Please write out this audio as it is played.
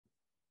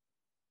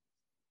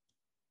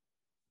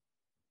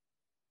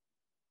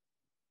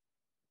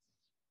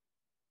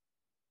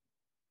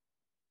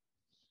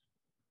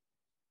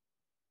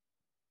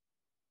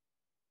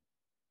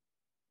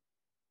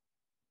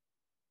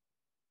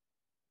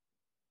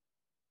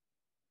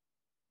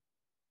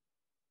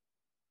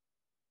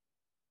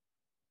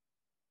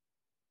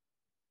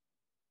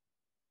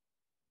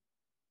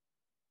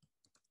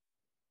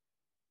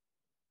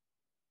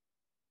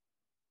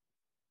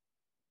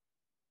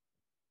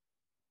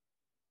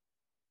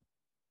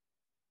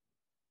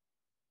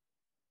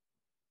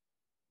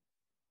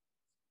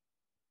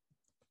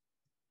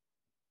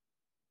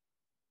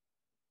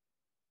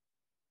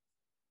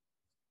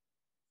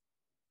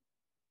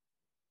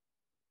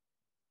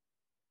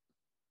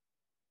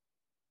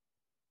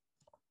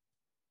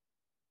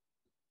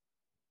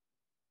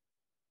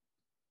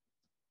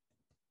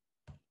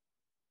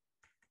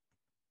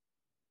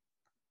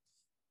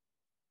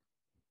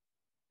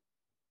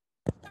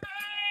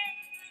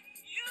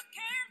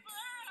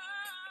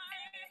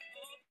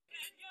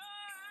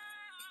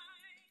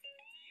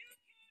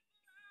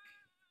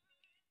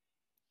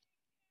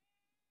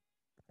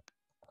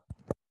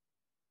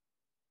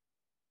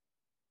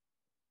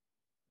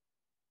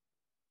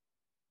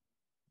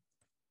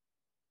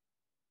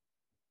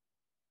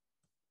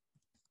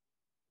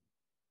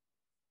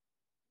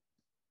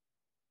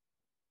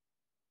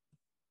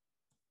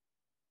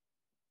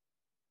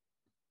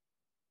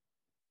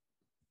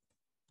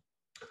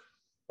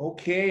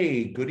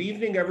Okay, good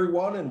evening,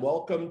 everyone, and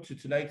welcome to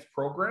tonight's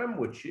program,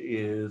 which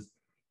is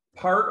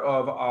part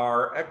of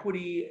our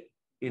Equity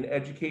in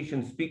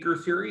Education speaker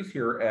series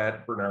here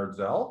at Bernard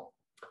Zell.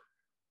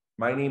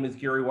 My name is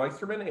Gary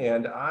Weisterman,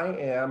 and I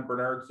am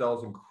Bernard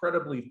Zell's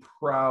incredibly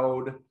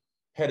proud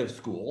head of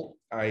school.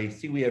 I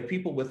see we have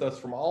people with us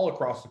from all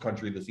across the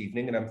country this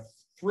evening, and I'm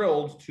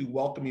thrilled to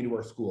welcome you to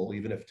our school,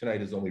 even if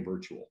tonight is only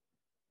virtual.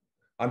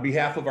 On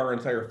behalf of our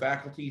entire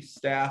faculty,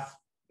 staff,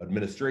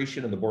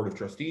 administration, and the Board of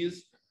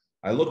Trustees,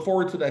 I look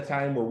forward to that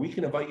time where we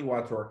can invite you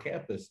onto our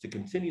campus to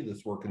continue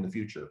this work in the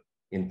future,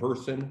 in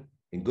person,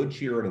 in good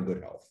cheer, and in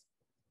good health.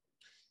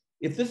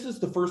 If this is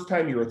the first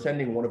time you're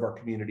attending one of our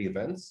community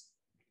events,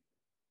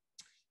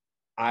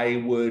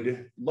 I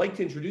would like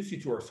to introduce you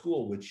to our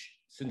school, which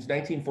since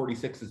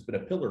 1946 has been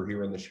a pillar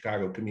here in the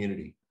Chicago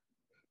community.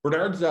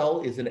 Bernard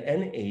Zell is an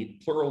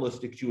N8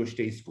 pluralistic Jewish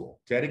day school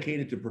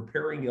dedicated to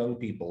preparing young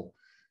people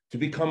to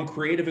become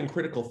creative and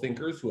critical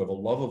thinkers who have a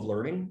love of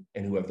learning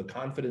and who have the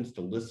confidence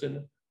to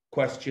listen,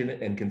 question,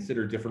 and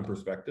consider different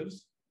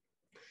perspectives.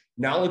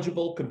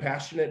 Knowledgeable,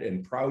 compassionate,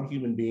 and proud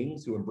human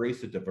beings who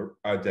embrace a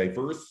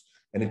diverse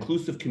and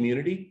inclusive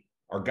community,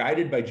 are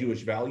guided by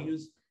Jewish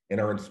values,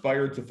 and are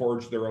inspired to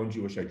forge their own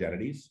Jewish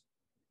identities.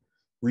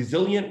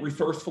 Resilient,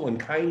 resourceful, and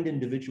kind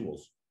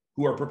individuals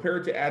who are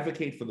prepared to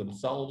advocate for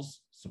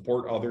themselves,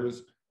 support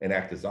others, and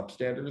act as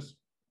upstanders.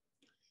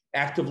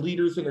 Active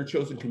leaders in their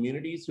chosen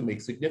communities who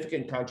make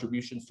significant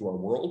contributions to our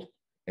world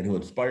and who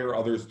inspire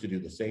others to do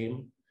the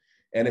same.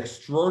 And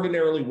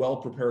extraordinarily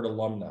well-prepared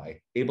alumni,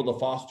 able to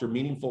foster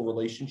meaningful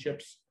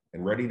relationships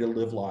and ready to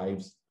live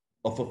lives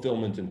of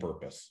fulfillment and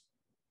purpose.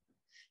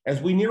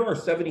 As we near our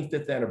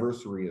 75th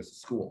anniversary as a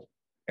school,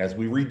 as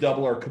we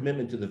redouble our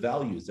commitment to the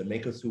values that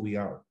make us who we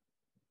are,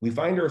 we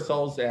find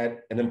ourselves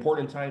at an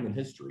important time in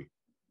history,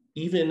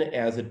 even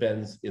as it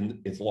bends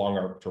in its long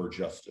arc toward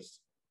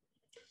justice.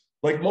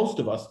 Like most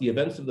of us, the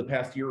events of the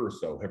past year or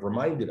so have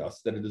reminded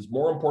us that it is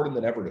more important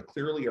than ever to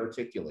clearly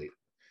articulate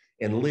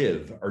and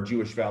live our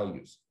Jewish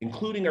values,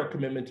 including our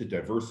commitment to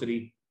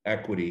diversity,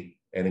 equity,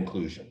 and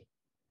inclusion.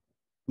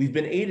 We've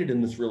been aided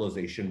in this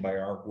realization by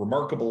our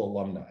remarkable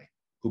alumni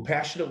who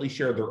passionately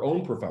share their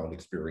own profound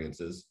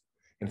experiences,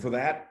 and for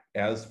that,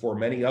 as for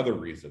many other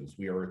reasons,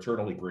 we are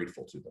eternally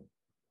grateful to them.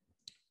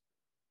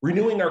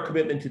 Renewing our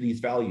commitment to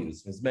these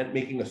values has meant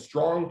making a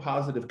strong,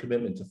 positive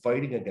commitment to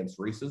fighting against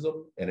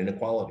racism and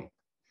inequality,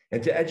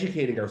 and to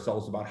educating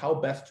ourselves about how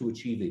best to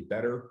achieve a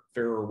better,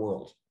 fairer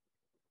world.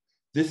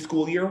 This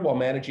school year, while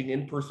managing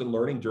in-person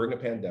learning during a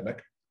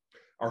pandemic,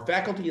 our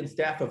faculty and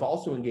staff have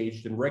also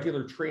engaged in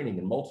regular training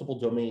in multiple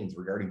domains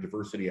regarding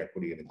diversity,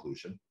 equity, and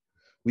inclusion.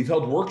 We've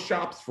held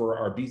workshops for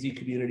our BZ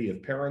community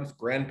of parents,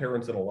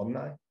 grandparents, and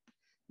alumni.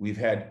 We've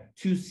had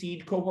 2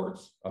 seed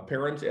cohorts, a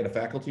parent and a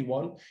faculty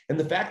one. And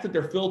the fact that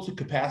they're filled to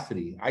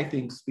capacity, I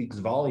think, speaks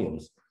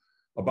volumes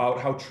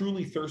about how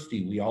truly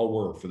thirsty we all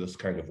were for this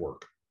kind of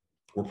work.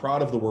 We're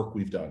proud of the work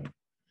we've done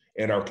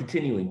and are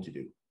continuing to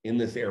do in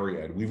this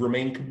area. And we've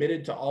remained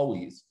committed to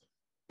always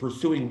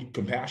pursuing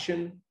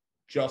compassion,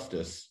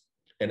 justice,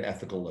 and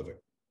ethical living.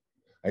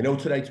 I know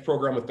tonight's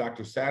program with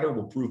Dr. Satter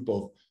will prove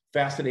both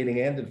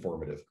fascinating and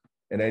informative.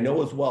 And I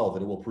know as well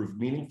that it will prove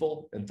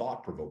meaningful and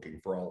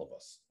thought-provoking for all of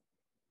us.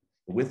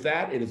 With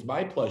that, it is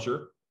my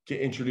pleasure to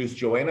introduce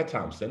Joanna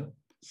Thompson,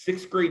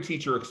 6th grade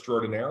teacher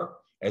extraordinaire,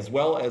 as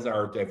well as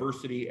our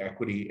diversity,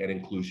 equity, and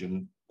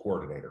inclusion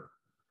coordinator.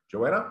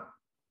 Joanna?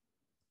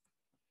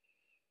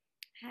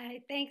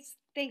 Hi,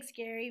 thanks,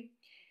 Gary.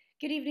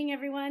 Good evening,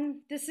 everyone.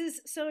 This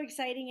is so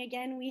exciting.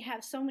 Again, we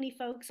have so many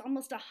folks,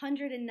 almost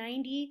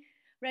 190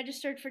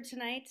 registered for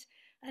tonight.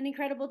 An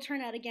incredible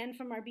turnout again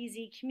from our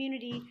BZ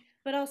community,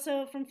 but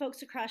also from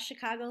folks across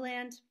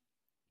Chicagoland,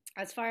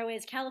 as far away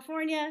as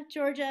California,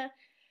 Georgia.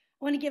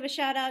 I want to give a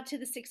shout out to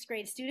the 6th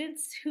grade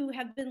students who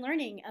have been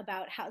learning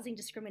about housing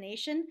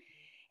discrimination.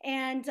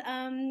 And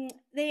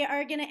they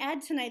are going to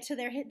add tonight to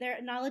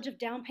their knowledge of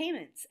down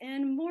payments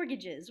and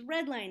mortgages,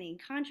 redlining,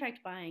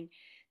 contract buying,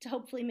 to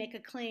hopefully make a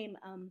claim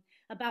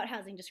about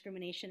housing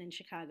discrimination in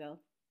Chicago.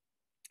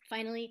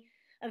 Finally,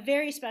 a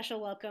very special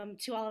welcome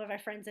to all of our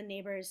friends and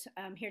neighbors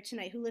here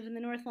tonight who live in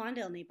the North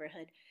Lawndale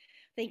neighborhood.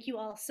 Thank you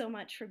all so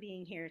much for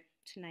being here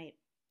tonight.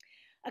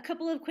 A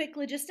couple of quick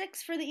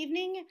logistics for the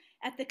evening.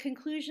 At the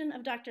conclusion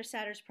of Dr.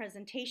 Satter's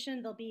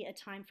presentation, there'll be a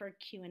time for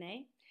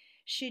Q&A.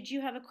 Should you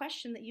have a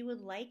question that you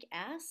would like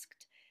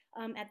asked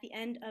at the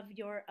end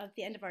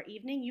of our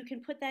evening, you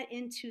can put that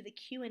into the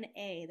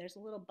Q&A. There's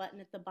a little button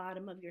at the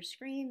bottom of your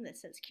screen that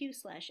says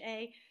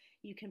Q/A.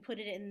 You can put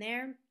it in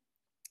there,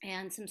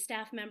 and some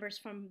staff members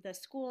from the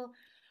school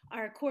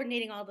are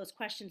coordinating all those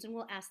questions, and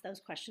we'll ask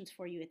those questions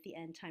for you at the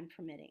end, time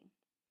permitting.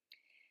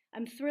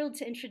 I'm thrilled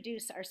to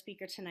introduce our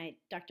speaker tonight,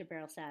 Dr.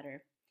 Beryl Satter.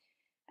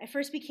 I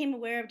first became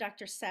aware of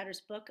Dr.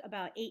 Satter's book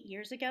about 8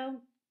 years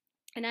ago,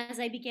 and as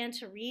I began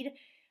to read,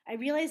 I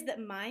realized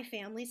that my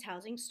family's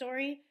housing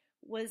story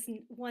was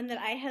one that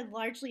I had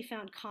largely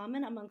found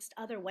common amongst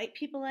other white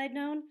people I'd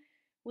known,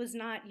 was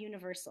not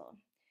universal.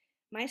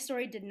 My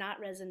story did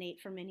not resonate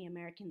for many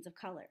Americans of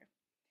color.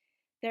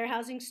 Their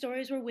housing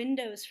stories were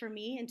windows for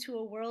me into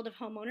a world of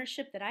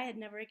homeownership that I had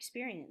never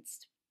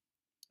experienced.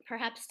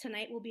 Perhaps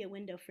tonight will be a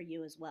window for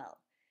you as well.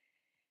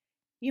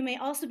 You may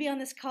also be on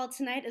this call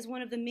tonight as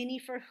one of the many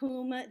for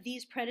whom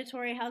these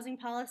predatory housing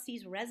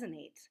policies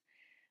resonate.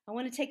 I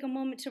want to take a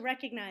moment to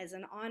recognize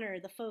and honor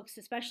the folks,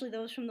 especially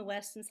those from the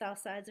west and south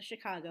sides of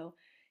Chicago,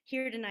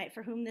 here tonight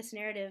for whom this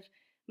narrative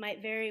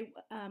might very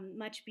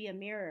much be a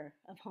mirror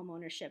of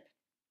homeownership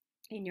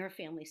in your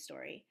family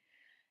story.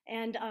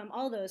 And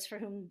all those for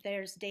whom they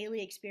are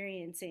daily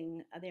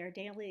experiencing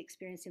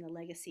the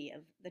legacy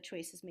of the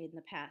choices made in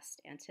the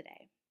past and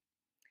today.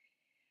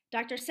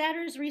 Dr.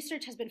 Satter's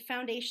research has been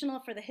foundational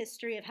for the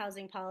history of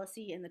housing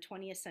policy in the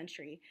 20th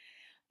century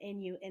in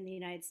the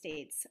United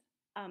States.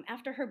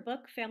 After her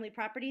book, Family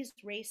Properties,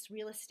 Race,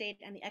 Real Estate,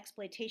 and the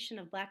Exploitation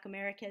of Black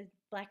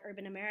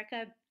Urban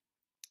America,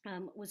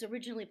 was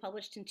originally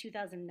published in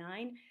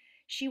 2009,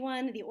 she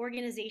won the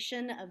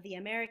Organization of the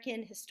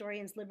American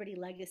Historians Liberty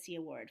Legacy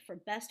Award for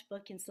Best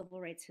Book in Civil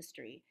Rights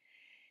History.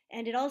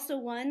 And it also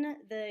won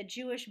the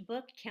Jewish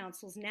Book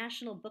Council's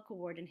National Book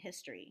Award in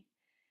History.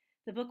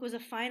 The book was a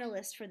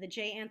finalist for the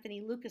J.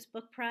 Anthony Lucas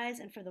Book Prize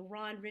and for the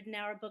Ron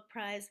Ridenour Book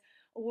Prize,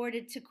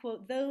 awarded to,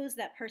 quote, those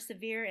that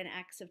persevere in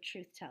acts of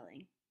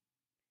truth-telling.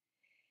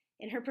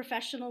 In her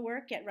professional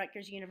work at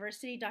Rutgers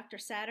University, Dr.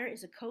 Satter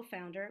is a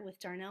co-founder with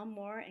Darnell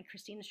Moore and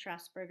Christina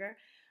Strasburger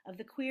of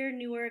the Queer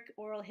Newark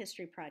Oral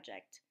History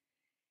Project.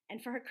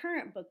 And for her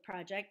current book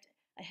project,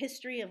 A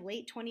History of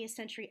Late 20th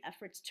Century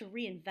Efforts to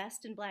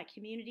Reinvest in Black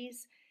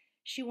Communities,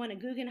 she won a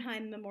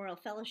Guggenheim Memorial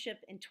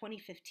Fellowship in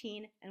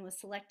 2015 and was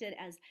selected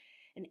as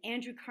an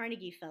Andrew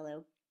Carnegie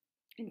Fellow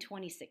in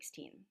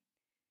 2016.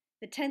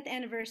 The 10th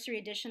anniversary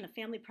edition of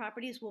Family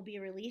Properties will be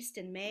released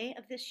in May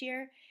of this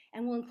year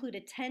and will include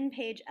a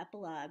 10-page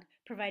epilogue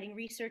providing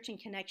research and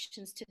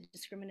connections to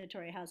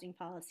discriminatory housing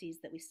policies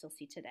that we still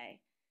see today.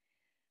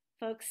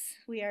 Folks,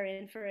 we are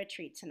in for a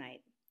treat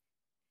tonight.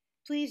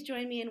 Please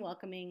join me in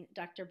welcoming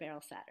Dr. Beryl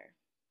Satter.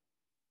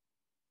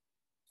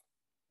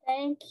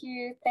 Thank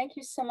you. Thank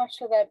you so much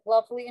for that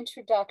lovely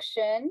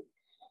introduction.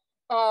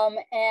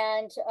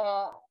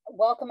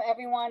 Welcome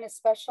everyone, a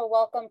special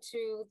welcome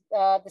to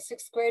the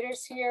sixth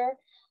graders here.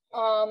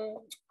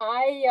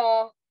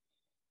 I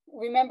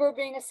remember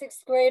being a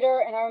sixth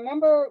grader, and I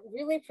remember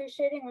really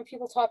appreciating when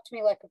people talk to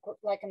me like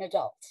an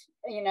adult,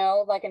 you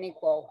know, like an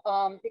equal,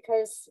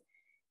 because,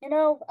 you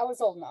know, I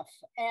was old enough,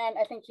 and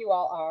I think you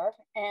all are,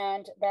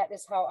 and that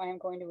is how I am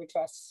going to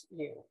address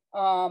you.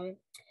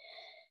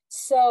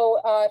 So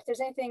if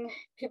there's anything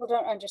people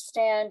don't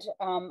understand,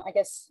 I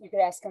guess you could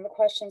ask them the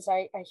questions.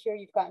 I hear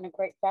you've gotten a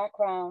great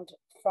background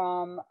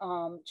from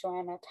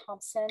Joanna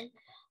Thompson,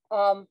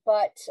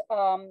 but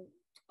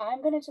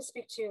I'm going to just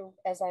speak to you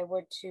as I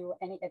would to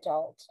any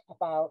adult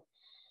about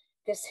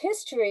this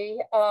history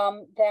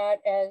that,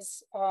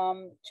 as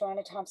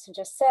Joanna Thompson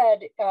just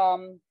said,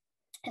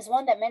 is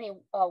one that many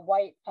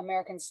white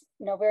Americans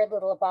know very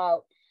little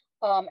about,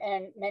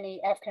 and many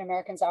African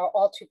Americans are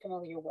all too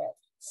familiar with.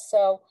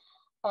 So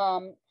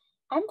I'm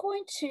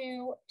going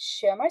to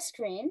share my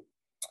screen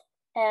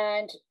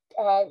and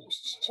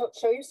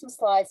show you some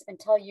slides and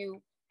tell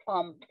you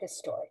this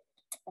story.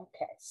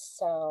 Okay,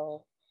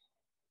 so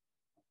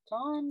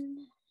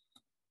done.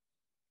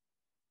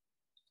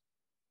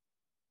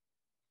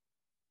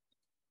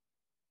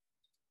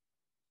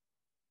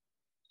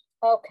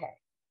 Okay,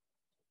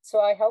 so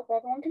I hope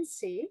everyone can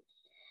see.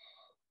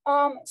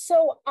 My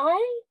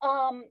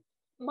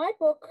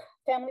book,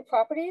 Family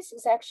Properties,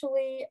 is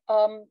actually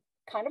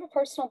kind of a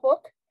personal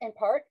book in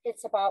part.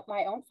 It's about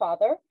my own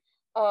father,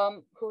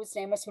 whose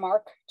name was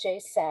Mark J.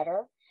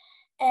 Satter.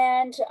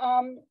 And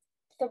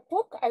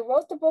I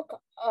wrote the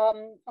book,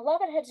 a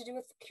lot of it had to do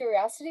with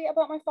curiosity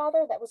about my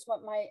father. That was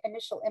what my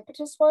initial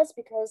impetus was,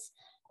 because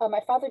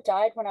my father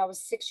died when I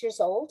was 6 years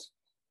old,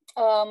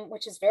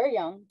 which is very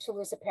young to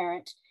lose a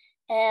parent.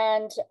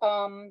 And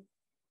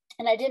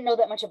I didn't know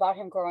that much about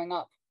him growing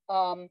up.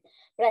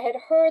 But I had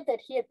heard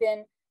that he had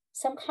been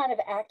some kind of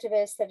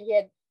activist, that he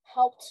had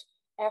helped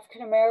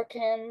African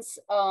Americans,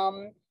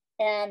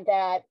 and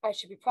that I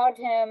should be proud of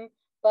him,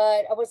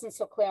 but I wasn't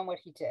so clear on what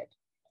he did.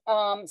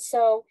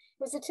 So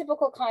it was a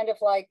typical kind of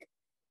like,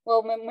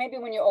 well, maybe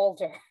when you're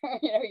older,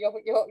 you know,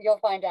 you'll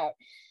find out.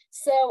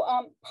 So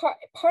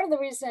part of the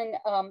reason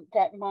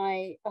that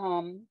my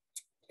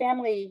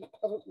family,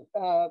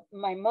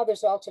 my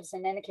mother's relatives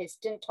in any case,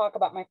 didn't talk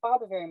about my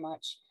father very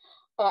much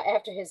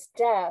after his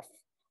death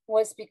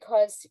was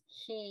because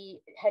he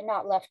had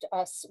not left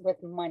us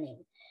with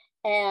money.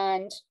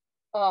 And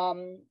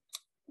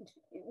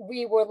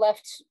we were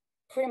left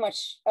pretty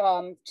much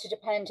to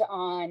depend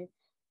on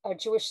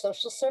Jewish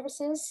social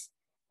services,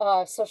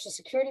 social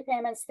security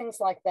payments, things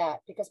like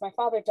that, because my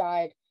father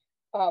died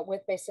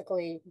with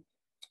basically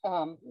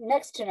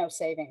next to no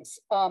savings.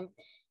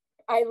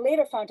 I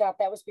later found out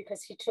that was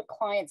because he took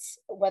clients,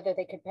 whether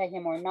they could pay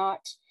him or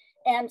not,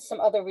 and some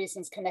other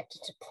reasons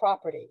connected to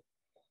property.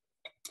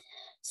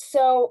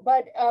 So,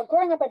 but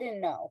growing up, I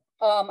didn't know.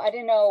 I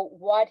didn't know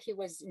what he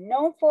was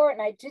known for,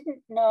 and I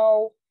didn't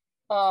know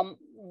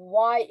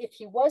why, if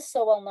he was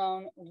so well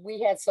known,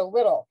 we had so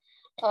little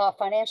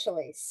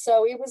financially.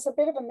 So it was a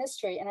bit of a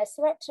mystery. And I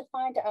set out to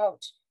find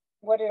out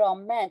what it all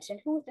meant and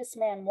who this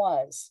man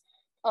was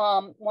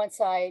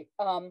once I,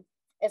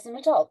 as an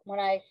adult, when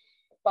I,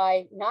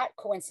 by not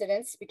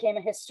coincidence, became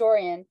a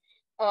historian,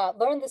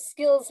 learned the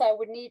skills I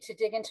would need to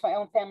dig into my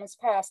own family's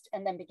past,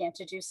 and then began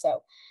to do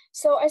so.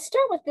 So I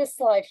start with this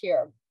slide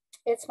here.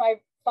 It's my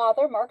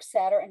father, Mark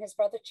Satter, and his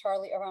brother,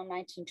 Charlie, around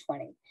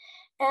 1920.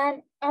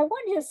 And I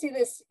want you to see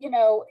this, you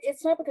know,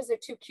 it's not because they're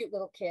two cute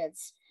little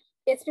kids.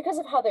 It's because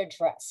of how they're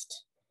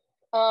dressed.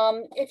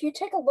 If you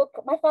take a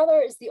look, my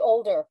father is the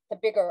older, the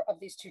bigger of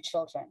these two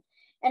children.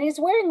 And he's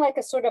wearing like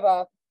a sort of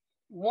a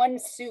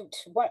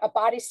a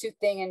bodysuit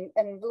thing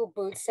and little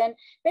boots. And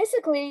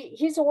basically,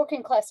 he's a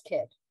working class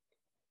kid.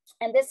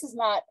 And this is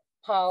not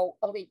how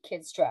elite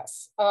kids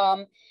dress.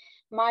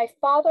 My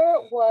father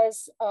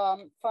was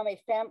from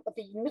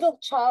the middle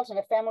child in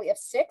a family of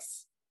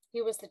 6.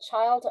 He was the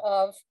child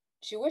of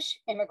Jewish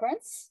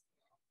immigrants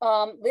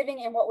living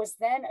in what was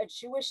then a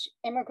Jewish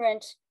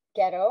immigrant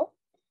ghetto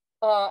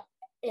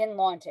in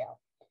Lawndale.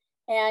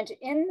 And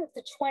in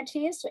the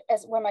 20s,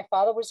 when my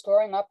father was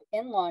growing up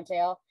in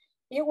Lawndale,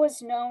 it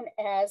was known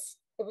as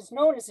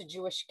a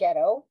Jewish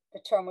ghetto, the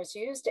term was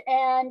used,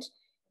 and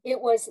it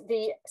was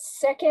the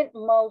second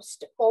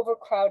most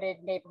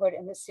overcrowded neighborhood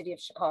in the city of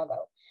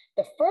Chicago.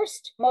 The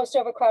first most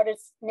overcrowded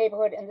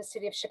neighborhood in the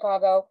city of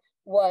Chicago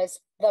was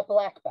the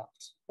Black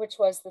Belt, which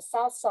was the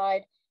South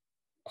Side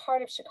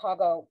part of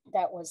Chicago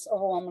that was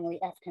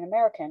overwhelmingly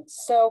African-American.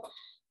 So,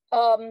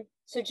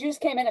 so Jews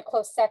came in a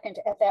close second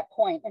at that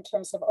point in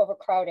terms of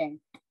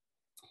overcrowding.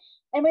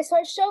 Anyway, so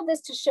I showed this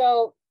to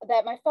show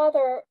that my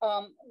father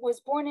was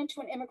born into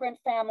an immigrant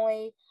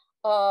family,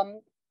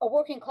 a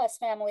working class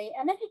family,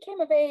 and then he came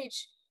of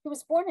age. He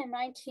was born in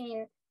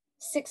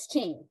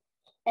 1916,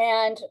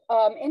 and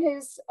in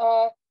his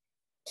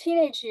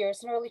teenage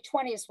years and early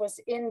 20s was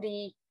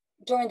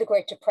during the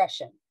Great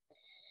Depression.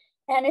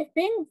 And if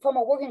being from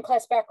a working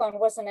class background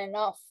wasn't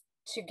enough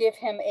to give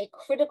him a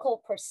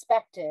critical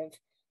perspective,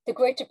 the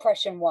Great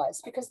Depression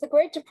was, because the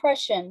Great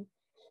Depression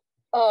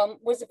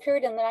was a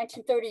period in the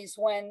 1930s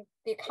when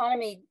the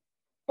economy,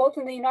 both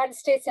in the United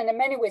States and in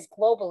many ways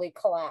globally,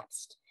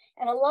 collapsed.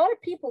 And a lot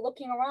of people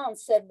looking around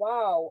said,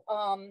 wow,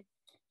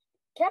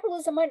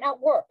 capitalism might not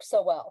work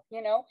so well,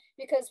 you know,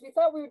 because we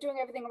thought we were doing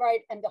everything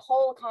right and the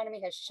whole economy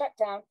has shut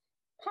down,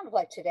 kind of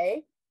like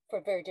today,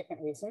 for very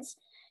different reasons.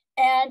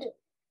 And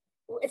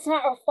it's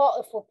not our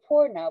fault if we're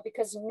poor now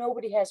because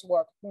nobody has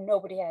work,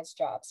 nobody has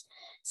jobs.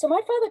 So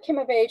my father came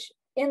of age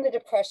in the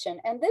Depression,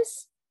 and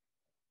this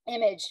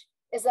image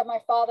is of my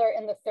father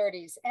in the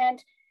 30s,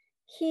 and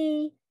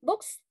he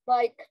looks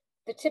like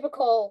the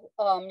typical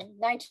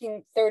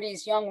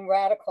 1930s young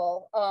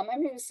radical. I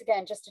mean, he was,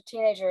 again, just a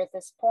teenager at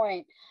this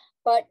point,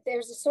 but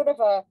there's a sort of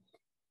a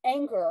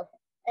anger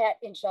at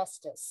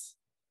injustice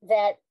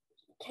that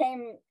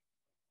came,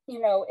 you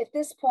know, at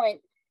this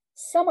point,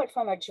 somewhat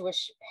from a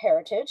Jewish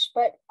heritage,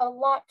 but a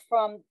lot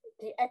from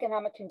the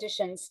economic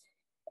conditions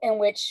in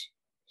which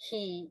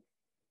he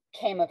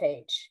came of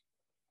age.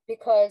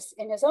 Because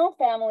in his own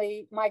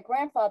family, my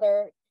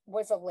grandfather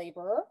was a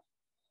laborer.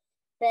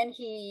 Then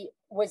he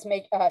was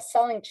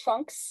selling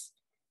trunks.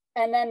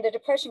 And then the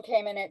Depression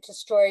came and it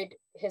destroyed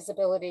his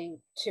ability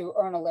to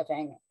earn a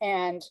living.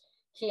 And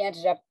he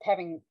ended up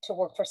having to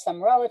work for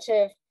some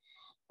relative.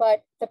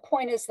 But the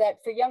point is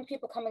that for young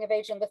people coming of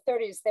age in the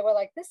 30s, they were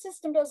like, this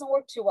system doesn't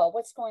work too well.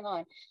 What's going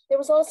on? There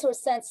was also a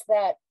sense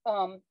that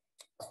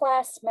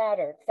class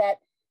mattered, that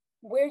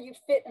where you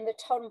fit in the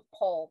totem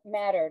pole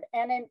mattered.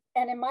 And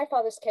in my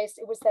father's case,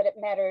 it was that it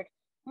mattered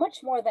much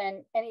more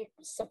than any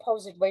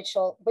supposed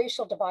racial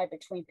divide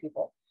between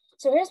people.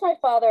 So here's my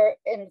father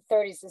in the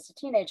 30s as a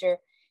teenager.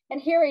 And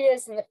here he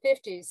is in the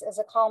 50s as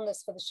a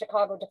columnist for the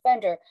Chicago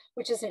Defender,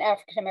 which is an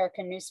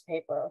African-American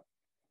newspaper.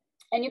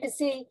 And you can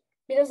see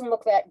he doesn't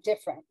look that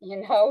different,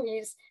 you know,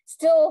 he's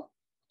still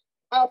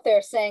out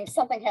there saying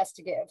something has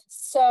to give.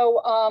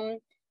 So,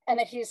 and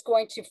that he's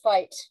going to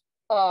fight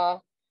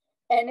for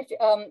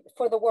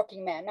the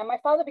working man. Now, my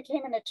father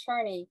became an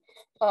attorney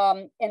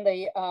in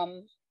the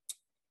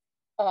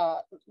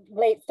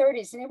late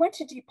 30s, and he went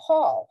to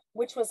DePaul,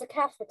 which was a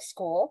Catholic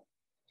school,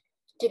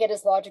 to get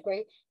his law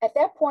degree. At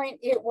that point,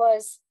 it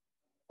was,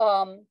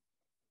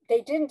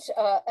 they didn't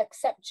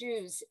accept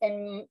Jews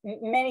in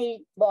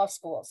many law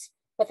schools.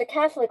 But the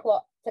Catholic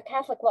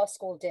law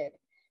school did.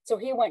 So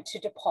he went to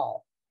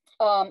DePaul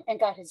and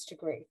got his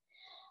degree.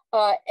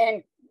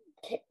 And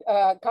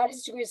got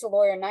his degree as a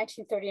lawyer in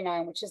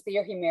 1939, which is the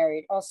year he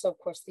married. Also, of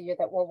course, the year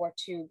that World War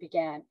II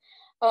began.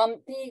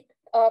 The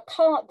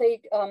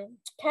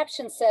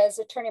caption says,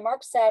 Attorney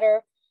Mark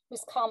Satter,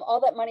 whose column All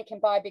That Money Can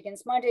Buy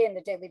begins Monday in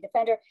the Daily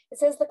Defender. It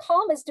says the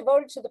column is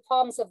devoted to the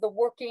problems of the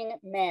working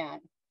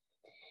man.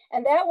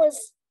 And that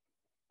was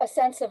a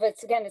sense of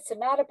it's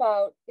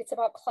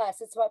about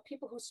class. It's about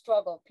people who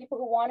struggle, people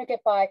who want to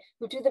get by,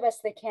 who do the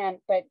best they can,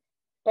 but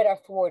are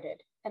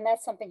thwarted. And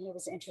that's something he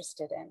was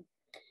interested in.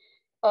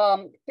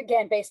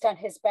 Again, based on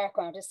his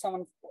background as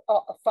someone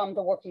from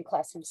the working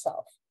class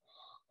himself.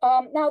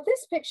 Now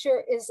this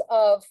picture is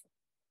of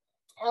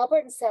Albert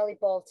and Sally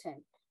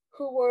Bolton,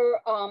 who were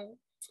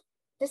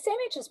the same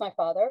age as my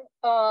father,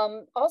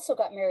 also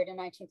got married in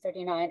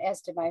 1939,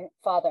 as did my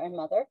father and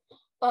mother.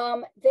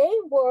 They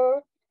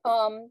were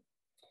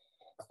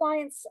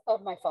clients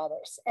of my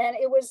father's, and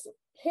it was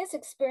his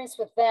experience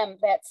with them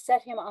that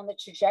set him on the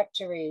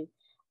trajectory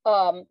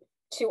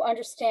to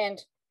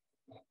understand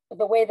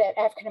the way that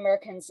African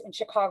Americans in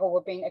Chicago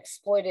were being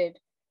exploited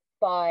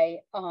by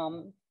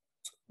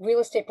real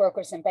estate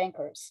brokers and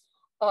bankers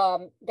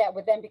that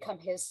would then become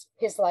his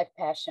life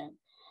passion.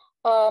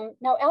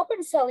 Now, Albert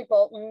and Sally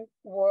Bolton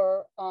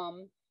were,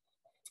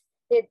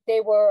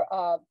 they were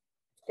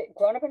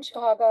grown up in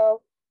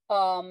Chicago.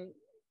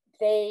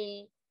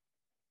 They,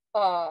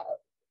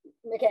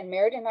 again,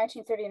 married in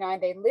 1939.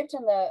 They lived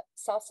in the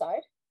South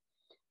Side.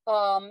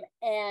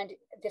 And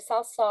the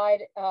South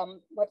Side,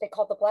 what they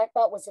called the Black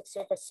Belt, was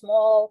sort of a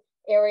small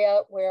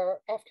area where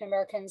African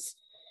Americans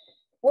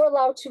were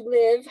allowed to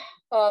live.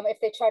 If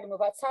they tried to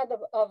move outside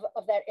of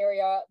that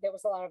area, there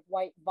was a lot of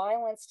white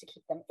violence to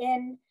keep them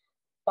in,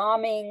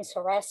 bombings,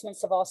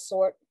 harassments of all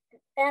sort,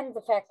 and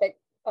the fact that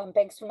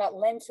banks would not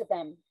lend to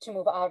them to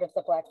move out of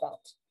the Black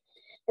Belt.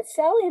 But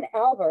Sally and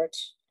Albert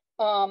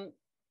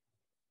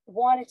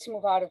wanted to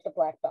move out of the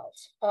Black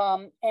Belt.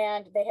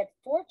 And they had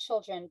 4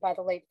 children by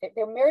the late, they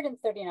were married in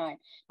 39.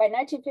 By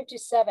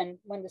 1957,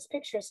 when this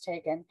picture is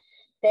taken,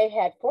 they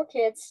had 4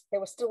 kids. They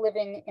were still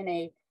living in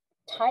a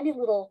tiny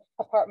little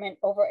apartment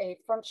over a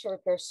furniture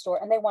repair store,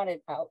 and they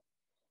wanted out.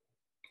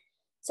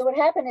 So what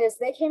happened is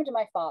they came to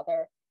my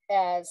father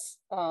as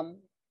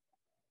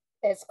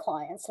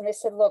clients, and they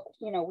said, look,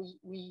 you know,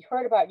 we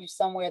heard about you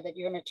somewhere, that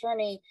you're an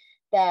attorney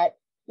that,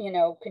 you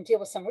know, can deal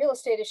with some real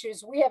estate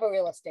issues. We have a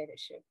real estate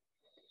issue.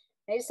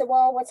 And he said,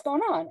 well, what's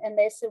going on? And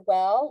they said,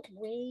 well,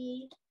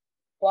 we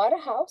bought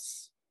a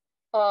house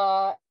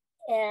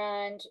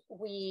and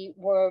we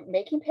were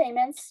making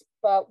payments,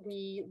 but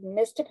we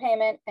missed a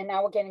payment and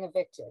now we're getting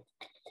evicted.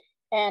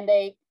 And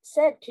they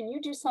said, can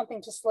you do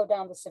something to slow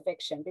down this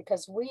eviction?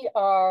 Because we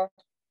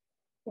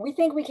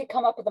think we could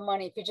come up with the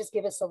money if you just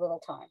give us a little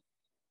time.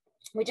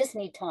 We just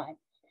need time.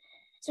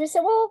 So we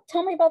said, well,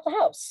 tell me about the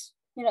house,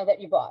 you know, that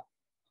you bought.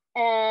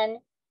 And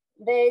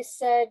they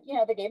said, you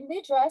know, they gave him the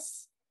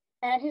address.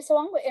 And he said,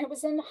 and it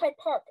was in Hyde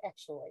Park,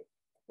 actually,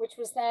 which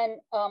was then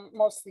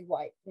mostly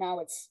white. Now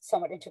it's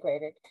somewhat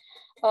integrated.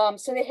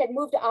 So they had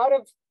moved out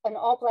of an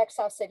all-black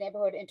South Side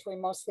neighborhood into a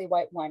mostly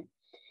white one.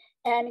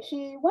 And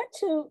he went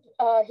to,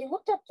 he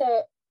looked up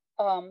the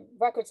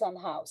records on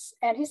the house.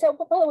 And he said,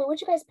 well, by the way,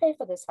 what'd you guys pay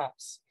for this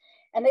house?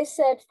 And they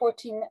said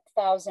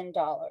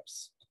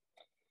 $14,000.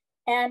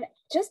 And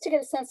just to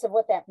get a sense of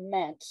what that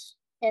meant,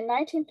 in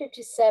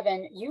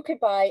 1957, you could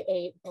buy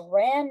a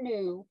brand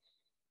new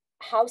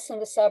house in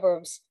the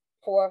suburbs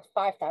for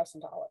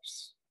 $5,000.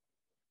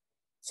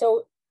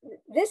 So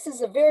this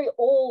is a very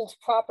old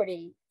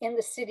property in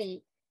the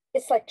city.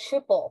 It's like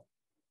triple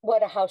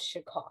what a house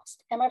should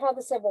cost. And my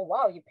father said, well,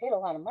 wow, you paid a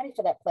lot of money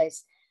for that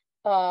place.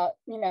 You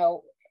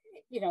know,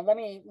 let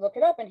me look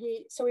it up. And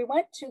so he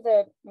went to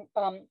the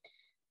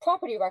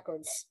property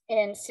records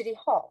in City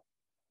Hall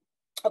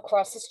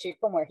across the street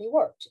from where he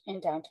worked in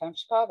downtown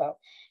Chicago.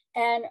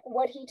 And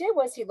what he did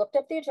was he looked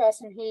up the address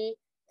and he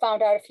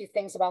found out a few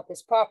things about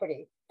this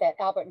property that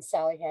Albert and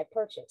Sally had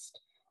purchased.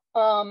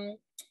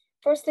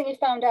 First thing he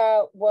found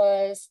out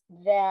was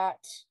that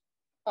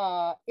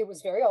it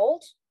was very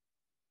old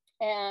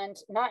and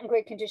not in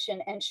great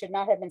condition and should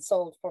not have been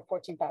sold for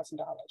 $14,000.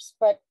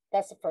 But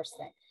that's the first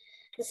thing.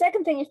 The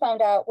second thing he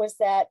found out was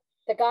that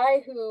the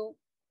guy who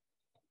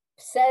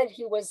said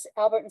he was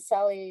Albert and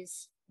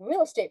Sally's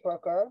real estate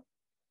broker,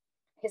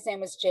 his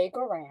name was Jay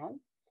Goran,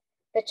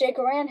 that Jay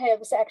Goran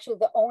was actually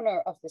the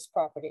owner of this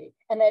property,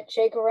 and that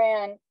Jay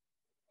Goran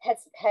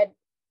had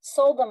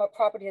sold them a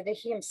property that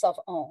he himself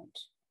owned,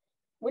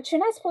 which you're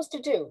not supposed to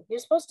do. You're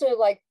supposed to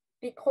like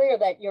be clear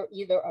that you're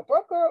either a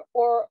broker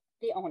or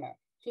the owner.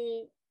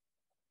 He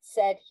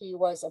said he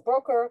was a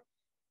broker,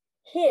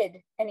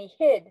 hid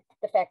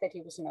the fact that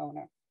he was an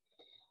owner.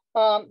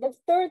 The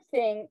third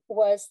thing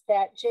was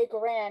that Jay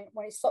Goran,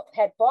 when he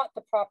had bought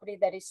the property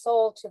that he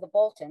sold to the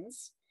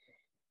Boltons,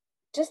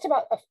 just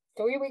about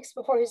 3 weeks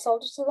before he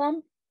sold it to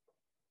them.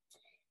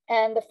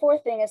 And the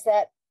fourth thing is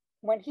that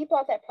when he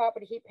bought that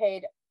property, he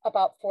paid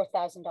about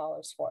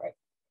 $4,000 for it.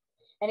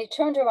 And he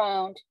turned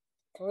around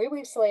 3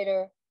 weeks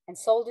later and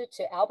sold it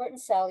to Albert and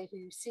Sally, who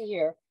you see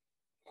here,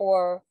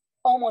 for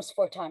almost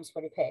 4 times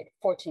what he paid,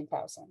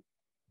 $14,000.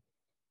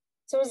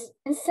 So it was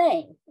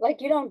insane. Like,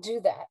 you don't do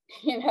that,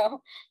 you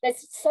know?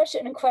 That's such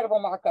an incredible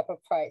markup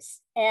of price.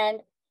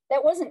 And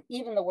that wasn't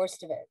even the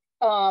worst of it.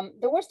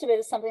 The worst of it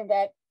is something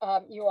that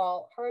you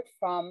all heard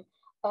from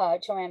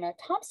Joanna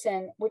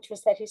Thompson, which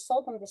was that he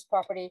sold them this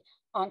property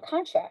on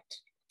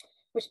contract,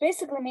 which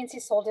basically means he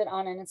sold it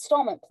on an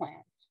installment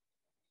plan.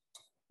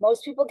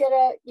 Most people get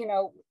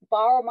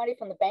borrow money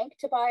from the bank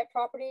to buy a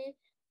property,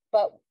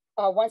 but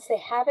once they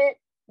have it,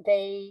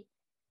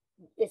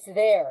 it's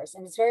theirs,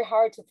 and it's very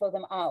hard to throw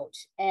them out.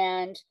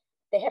 And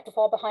they have to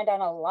fall behind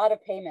on a lot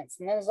of payments.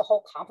 And then there's a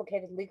whole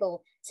complicated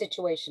legal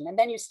situation. And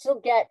then you still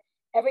get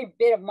every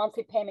bit of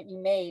monthly payment you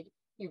made,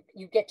 you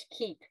get to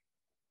keep,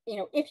 you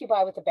know, if you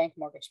buy with a bank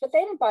mortgage. But they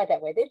didn't buy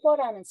that way. They bought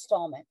on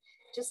installment,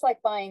 just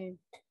like buying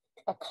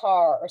a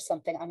car or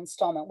something on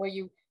installment, where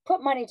you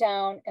put money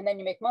down and then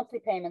you make monthly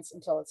payments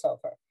until it's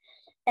over.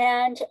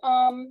 And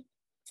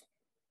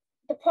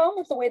the problem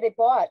with the way they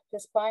bought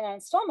this buying on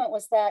installment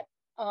was that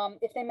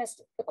if they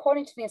missed,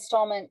 according to the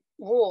installment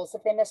rules,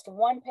 if they missed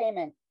one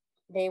payment,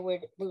 they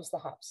would lose the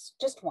house,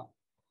 just one.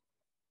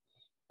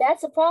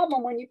 That's a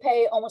problem when you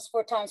pay almost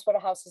 4 times what a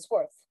house is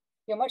worth.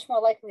 You're much more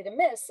likely to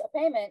miss a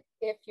payment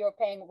if you're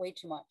paying way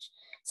too much.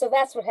 So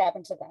that's what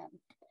happened to them.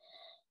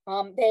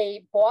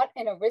 They bought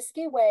in a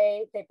risky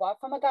way. They bought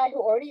from a guy who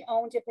already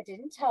owned it, but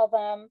didn't tell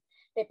them.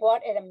 They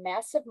bought at a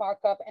massive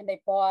markup, and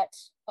they bought,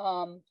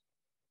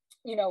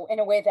 you know, in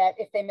a way that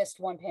if they missed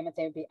one payment,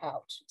 they would be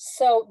out.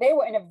 So they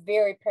were in a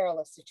very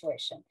perilous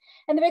situation.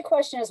 And the big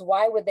question is,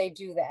 why would they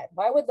do that?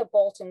 Why would the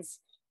Boltons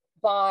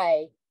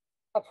buy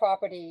a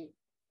property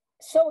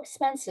so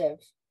expensive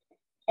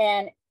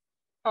and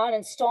on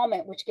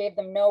installment, which gave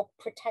them no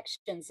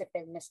protections if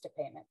they missed a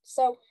payment?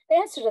 So the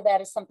answer to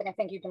that is something I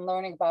think you've been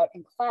learning about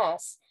in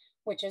class,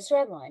 which is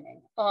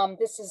redlining.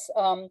 This is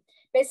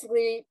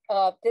basically,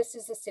 this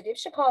is the city of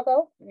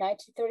Chicago,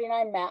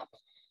 1939 map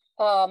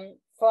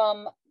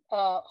from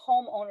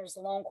Homeowners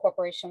Loan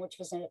Corporation, which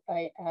was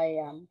a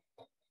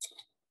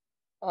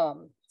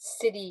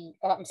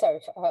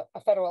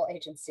federal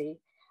agency.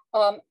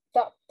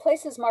 The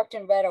places marked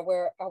in red are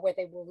where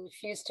they will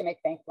refuse to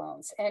make bank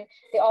loans. And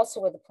they also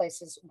were the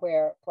places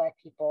where Black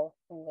people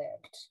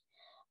lived.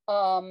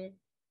 And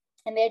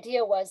the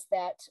idea was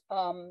that,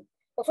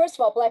 well, first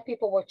of all, Black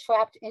people were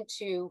trapped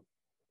into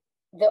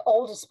the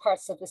oldest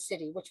parts of the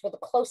city, which were the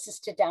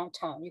closest to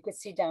downtown. You could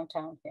see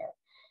downtown here.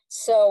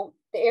 So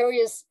the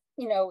areas,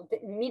 you know,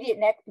 the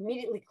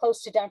immediately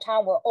close to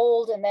downtown were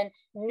old, and then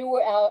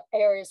newer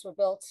areas were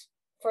built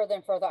further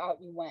and further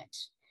out you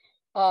went.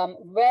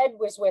 Red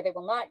was where they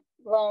will not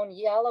loan,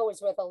 yellow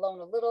is where they'll loan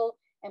a little,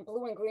 and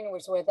blue and green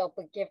was where they'll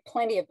give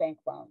plenty of bank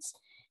loans.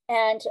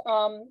 And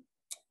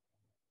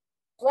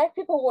Black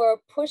people were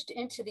pushed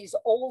into these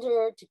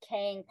older,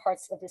 decaying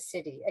parts of the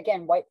city.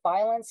 Again, white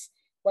violence,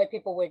 white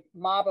people would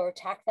mob or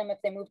attack them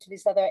if they moved to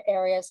these other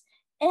areas,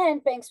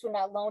 and banks would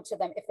not loan to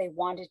them if they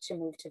wanted to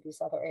move to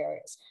these other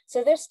areas.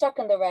 So they're stuck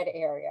in the red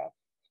area.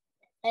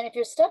 And if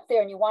you're stuck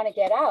there and you want to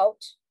get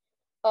out,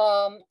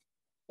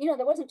 you know,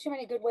 there wasn't too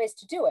many good ways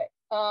to do it.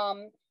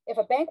 If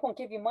a bank won't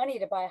give you money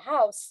to buy a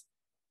house,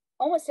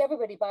 almost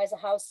everybody buys a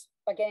house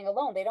by getting a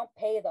loan. They don't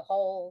pay the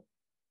whole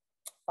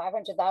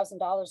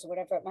 $500,000 or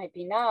whatever it might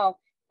be now.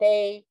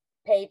 They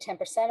pay 10%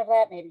 of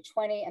that, maybe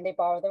 20, and they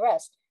borrow the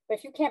rest. But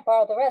if you can't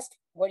borrow the rest,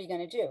 what are you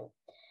going to do?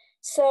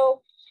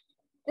 So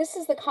this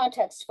is the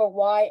context for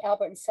why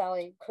Albert and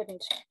Sally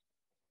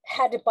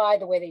had to buy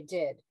the way they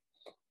did.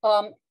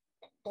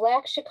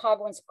 Black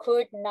Chicagoans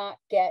could not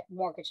get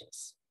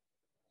mortgages.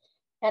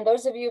 And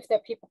those of you, if there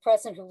are people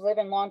present who live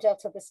in Lawndale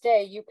to this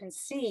day, you can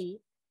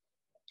see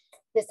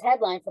this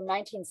headline from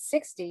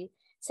 1960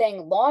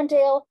 saying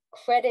Lawndale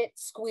credit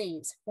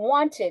squeeze,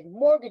 wanted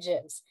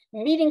mortgages,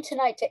 meeting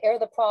tonight to air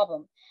the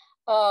problem.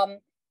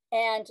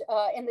 And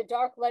in the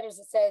dark letters,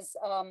 it says,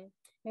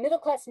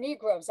 middle-class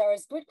Negroes are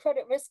as good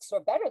credit risks or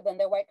better than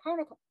their white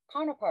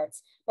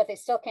counterparts, but they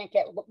still can't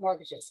get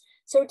mortgages.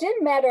 So it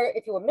didn't matter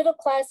if you were middle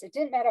class, it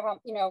didn't matter how,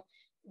 you know,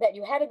 that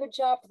you had a good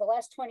job for the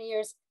last 20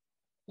 years,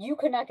 you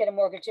could not get a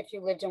mortgage if you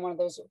lived in one of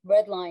those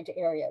redlined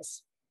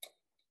areas.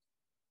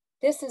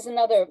 This is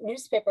another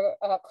newspaper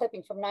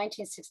clipping from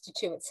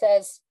 1962. It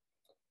says,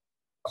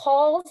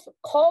 call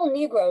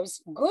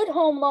Negroes good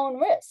home loan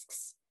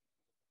risks,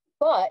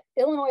 but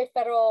Illinois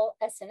Federal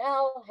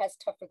S&L has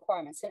tough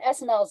requirements, and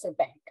S&L is a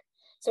bank.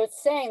 So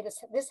it's saying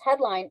this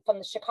headline from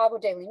the Chicago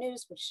Daily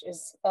News, which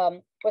is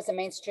was a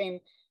mainstream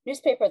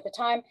newspaper at the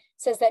time,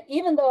 says that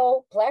even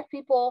though Black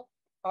people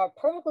are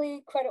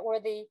perfectly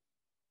creditworthy,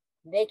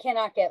 they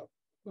cannot get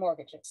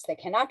mortgages. They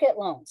cannot get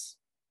loans.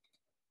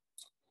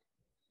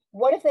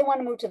 What if they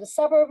want to move to the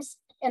suburbs?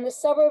 In the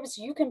suburbs,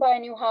 you can buy a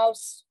new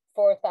house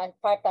for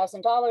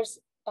 $5,000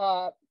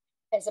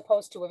 as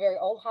opposed to a very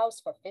old house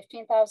for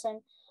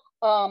 $15,000.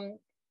 And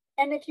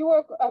if you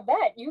were a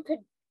vet, you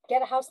could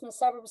get a house in the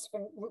suburbs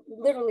for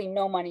literally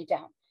no money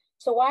down.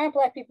 So why aren't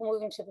Black people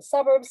moving to the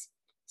suburbs?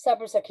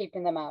 Suburbs are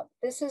keeping them out.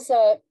 This is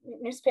a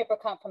newspaper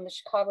account from the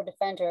Chicago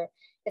Defender.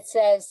 It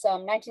says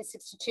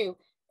 1962,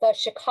 the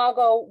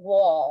Chicago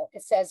Wall.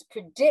 It says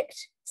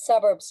predict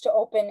suburbs to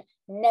open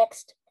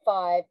next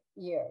 5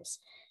 years.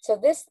 So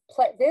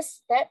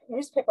that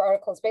newspaper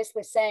article is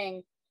basically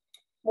saying,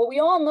 well, we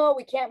all know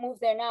we can't move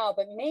there now,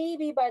 but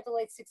maybe by the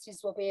late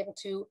 60s, we'll be able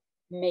to,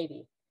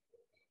 maybe.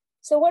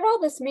 So what all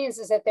this means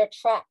is that they're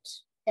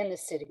trapped in the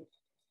city.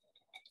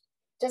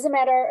 Doesn't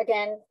matter,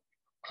 again,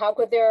 how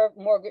good their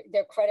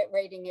credit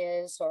rating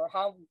is or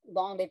how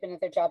long they've been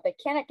at their job. They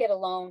cannot get a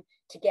loan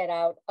to get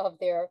out of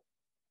their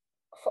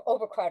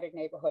overcrowded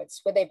neighborhoods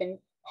where they've been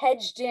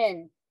hedged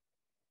in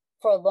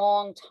for a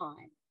long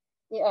time.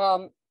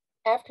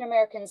 African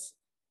Americans,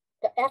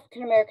 the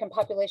African American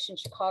population in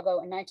Chicago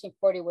in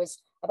 1940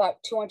 was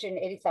about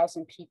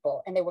 280,000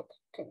 people, and they were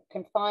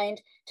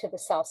confined to the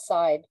South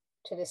Side,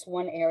 to this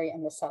one area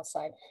in the South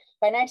Side.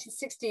 By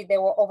 1960,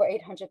 there were over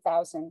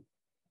 800,000.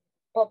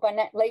 Well,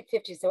 by late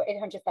 50s, there were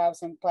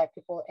 800,000 Black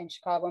people in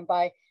Chicago, and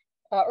by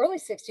early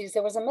 60s,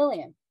 there was 1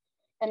 million.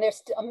 And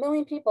there's 1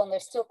 million people, and they're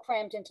still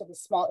crammed into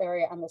this small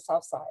area on the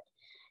South Side.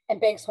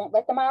 And banks won't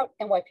let them out,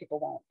 and white people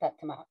won't let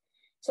them out.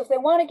 So if they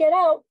want to get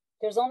out,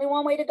 there's only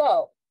one way to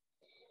go.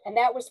 And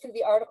that was through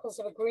the Articles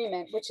of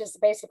Agreement, which is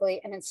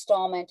basically an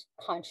installment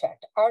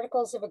contract.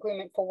 Articles of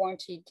Agreement for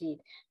Warranty Deed.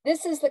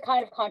 This is the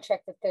kind of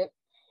contract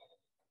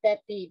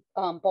that the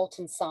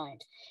Boltons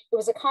signed. It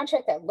was a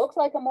contract that looked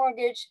like a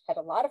mortgage, had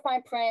a lot of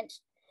fine print.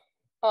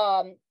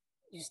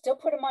 You still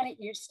put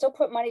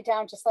money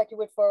down just like you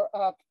would for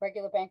a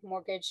regular bank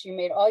mortgage. You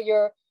made all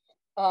your,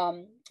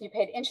 you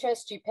paid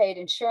interest, you paid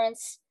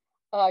insurance,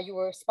 you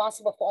were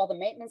responsible for all the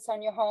maintenance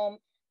on your home.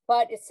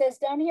 But it says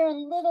down here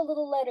in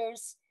little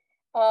letters,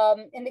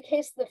 in the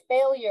case of the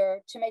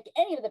failure to make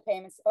any of the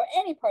payments or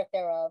any part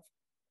thereof,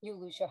 you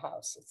lose your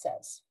house, it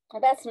says.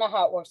 And that's not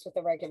how it works with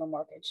a regular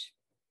mortgage.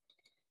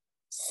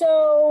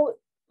 So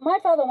my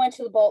father went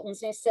to the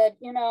Boltons and he said,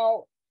 you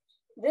know,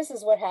 this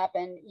is what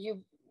happened.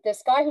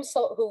 This guy who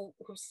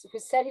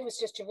said he was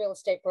just a real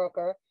estate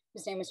broker,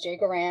 his name was Jay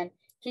Garan,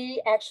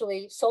 he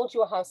actually sold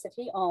you a house that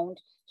he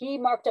owned. He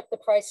marked up the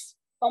price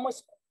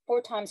almost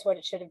 4 times what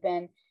it should have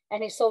been,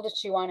 and he sold it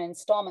to you on an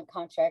installment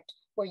contract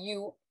where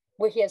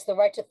he has the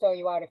right to throw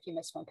you out if you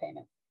miss one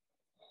payment.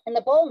 And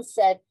the Boltons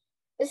said,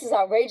 this is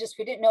outrageous.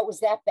 We didn't know it was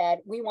that bad.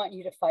 We want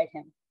you to fight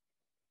him.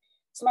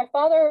 So my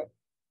father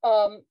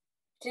took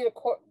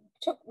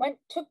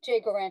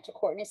Jay Garan to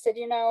court, and he said,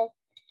 you know,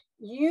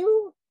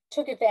 you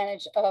took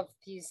advantage of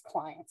these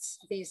clients,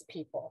 these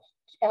people,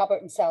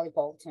 Albert and Sally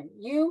Bolton.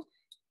 You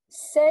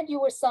said you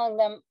were selling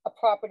them a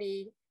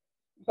property,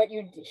 but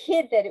you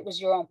hid that it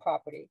was your own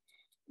property.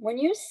 When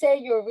you say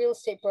you're a real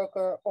estate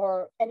broker,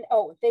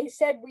 they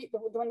said,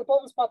 when the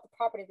Boltons bought the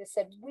property, they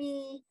said,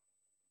 we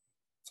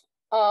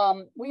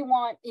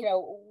want, you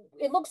know,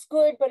 it looks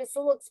good, but it's a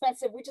little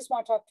expensive. We just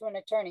want to talk to an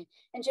attorney.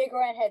 And Jay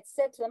Garan had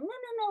said to them,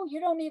 no, you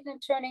don't need an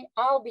attorney.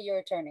 I'll be your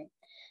attorney.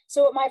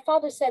 So what my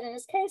father said in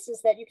his case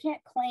is that you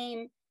can't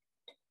claim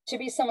to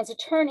be someone's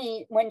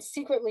attorney when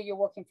secretly you're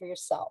working for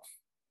yourself.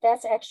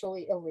 That's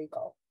actually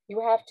illegal. You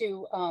have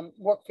to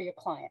work for your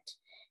client.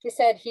 He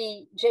said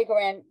Jay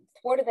Garan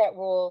thwarted that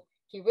rule.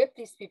 He ripped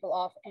these people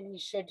off, and he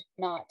should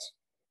not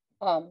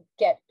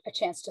get a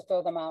chance to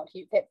throw them out.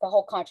 The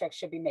whole contract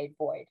should be made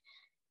void.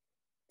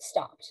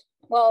 Stopped.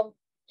 Well,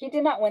 he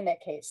did not win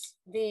that case.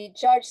 The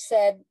judge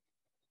said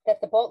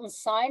that the Boltons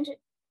signed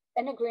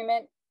an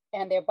agreement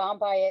and they're bound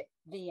by it,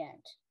 the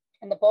end.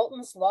 And the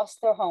Boltons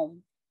lost their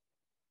home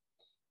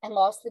and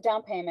lost the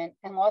down payment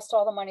and lost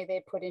all the money they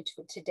had put into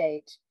it to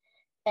date.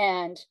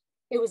 And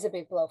it was a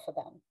big blow for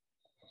them.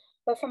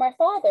 But for my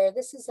father,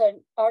 this is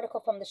an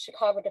article from the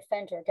Chicago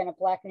Defender, again, a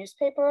Black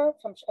newspaper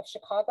of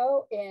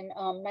Chicago in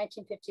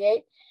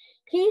 1958.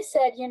 He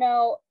said, you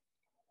know,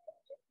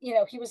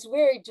 he was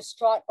very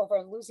distraught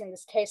over losing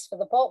this case for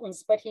the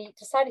Boltons, but he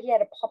decided he had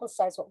to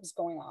publicize what was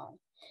going on.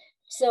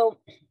 So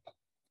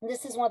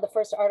this is one of the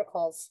first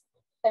articles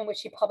in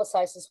which he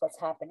publicizes what's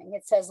happening.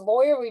 It says,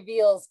 lawyer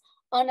reveals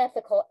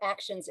unethical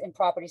actions in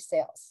property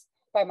sales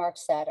by Mark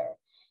Satter.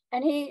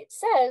 And he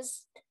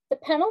says the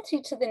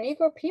penalty to the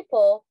Negro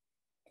people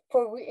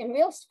for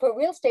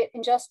real estate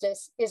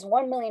injustice is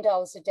 $1 million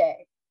a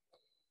day.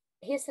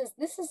 He says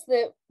this is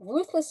the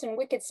ruthless and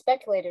wicked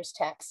speculators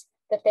tax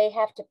that they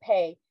have to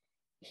pay.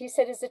 He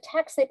said is the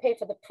tax they pay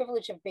for the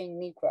privilege of being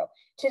Negro.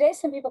 Today,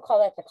 some people call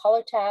that the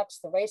color tax,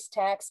 the race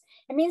tax.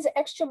 It means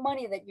extra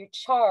money that you're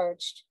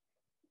charged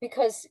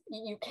because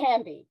you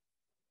can be.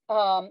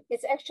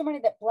 It's extra money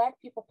that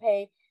Black people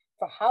pay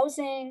for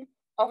housing,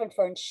 often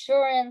for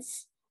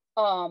insurance,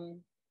 for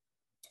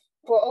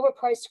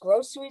overpriced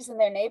groceries in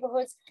their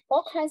neighborhoods,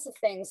 all kinds of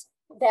things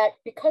that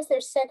because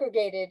they're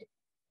segregated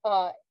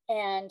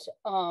and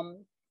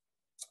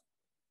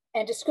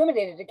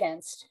discriminated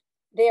against,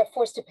 they are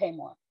forced to pay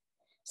more.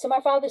 So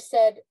my father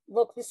said,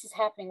 look, this is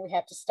happening, we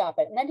have to stop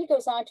it. And then he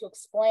goes on to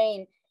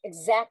explain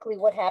exactly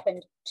what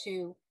happened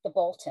to the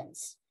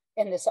Boltons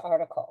in this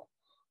article.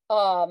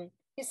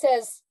 He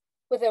says,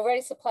 with a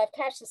ready supply of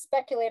cash, the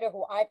speculator,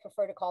 who I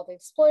prefer to call the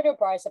exploiter,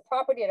 buys a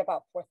property at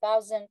about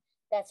 $4,000.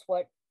 That's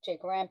what Jay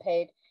Garan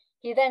paid.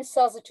 He then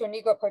sells it to a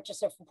Negro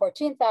purchaser for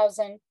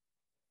 $14,000.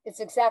 It's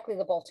exactly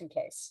the Bolton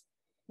case,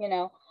 you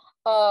know.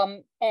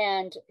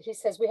 And he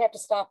says, we have to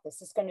stop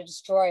this. It's going to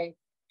destroy,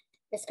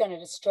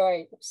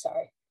 oops,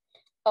 sorry,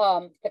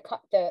 the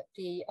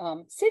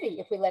city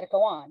if we let it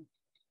go on.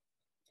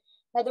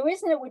 Now, the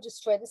reason it would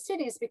destroy the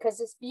city is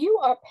because if you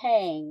are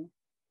paying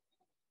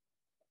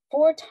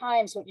 4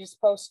 times what you're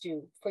supposed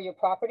to for your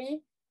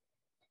property,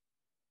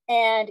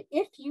 and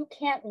if you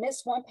can't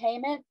miss one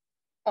payment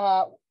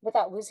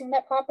without losing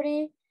that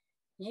property,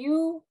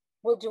 you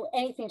will do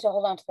anything to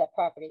hold on to that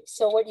property.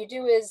 So what you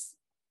do is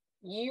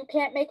You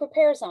can't make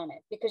repairs on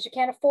it because you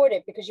can't afford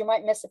it, because you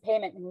might miss a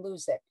payment and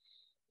lose it.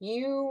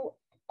 You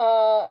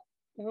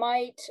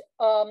might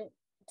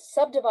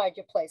subdivide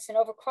your place and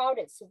overcrowd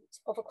it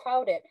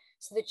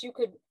so that you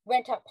could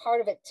rent out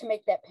part of it to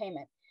make that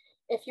payment.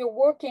 If you're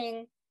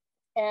working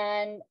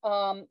and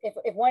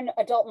if one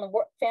adult in the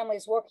family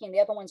is working, the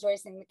other one's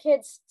raising the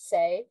kids,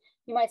 say,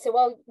 you might say,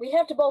 well, we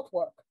have to both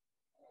work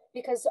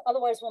because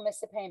otherwise we'll miss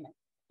the payment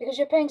because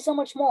you're paying so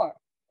much more.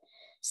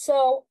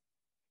 So,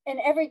 and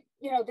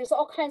there's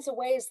all kinds of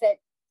ways that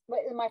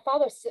my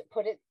father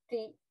put it,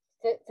 the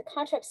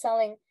contract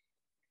selling,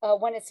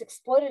 when it's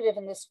exploitative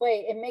in this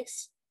way,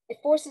 it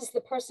forces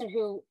the person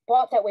who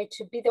bought that way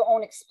to be their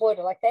own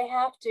exploiter. Like they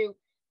have to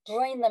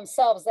drain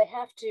themselves. They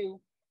have to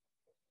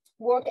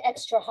work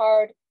extra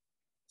hard,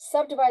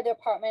 subdivide their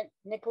apartment,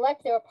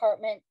 neglect their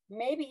apartment,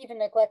 maybe even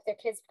neglect their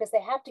kids because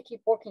they have to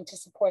keep working to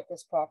support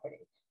this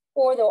property,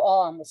 or they're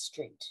all on the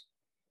street.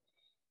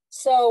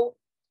 So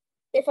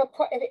if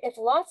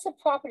lots of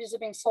properties are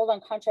being sold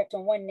on contract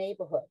in one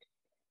neighborhood,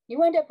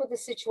 you end up with a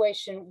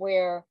situation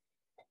where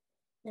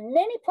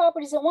many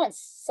properties at once,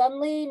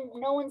 suddenly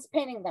no one's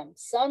painting them,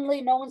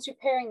 suddenly no one's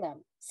repairing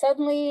them,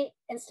 suddenly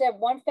instead of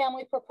one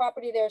family per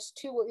property, there's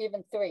 2 or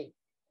even 3.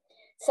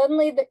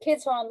 Suddenly the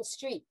kids are on the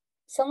street.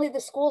 Suddenly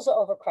the schools are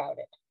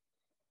overcrowded.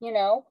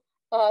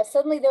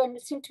 Suddenly there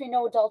seem to be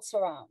no adults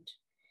around.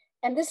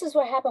 And this is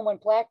what happened when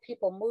Black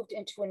people moved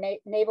into a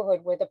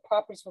neighborhood where the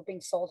properties were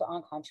being sold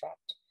on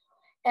contract.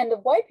 And the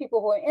white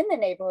people who were in the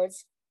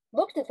neighborhoods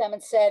looked at them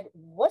and said,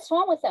 what's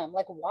wrong with them?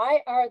 Like,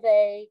 why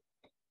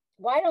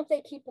don't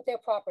they keep their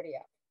property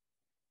up?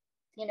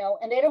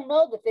 And they don't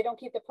know that they don't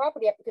keep their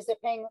property up because they're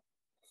paying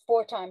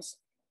 4 times,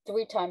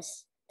 3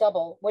 times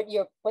double what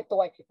the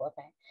white people are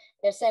paying.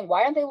 They're saying,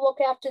 why don't they look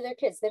after their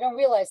kids? They don't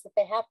realize that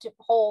they have to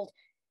hold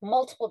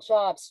multiple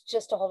jobs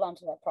just to hold on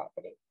to that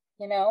property,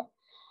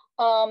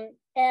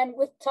 and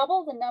with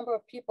double the number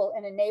of people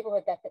in a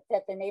neighborhood that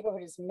the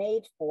neighborhood is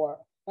made for,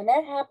 when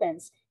that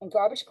happens and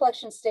garbage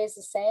collection stays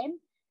the same,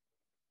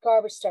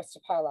 garbage starts to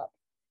pile up.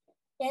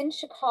 In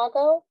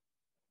Chicago,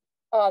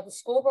 the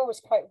school board was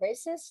quite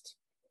racist.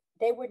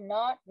 They would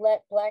not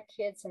let Black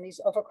kids in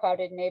these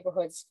overcrowded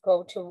neighborhoods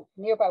go to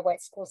nearby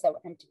white schools that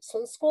were empty.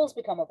 So the schools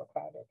become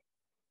overcrowded.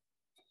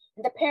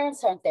 And the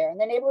parents aren't there, and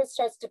the neighborhood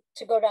starts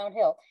to go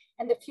downhill.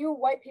 And the few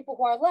white people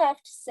who are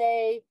left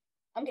say,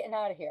 I'm getting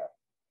out of here,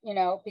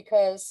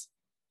 because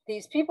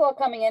these people are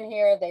coming in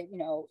here. They,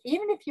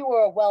 even if you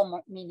were a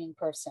well-meaning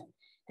person,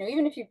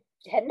 even if you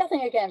had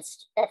nothing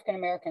against African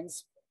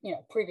Americans,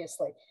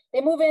 previously,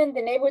 they move in,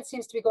 the neighborhood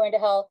seems to be going to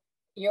hell,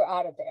 you're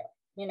out of there.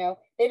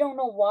 They don't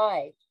know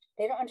why.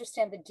 They don't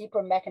understand the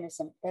deeper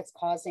mechanism that's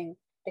causing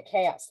the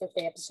chaos that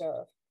they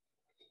observe.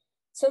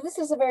 So this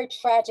is a very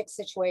tragic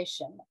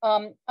situation.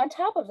 On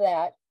top of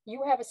that,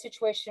 you have a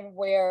situation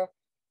where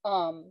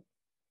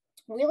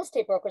real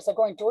estate brokers are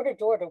going door to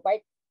door to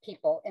white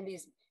people in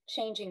these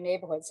changing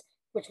neighborhoods,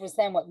 which was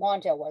then what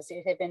Lawndale was.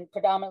 It had been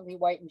predominantly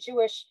white and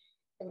Jewish,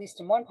 at least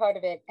in one part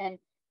of it. And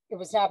it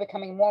was now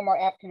becoming more and more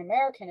African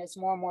American as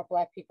more and more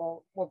Black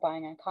people were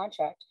buying on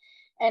contract.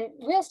 And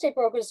real estate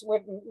brokers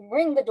would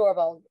ring the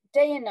doorbell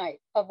day and night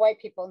of white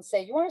people and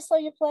say, you want to sell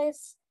your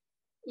place?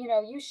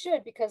 You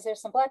should, because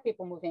there's some Black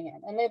people moving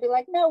in. And they'd be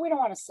like, no, we don't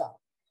want to sell.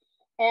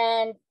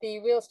 And the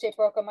real estate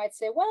broker might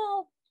say,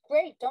 well,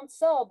 great, don't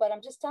sell, but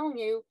I'm just telling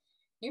you,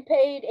 you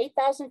paid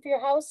 $8,000 for your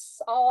house,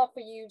 I'll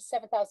offer you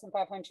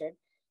 $7,500.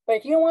 But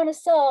if you don't want to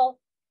sell,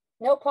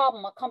 no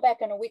problem, I'll come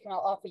back in a week and I'll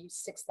offer you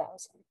 $6,000.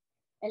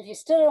 And if you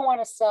still don't want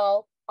to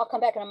sell, I'll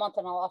come back in a month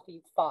and I'll offer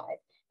you $5,000.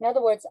 In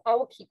other words, I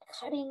will keep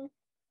cutting.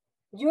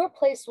 Your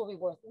place will be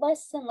worth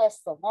less and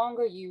less the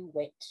longer you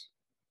wait.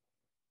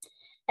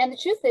 And the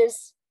truth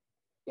is,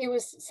 it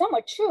was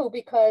somewhat true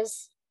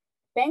because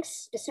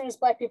banks, as soon as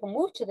Black people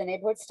moved to the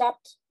neighborhood,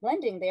 stopped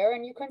lending there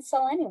and you couldn't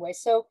sell anyway.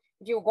 So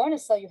if you were going to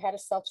sell, you had to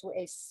sell to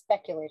a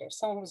speculator,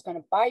 someone who was going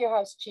to buy your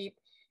house cheap,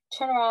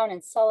 turn around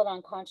and sell it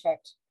on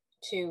contract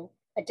to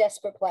a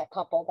desperate Black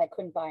couple that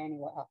couldn't buy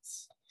anywhere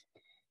else.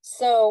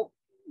 So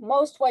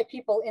most white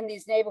people in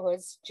these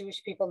neighborhoods,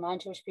 Jewish people,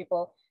 non-Jewish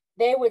people,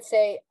 they would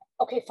say,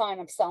 okay, fine,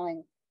 I'm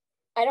selling.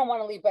 I don't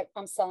want to leave, but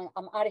I'm selling.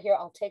 I'm out of here.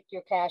 I'll take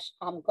your cash.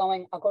 I'll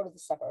go to the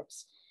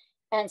suburbs.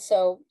 And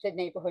so the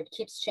neighborhood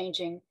keeps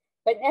changing.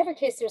 But in every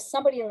case, there's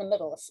somebody in the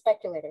middle, a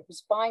speculator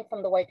who's buying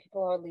from the white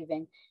people who are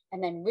leaving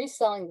and then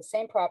reselling the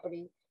same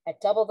property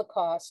at double the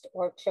cost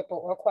or triple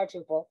or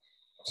quadruple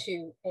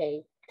to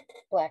a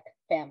Black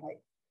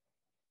family.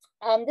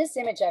 This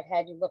image, I've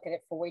had you look at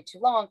it for way too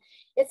long.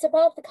 It's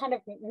about the kind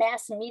of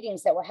mass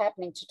meetings that were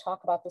happening to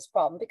talk about this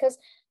problem, because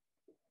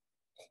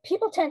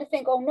people tend to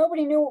think, oh,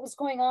 nobody knew what was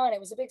going on. It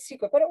was a big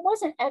secret, but it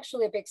wasn't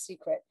actually a big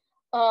secret.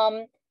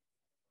 Black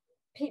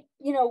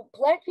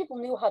people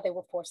knew how they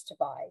were forced to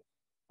buy.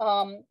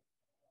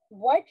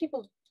 White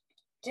people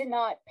did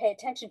not pay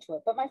attention to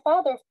it, but my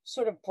father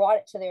sort of brought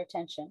it to their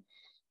attention.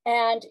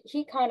 And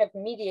he kind of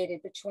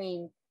mediated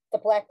between the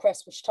Black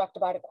press, which talked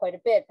about it quite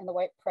a bit, and the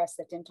white press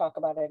that didn't talk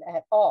about it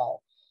at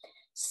all.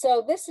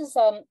 So this is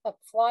a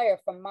flyer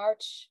from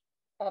March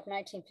of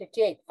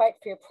 1958, Fight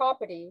for Your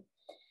Property.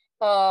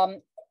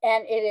 And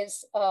it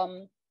is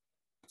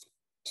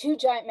 2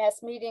 giant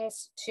mass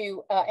meetings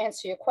to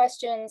answer your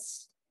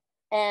questions.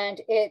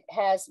 And it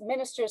has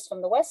ministers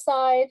from the West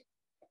Side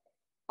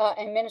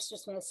and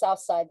ministers from the South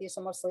Side. These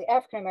are mostly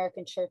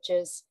African-American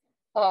churches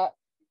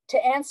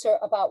to answer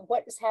about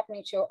what is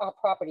happening to our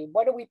property.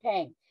 What are we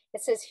paying?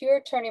 It says here,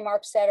 Attorney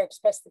Mark Satter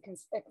exposed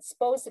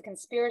the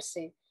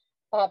conspiracy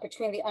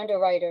between the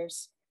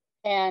underwriters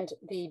and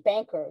the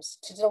bankers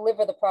to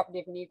deliver the property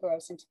of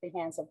Negroes into the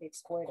hands of the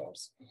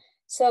exploiters.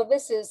 So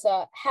this is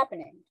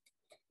happening.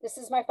 This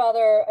is my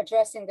father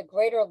addressing the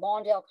Greater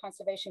Lawndale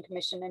Conservation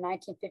Commission in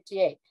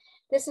 1958.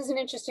 This is an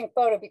interesting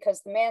photo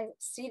because the man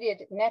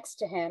seated next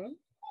to him,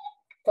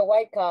 the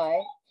white guy,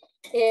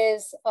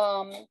 is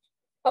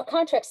a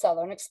contract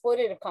seller, an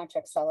exploitative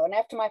contract seller. And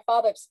after my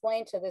father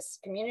explained to this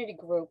community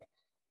group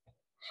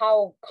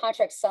how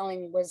contract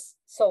selling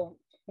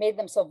made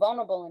them so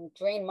vulnerable and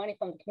drained money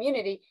from the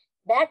community,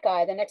 that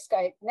guy, the next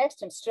guy next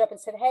to him, stood up and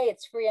said, hey,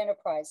 it's free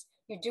enterprise.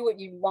 You do what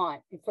you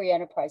want in free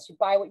enterprise. You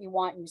buy what you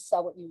want and you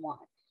sell what you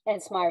want. And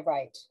it's my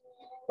right.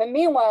 But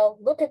meanwhile,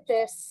 look at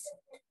this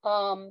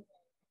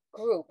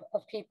group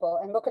of people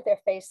and look at their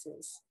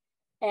faces.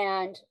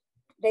 And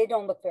they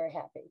don't look very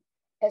happy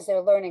as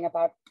they're learning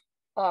about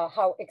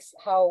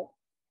how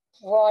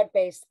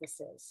broad-based this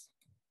is.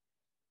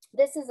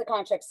 This is a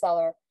contract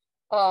seller,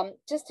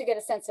 just to get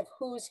a sense of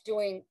who's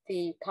doing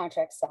the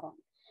contract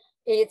selling.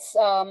 It's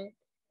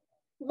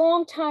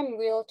longtime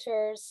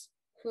realtors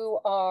who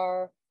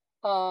are,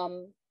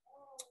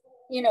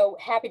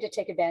 happy to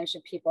take advantage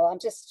of people. I'm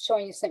just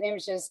showing you some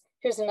images.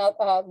 Here's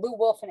another, Lou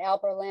Wolf in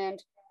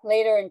Alberland,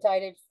 later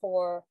indicted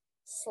for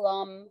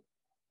slum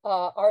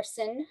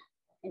arson,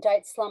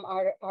 indicted slum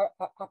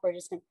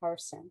operators in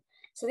arson.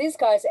 So these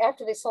guys,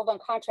 after they sold on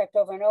contract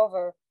over and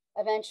over,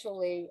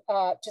 eventually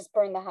just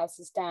burned the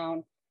houses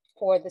down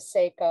for the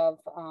sake of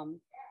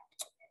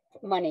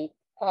money,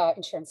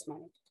 insurance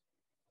money.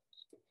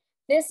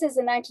 This is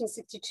a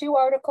 1962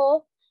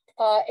 article.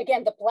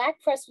 Again, the black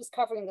press was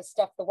covering the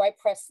stuff, the white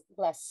press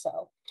less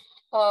so.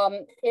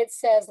 It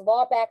says,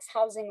 law backs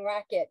housing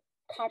racket,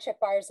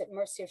 contract buyers at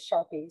mercy of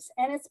Sharpies.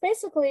 And it's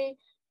basically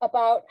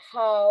about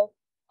how,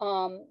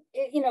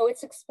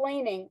 it's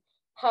explaining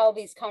how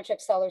these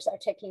contract sellers are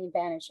taking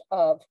advantage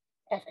of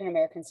African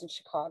Americans in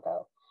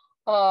Chicago,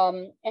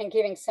 and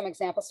giving some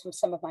examples from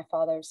some of my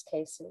father's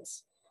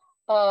cases.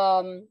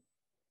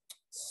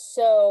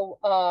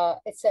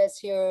 It says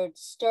here,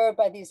 disturbed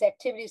by these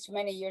activities for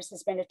many years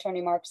has been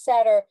attorney Mark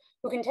Satter,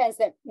 who contends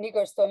that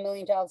Negroes throw $1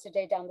 million a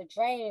day down the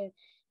drain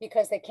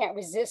because they can't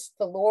resist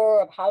the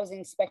lure of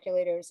housing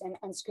speculators and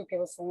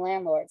unscrupulous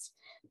landlords.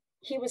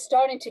 He was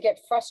starting to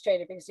get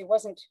frustrated because he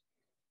wasn't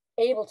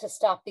able to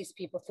stop these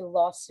people through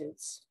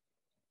lawsuits.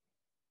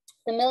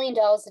 The $1 million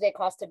a day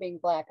cost of being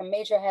Black, a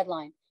major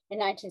headline in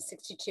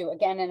 1962,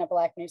 again in a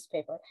Black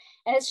newspaper.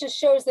 And it just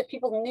shows that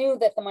people knew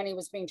that the money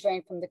was being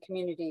drained from the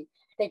community.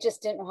 They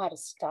just didn't know how to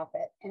stop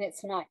it. And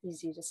it's not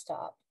easy to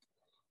stop.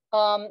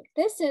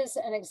 This is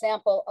an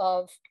example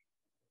of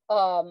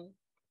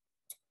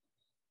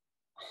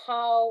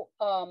how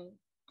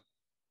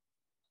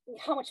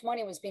much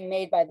money was being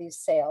made by these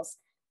sales.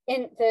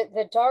 In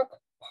the dark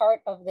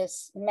part of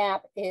this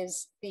map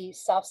is the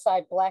South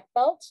Side Black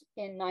Belt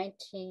in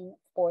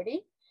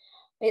 1940.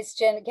 It's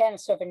again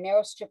sort of a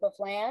narrow strip of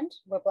land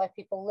where Black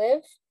people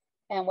live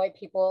and white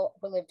people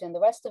who lived in the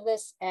rest of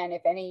this. And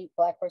if any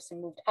Black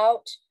person moved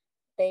out,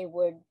 they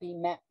would be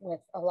met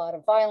with a lot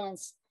of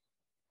violence.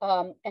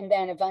 And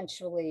then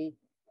eventually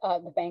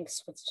the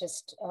banks would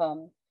just,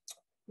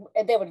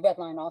 they would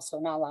redline also,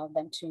 not allow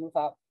them to move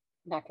out,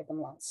 not give them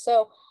loans.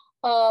 So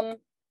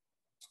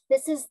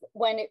this is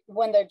when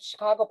the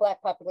Chicago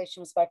Black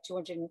population was about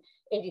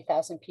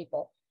 280,000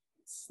 people.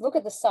 Look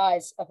at the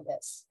size of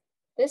this.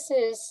 This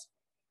is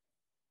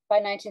by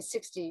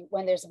 1960,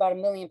 when there's about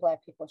 1 million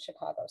Black people in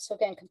Chicago. So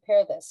again,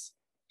 compare this.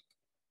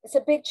 It's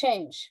a big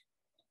change.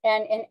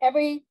 And in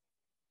every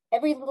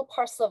little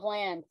parcel of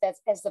land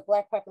that's as the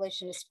Black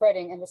population is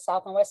spreading in the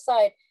South and West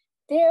Side,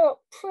 they're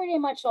pretty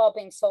much all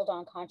being sold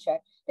on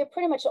contract. They're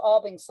pretty much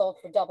all being sold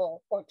for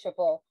double or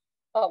triple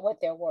what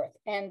they're worth.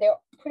 And they're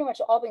pretty much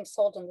all being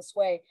sold in this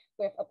way,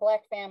 where if a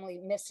Black family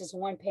misses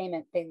one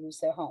payment, they lose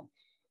their home.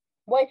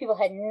 White people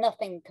had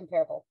nothing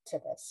comparable to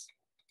this.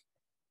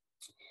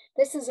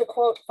 This is a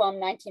quote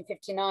from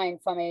 1959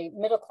 from a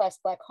middle-class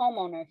Black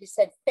homeowner. He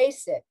said,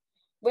 "Face it,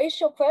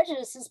 racial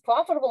prejudice is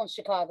profitable in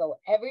Chicago.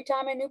 Every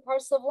time a new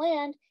parcel of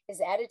land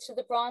is added to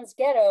the Bronze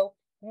Ghetto,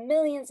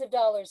 millions of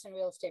dollars in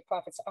real estate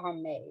profits are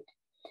made."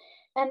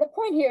 And the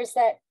point here is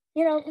that,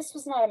 this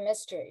was not a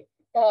mystery.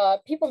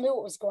 People knew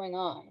what was going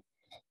on,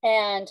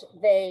 and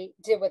they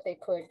did what they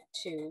could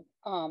to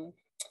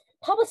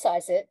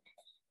publicize it,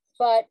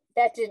 but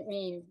that didn't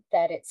mean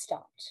that it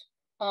stopped.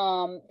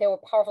 There were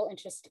powerful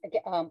interests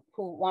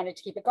who wanted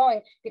to keep it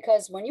going,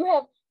 because when you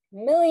have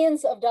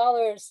millions of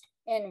dollars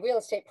in real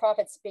estate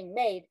profits being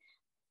made,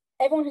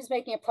 everyone who's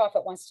making a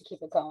profit wants to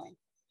keep it going.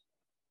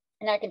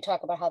 And I can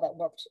talk about how that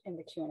worked in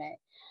the Q&A.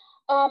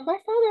 My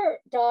father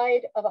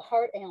died of a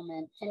heart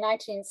ailment in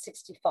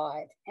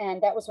 1965,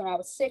 and that was when I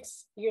was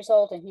 6 years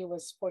old and he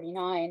was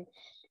 49.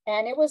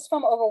 And it was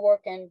from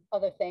overwork and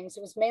other things.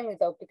 It was mainly,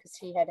 though, because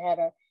he had had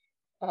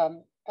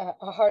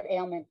a heart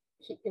ailment.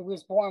 He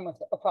was born with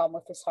a problem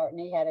with his heart, and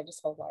he had it his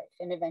whole life,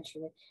 and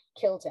eventually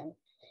killed him.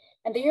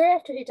 And the year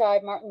after he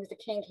died, Martin Luther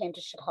King came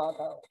to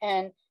Chicago.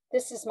 And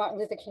this is Martin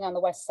Luther King on the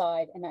West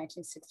Side in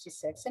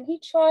 1966. And he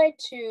tried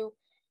to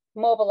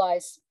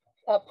mobilize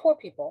poor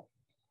people.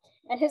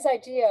 And his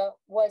idea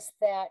was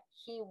that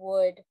he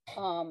would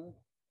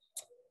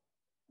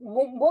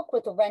work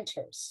with the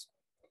renters,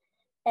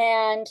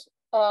 and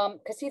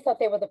because he thought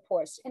they were the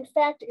poorest. In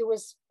fact, it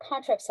was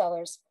contract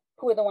sellers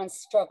who were the ones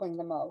struggling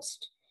the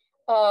most.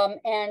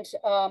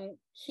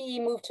 He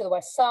moved to the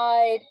West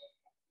Side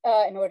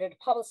in order to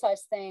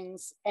publicize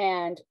things.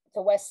 And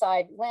the West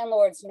Side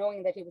landlords,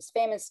 knowing that he was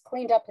famous,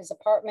 cleaned up his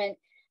apartment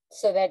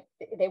so that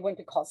they wouldn't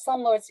be called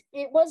slumlords.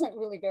 It wasn't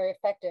really very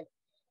effective.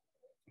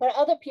 But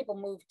other people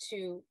moved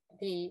to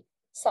the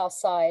South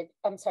Side,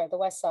 the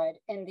West Side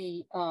in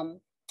the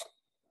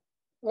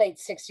late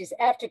 60s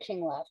after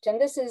King left. And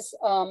this is,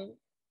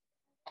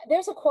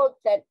 there's a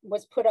quote that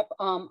was put up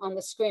on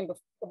the screen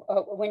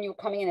when you were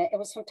coming in. It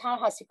was from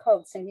Ta-Nehisi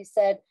Coates, and he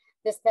said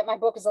that my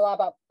book is a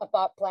lot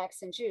about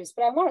Blacks and Jews.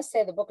 But I want to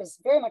say the book is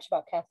very much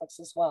about Catholics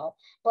as well.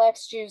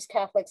 Blacks, Jews,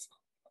 Catholics,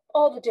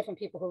 all the different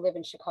people who live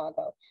in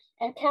Chicago.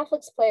 And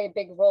Catholics play a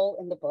big role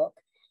in the book.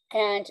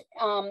 And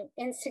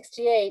in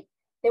 68,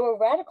 there were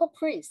radical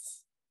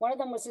priests. One of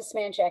them was this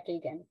man, Jack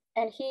Egan,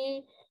 and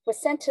he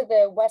was sent to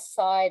the West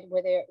Side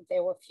where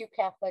there were few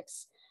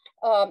Catholics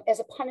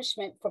as a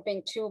punishment for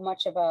being too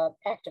much of an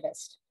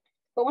activist.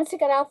 But once he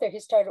got out there,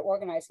 he started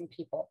organizing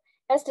people,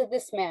 as did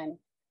this man,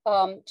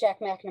 Jack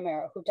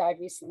McNamara, who died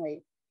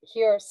recently,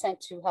 here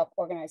sent to help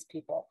organize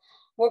people,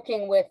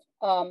 working with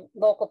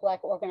local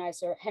Black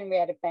organizer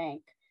Henrietta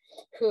Bank,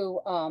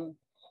 who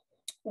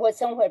was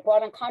someone who had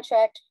brought on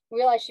contract,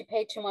 realized she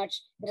paid too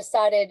much, and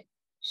decided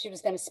she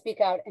was going to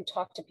speak out and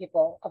talk to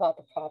people about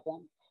the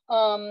problem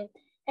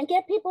and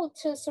get people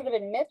to sort of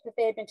admit that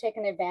they had been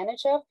taken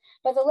advantage of.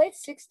 By the late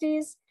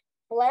 60s,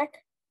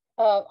 Black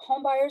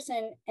homebuyers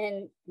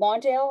in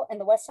Lawndale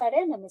and the West Side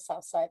and in the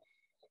South Side,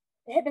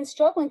 they had been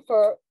struggling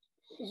for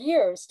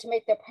years to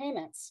make their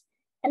payments.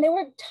 And they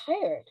were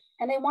tired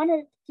and they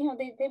wanted,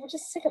 they were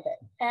just sick of it.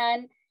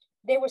 And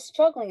they were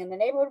struggling and the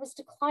neighborhood was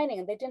declining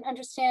and they didn't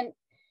understand,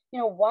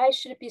 why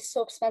should it be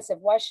so expensive?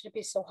 Why should it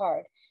be so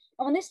hard?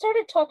 And when they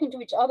started talking to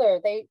each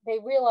other, they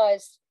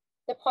realized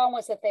the problem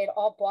was that they had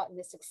all bought in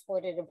this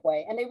exploitative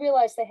way. And they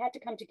realized they had to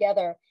come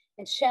together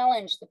and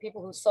challenge the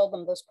people who sold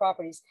them those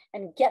properties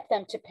and get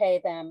them to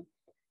pay them,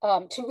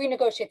 to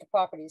renegotiate the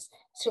properties,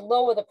 to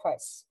lower the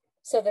price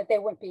so that they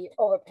wouldn't be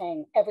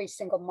overpaying every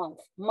single month,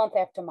 month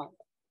after month.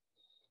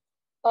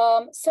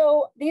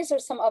 So these are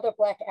some other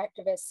Black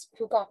activists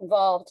who got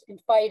involved in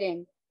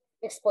fighting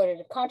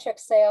exploitative contract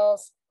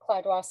sales: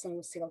 Clyde Ross and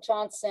Lucille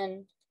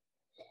Johnson,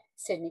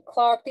 Sidney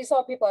Clark. These are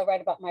all people I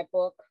write about in my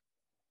book.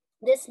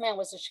 This man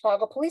was a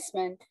Chicago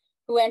policeman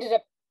who ended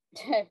up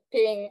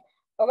being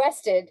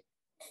arrested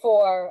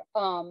for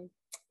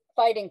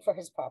fighting for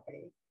his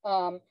property,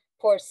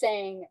 for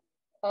saying,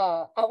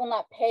 I will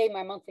not pay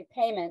my monthly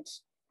payment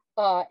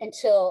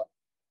until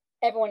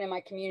everyone in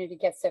my community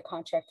gets their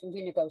contract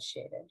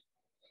renegotiated.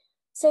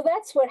 So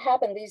that's what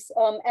happened. These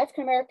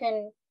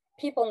African-American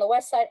people in the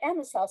West Side and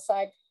the South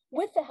Side,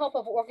 with the help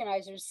of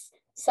organizers,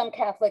 some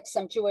Catholic,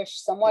 some Jewish,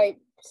 some white,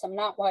 some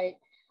not white,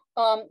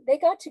 they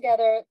got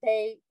together,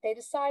 they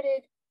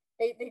decided,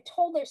 they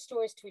told their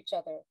stories to each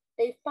other.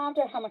 They found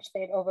out how much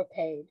they had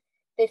overpaid.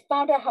 They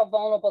found out how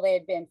vulnerable they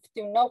had been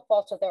through no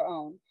fault of their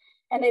own.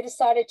 And they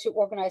decided to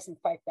organize and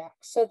fight back.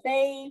 So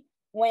they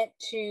went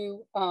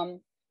to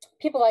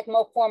people like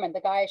Mo Foreman,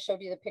 the guy I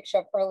showed you the picture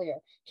of earlier,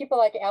 people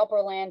like Al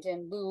Berland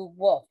and Lou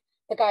Wolf,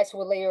 the guys who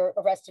were later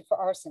arrested for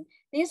arson.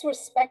 These were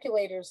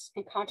speculators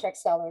and contract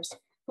sellers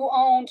who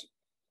owned,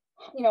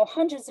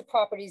 hundreds of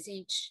properties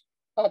each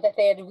that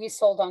they had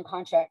resold on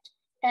contract.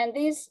 And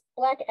these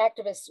Black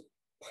activists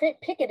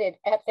picketed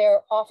at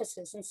their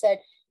offices and said,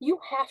 you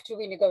have to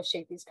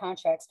renegotiate these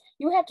contracts.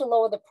 You have to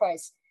lower the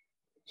price.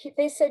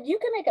 They said, you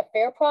can make a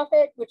fair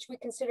profit, which we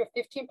consider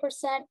 15%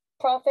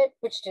 profit,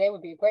 which today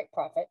would be a great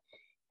profit.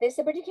 They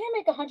said, but you can't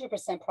make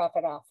 100%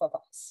 profit off of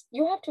us.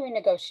 You have to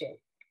renegotiate.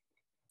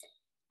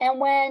 And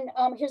when,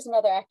 here's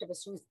another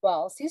activist, Ruth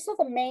Wells. These are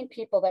the main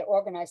people that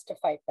organized to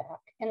fight back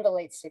in the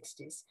late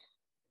 60s,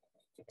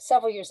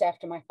 several years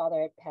after my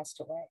father had passed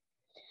away.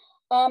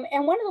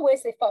 And one of the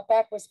ways they fought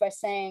back was by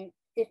saying,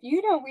 if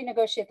you don't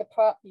renegotiate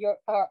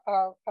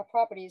our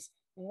properties,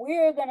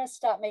 we're going to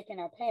stop making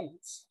our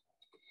payments.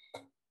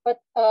 But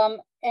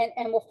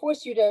and we'll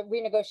force you to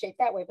renegotiate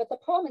that way. But the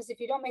problem is, if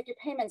you don't make your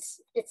payments,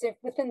 it's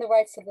within the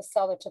rights of the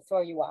seller to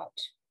throw you out.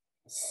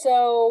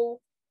 So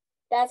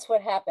that's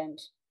what happened.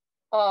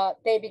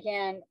 They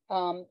began,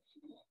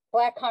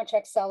 Black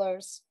contract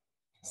sellers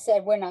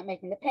said, we're not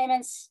making the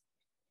payments.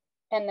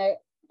 And the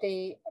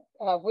the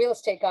real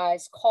estate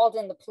guys called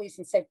in the police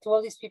and said,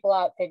 throw these people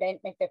out. They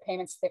didn't make their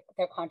payments.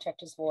 Their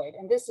contract is void.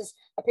 And this is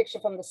a picture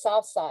from the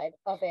south side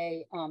of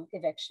a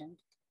eviction.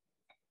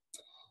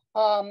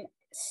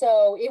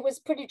 So it was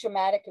pretty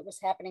dramatic. It was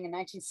happening in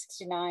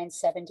 1969,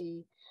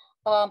 70.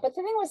 But the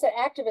thing was that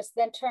activists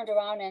then turned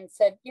around and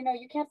said, you know,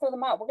 you can't throw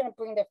them out. We're going to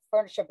bring their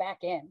furniture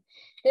back in.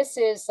 This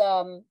is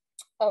a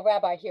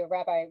rabbi here,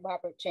 Rabbi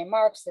Robert J.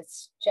 Marks.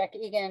 That's Jack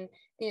Egan.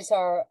 These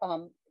are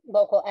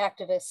local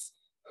activists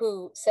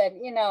who said,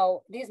 you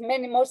know,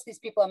 most of these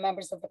people are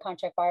members of the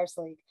Contract Buyers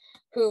League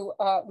who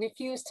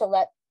refused to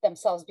let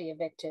themselves be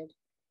evicted.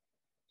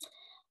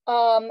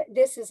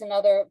 This is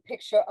another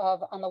picture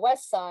of, on the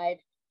west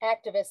side,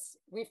 activists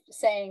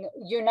saying,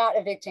 you're not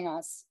evicting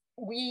us.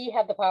 We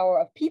have the power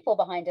of people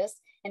behind us.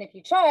 And if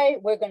you try,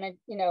 we're going to,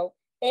 you know,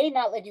 A,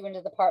 not let you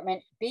into the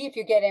apartment. B, if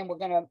you get in, we're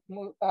going to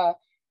move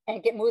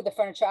move the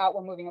furniture out.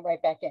 We're moving it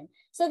right back in.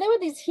 So there were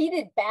these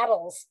heated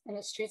battles in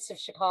the streets of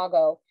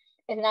Chicago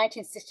in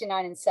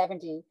 1969 and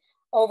 70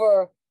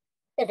 over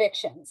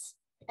evictions.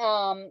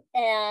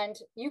 And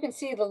you can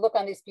see the look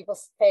on these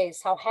people's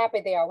face, how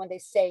happy they are when they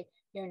say,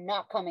 you're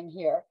not coming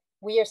here.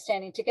 We are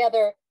standing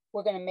together.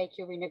 We're going to make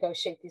you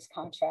renegotiate these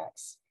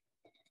contracts.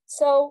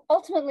 So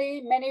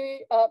ultimately,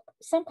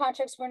 some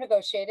contracts were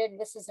negotiated. And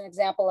this is an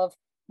example of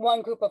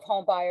one group of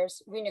home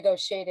buyers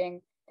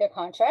renegotiating their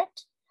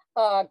contract,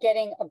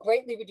 getting a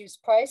greatly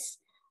reduced price,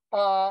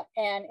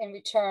 and in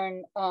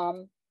return,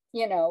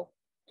 you know,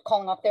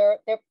 calling off their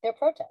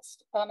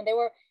protest. And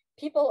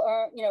people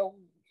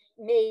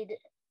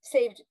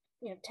saved,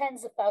 you know,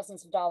 tens of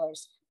thousands of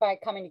dollars by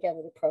coming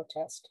together to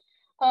protest.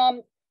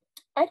 I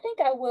think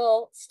I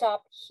will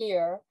stop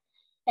here,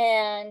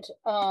 and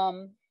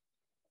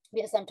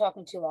because I'm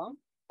talking too long,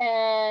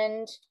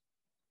 and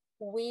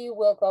we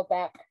will go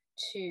back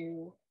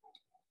to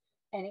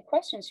any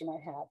questions you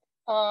might have.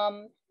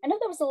 I know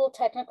that was a little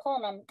technical,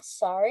 and I'm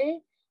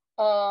sorry.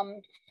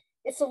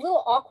 It's a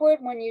little awkward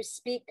when you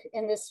speak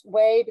in this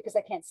way because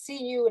I can't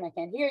see you and I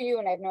can't hear you,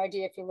 and I have no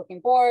idea if you're looking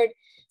bored.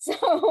 So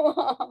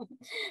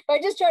but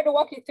I just tried to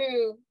walk you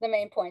through the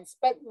main points,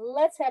 but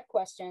let's have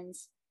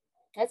questions.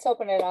 Let's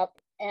open it up,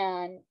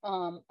 and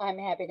I'm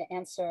happy to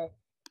answer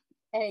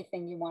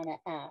anything you want to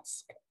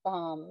ask,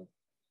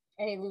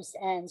 any loose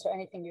ends or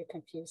anything you're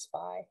confused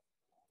by.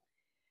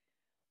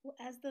 Well,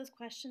 as those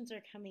questions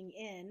are coming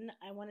in,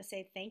 I want to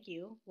say thank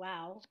you.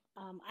 Wow.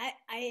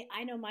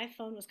 I know my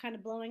phone was kind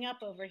of blowing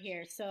up over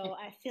here, so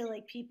I feel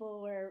like people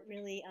were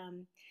really,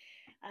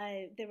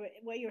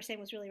 what you were saying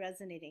was really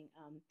resonating.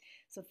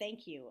 So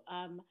thank you.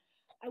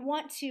 I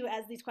want to,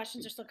 as these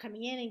questions are still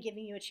coming in and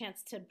giving you a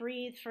chance to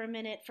breathe for a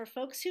minute, for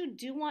folks who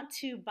do want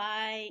to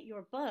buy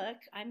your book,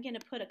 I'm going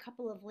to put a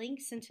couple of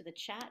links into the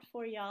chat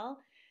for y'all.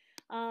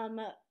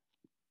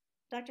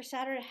 Dr.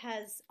 Satter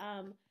has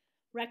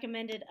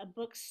recommended a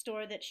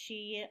bookstore that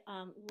she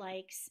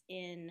likes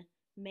in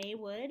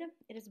Maywood.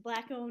 It is a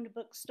Black-owned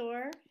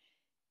bookstore,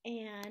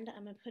 and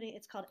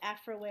it's called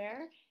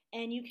Afroware,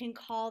 and you can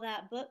call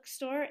that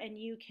bookstore and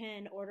you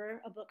can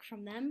order a book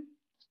from them.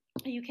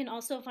 You can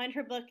also find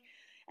her book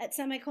at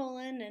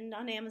Semicolon and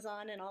on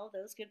Amazon and all of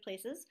those good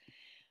places.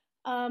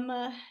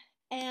 I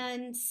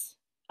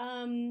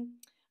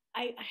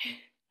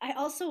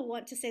also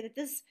want to say that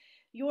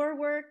your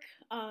work,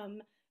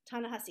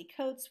 Ta-Nehisi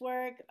Coates'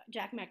 work,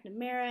 Jack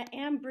McNamara,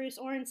 and Bruce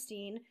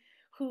Orenstein,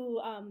 who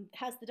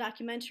has the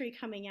documentary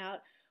coming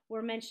out,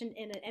 were mentioned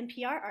in an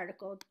NPR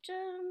article.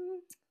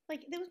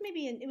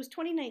 It was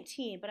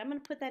 2019, but I'm going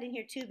to put that in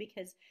here too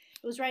because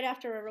it was right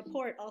after a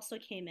report also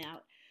came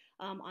out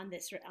on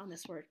this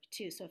work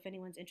too. So if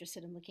anyone's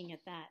interested in looking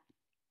at that.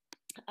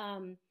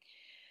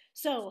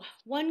 So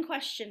one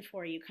question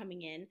for you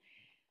coming in.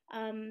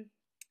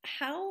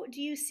 How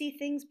do you see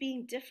things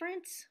being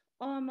different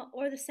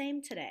or the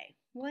same today?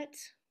 What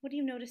are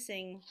you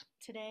noticing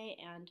today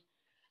and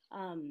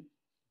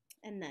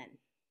then?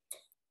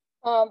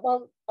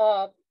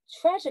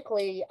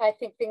 Tragically, I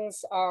think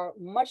things are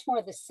much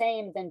more the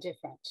same than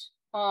different.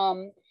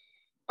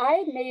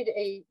 I made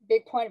a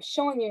big point of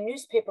showing you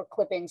newspaper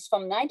clippings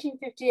from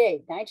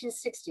 1958,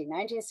 1960,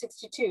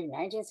 1962,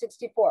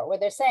 1964, where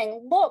they're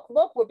saying, look,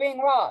 we're being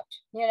robbed,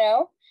 you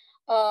know?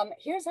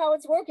 Here's how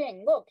it's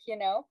working, look, you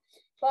know?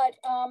 But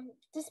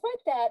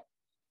despite that,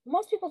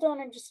 most people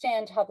don't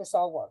understand how this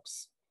all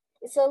works.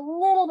 It's a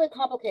little bit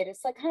complicated.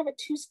 It's like kind of a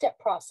two-step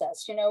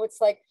process, you know?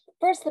 It's like,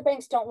 first the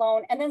banks don't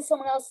loan, and then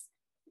someone else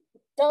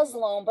does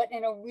loan, but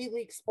in a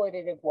really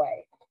exploitative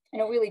way, in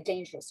a really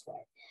dangerous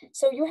way.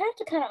 So you have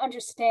to kind of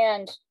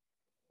understand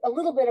a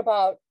little bit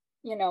about,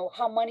 you know,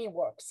 how money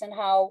works and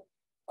how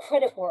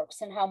credit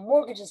works and how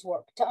mortgages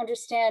work to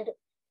understand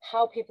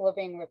how people are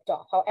being ripped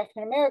off, how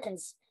African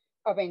Americans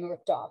are being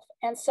ripped off.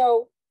 And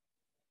so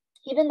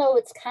even though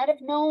it's kind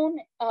of known,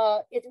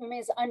 it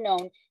remains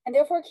unknown, and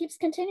therefore it keeps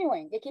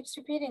continuing. It keeps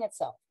repeating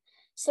itself.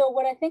 So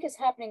what I think is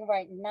happening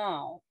right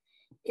now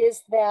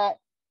is that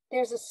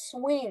there's a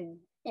swing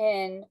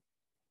in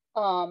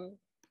the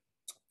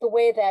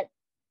way that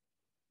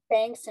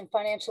banks and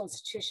financial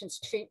institutions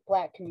treat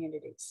Black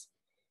communities.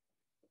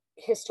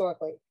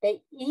 historically.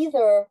 They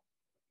either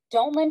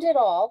don't lend at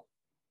all,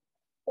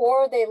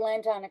 or they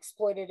lend on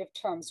exploitative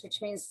terms,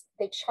 which means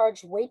they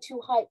charge way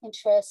too high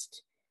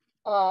interest.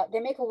 They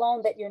make a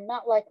loan that you're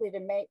not likely to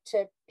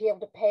be able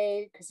to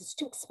pay because it's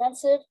too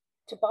expensive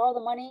to borrow the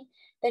money.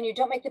 Then you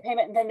don't make the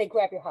payment, and then they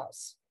grab your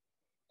house.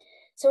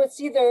 So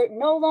it's either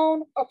no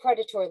loan or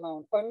predatory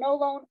loan, or no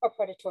loan or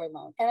predatory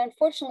loan. And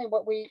unfortunately,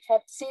 what we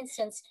have seen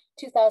since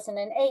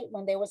 2008,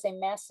 when there was a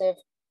massive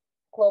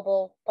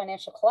global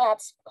financial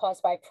collapse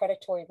caused by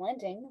predatory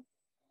lending,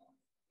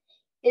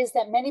 is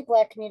that many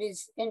Black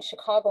communities in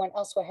Chicago and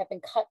elsewhere have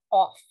been cut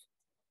off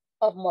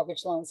of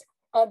mortgage loans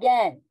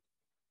again,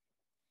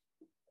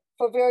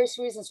 for various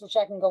reasons, which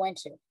I can go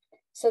into.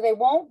 So they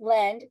won't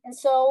lend. And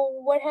so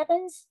what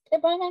happens?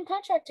 They're buying on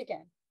contract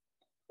again.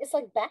 It's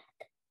like back,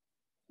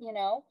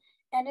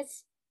 and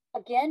it's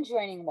again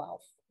draining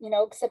wealth,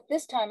 except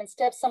this time,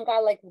 instead of some guy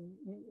like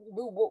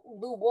Lou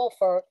Wolf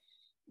or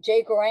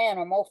Jay Goran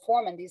or Mo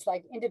Foreman, these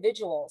like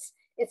individuals,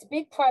 it's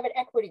big private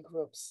equity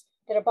groups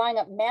that are buying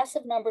up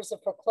massive numbers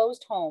of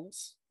foreclosed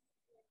homes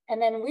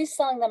and then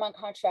reselling them on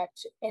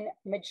contract in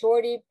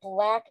majority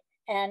Black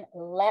and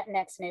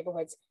Latinx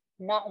neighborhoods,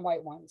 not in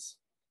white ones,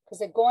 because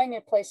they're going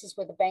in places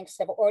where the banks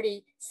have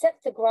already set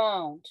the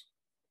ground,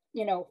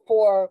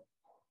 for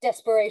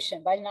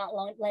desperation by not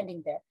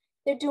lending there.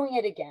 They're doing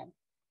it again.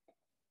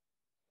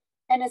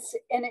 And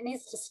it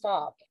needs to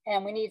stop.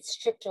 And we need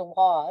stricter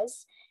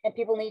laws, and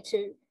people need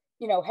to,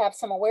 have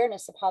some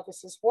awareness of how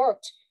this has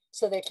worked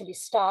so they can be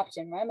stopped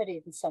and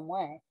remedied in some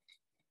way.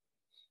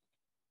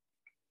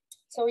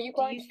 So are you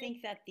going Do you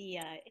think that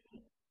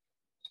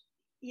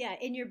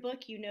in your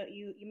book,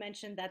 you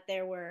mentioned that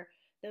there were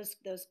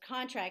those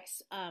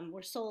contracts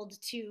were sold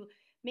to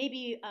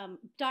maybe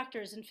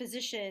doctors and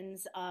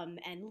physicians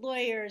and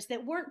lawyers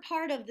that weren't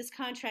part of this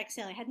contract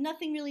selling, had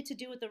nothing really to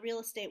do with the real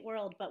estate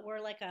world, but were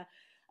like a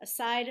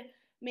side,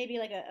 maybe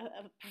like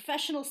a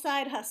professional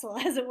side hustle,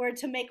 as it were,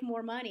 to make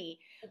more money.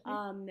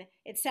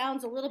 It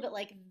sounds a little bit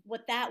like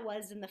what that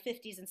was in the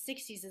 50s and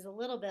 60s is a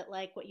little bit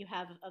like what you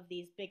have of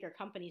these bigger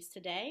companies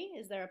today.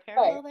 Is there a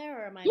parallel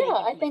there, or am I?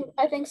 Yeah,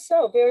 I think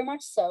so, very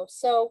much so.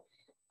 So,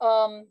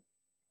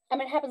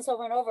 it happens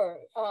over and over.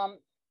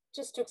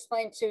 Just to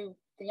explain to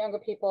the younger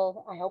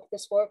people, I hope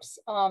this works.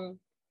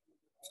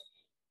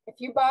 If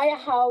you buy a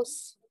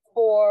house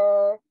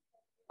for,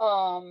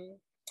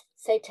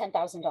 say,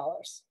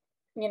 $10,000,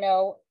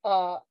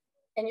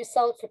 and you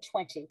sell it for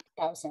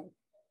 20,000,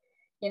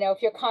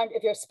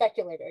 if you're a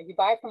speculator, you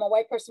buy it from a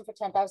white person for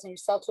 10,000, you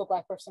sell it to a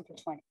Black person for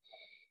 20,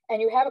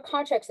 and you have a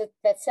contract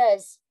that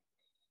says,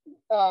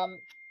 I'm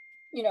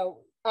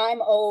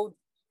owed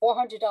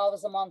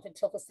 $400 a month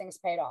until this thing's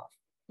paid off,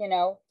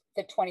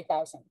 the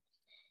 20,000.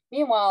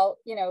 Meanwhile,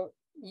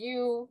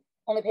 you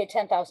only paid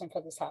 10,000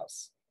 for this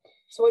house.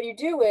 So what you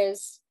do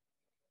is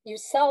you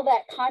sell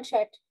that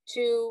contract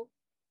to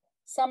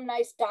some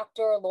nice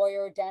doctor or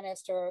lawyer or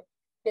dentist or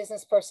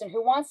business person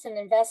who wants an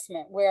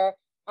investment where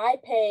I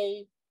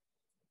pay,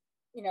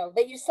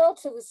 that you sell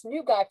to this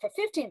new guy for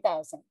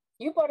 15,000.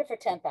 You bought it for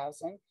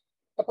 10,000.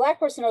 The Black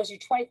person owes you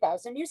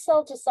 20,000. You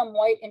sell to some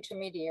white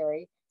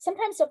intermediary,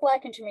 sometimes a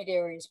Black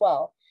intermediary as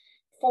well,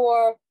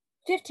 for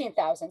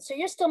 15,000. So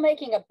you're still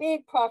making a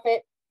big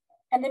profit.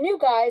 And the new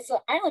guys,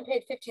 I only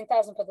paid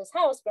 15,000 for this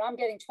house, but I'm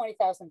getting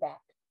 20,000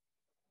 back.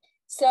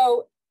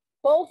 So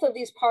both of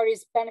these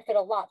parties benefit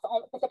a lot,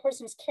 but the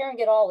person who's carrying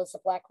it all is a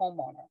Black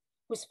homeowner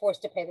who's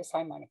forced to pay this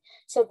high money.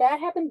 So that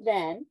happened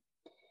then.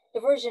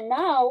 The version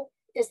now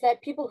is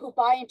that people who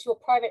buy into a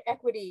private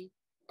equity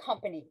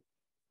company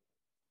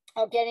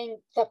are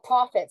getting the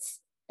profits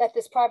that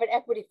this private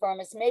equity firm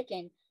is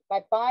making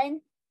by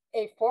buying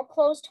a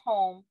foreclosed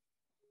home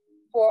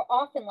for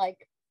often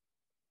like,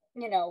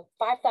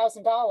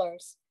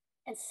 $5,000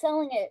 and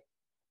selling it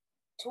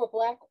to a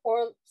Black,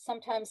 or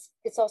sometimes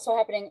it's also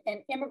happening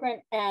in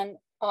immigrant and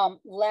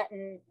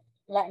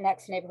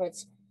Latinx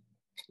neighborhoods.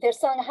 They're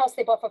selling a house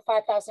they bought for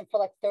 5,000 for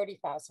like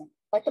 30,000.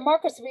 Like the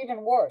markets are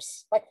even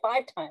worse, like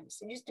 5 times.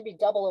 It used to be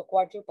double or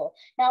quadruple.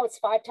 Now it's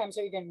 5 times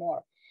or even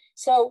more.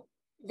 So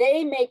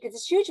they make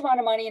this huge amount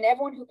of money, and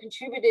everyone who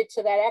contributed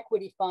to that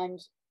equity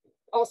fund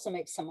also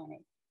makes some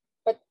money,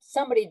 but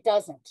somebody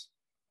doesn't.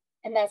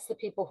 And that's the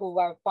people who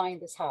are buying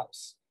this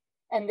house.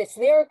 And it's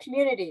their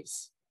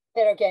communities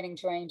that are getting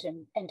drained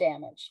and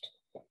damaged.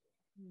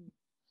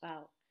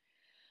 Wow.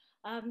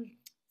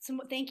 So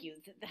thank you.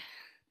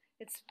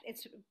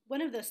 It's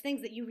one of those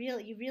things that you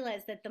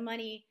realize that the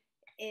money,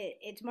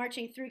 it's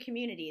marching through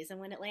communities, and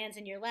when it lands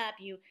in your lap,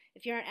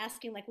 if you aren't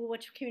asking like, well,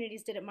 which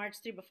communities did it march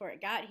through before it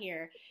got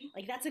here?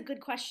 Like that's a good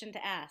question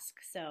to ask.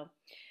 So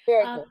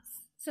very good.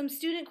 Some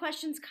student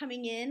questions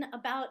coming in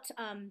about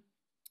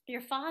your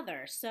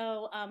father.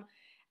 So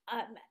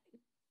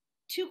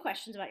 2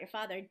 questions about your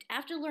father.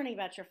 After learning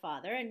about your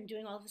father and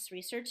doing all this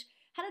research,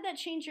 how did that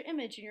change your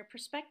image and your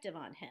perspective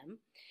on him?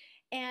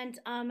 And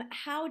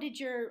how did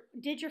your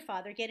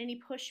father get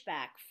any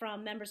pushback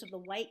from members of the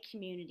white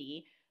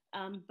community,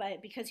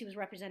 but because he was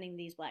representing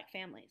these Black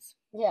families?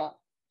 Yeah.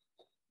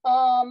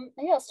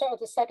 Yeah, I'll start with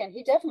the second.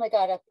 He definitely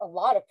got a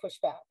lot of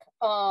pushback.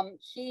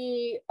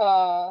 He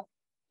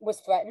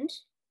was threatened.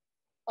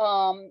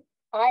 I'm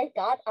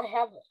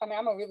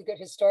a really good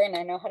historian.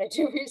 I know how to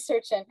do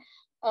research, and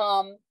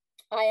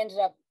I ended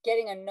up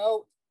getting a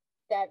note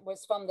that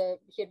was from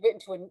he had written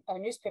to a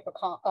newspaper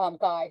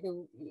guy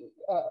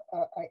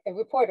a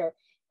reporter,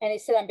 and he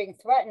said, I'm being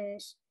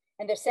threatened,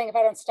 and they're saying if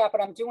I don't stop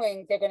what I'm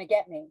doing, they're going to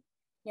get me,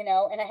 and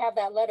I have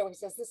that letter where he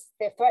says,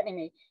 they're threatening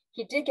me.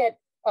 He did get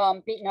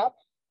beaten up.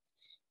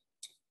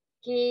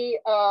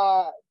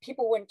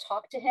 People wouldn't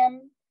talk to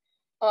him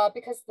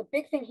because the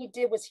big thing he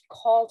did was he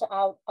called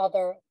out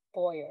other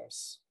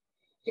lawyers,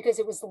 because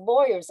it was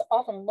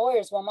often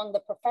lawyers were among the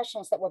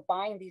professionals that were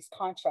buying these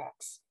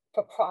contracts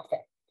for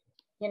profit.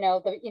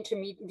 The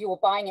intermediate, you were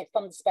buying it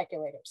from the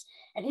speculators.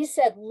 And he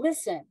said,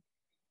 listen,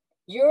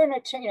 you're an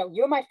attorney,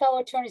 you're my fellow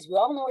attorneys. We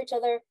all know each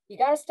other. You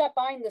got to stop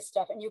buying this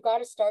stuff and you got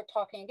to start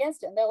talking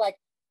against it. And they're like,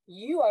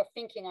 you are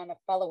thinking on a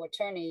fellow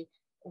attorney.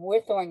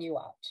 We're throwing you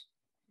out.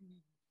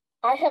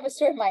 I have a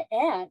story. My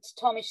aunt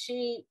told me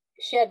she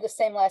had the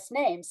same last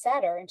name,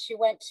 Satter, and she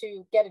went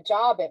to get a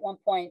job at one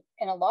point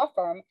in a law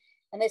firm.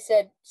 And they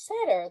said,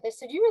 Satter. They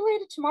said, you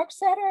related to Mark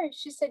Satter? And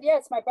she said, yeah,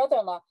 it's my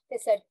brother-in-law. They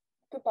said,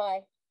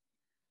 goodbye.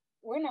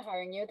 We're not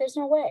hiring you. There's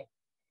no way,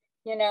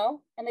 and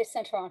they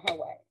sent her on her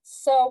way.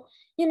 So,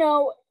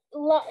 so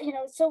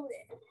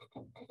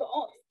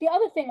the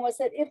other thing was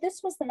that if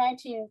this was the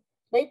late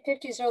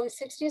 50s, early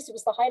 60s, it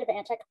was the height of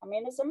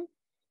anti-communism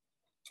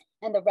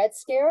and the Red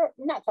Scare,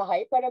 not the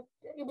height, but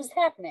it was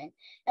happening.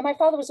 And my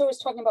father was always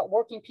talking about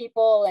working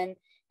people and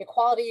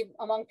equality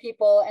among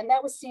people. And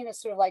that was seen as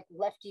sort of like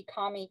lefty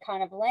commie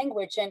kind of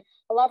language. And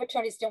a lot of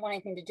attorneys didn't want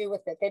anything to do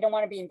with it. They don't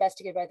want to be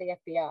investigated by the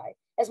FBI.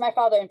 As my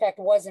father, in fact,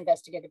 was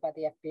investigated by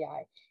the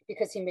FBI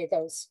because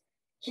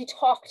he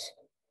talked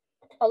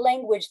a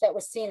language that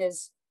was seen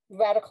as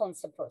radical and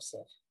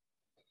subversive.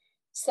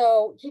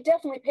 So he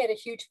definitely paid a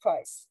huge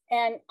price.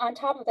 And on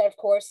top of that, of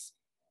course,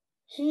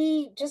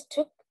 he just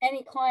took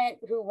any client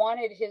who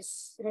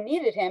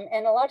needed him.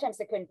 And a lot of times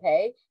they couldn't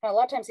pay. And a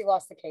lot of times he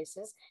lost the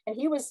cases. And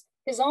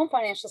his own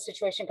financial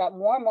situation got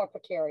more and more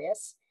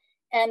precarious.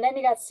 And then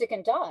he got sick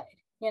and died,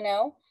 and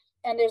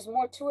there's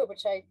more to it,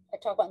 which I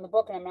talk about in the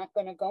book, and I'm not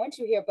going to go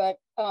into here, but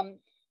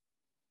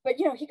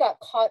he got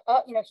caught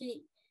up,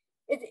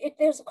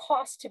 there's a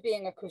cost to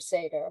being a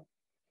crusader.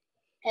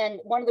 And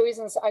one of the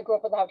reasons I grew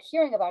up without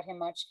hearing about him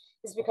much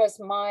is because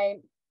my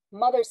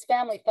mother's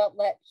family felt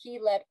that he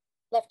left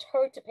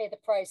her to pay the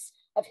price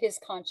of his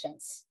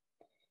conscience.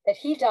 That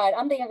he died,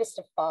 I'm the youngest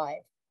of 5.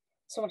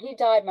 So when he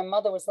died, my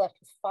mother was left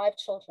with 5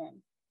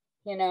 children,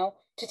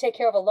 to take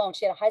care of alone.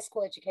 She had a high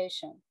school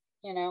education,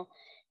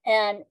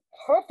 and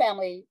her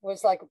family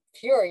was like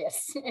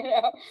furious,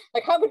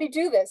 like, how could he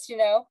do this?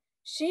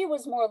 She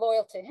was more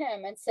loyal to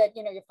him and said,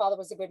 your father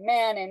was a good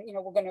man. And,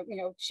 we're going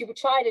to, she would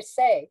try to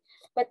say,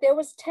 but there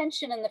was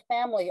tension in the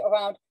family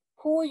around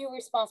who are you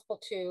responsible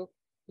to,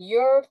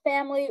 your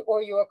family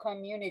or your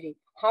community?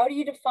 How do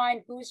you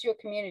define who's your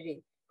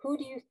community?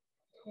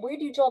 Where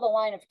do you draw the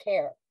line of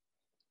care?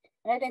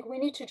 And I think we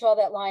need to draw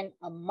that line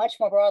much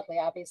more broadly,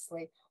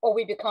 obviously, or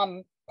we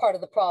become part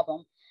of the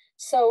problem.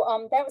 So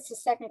that was the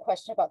second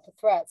question about the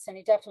threats, and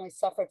he definitely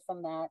suffered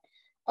from that.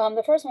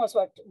 The first one was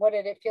what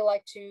did it feel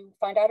like to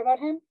find out about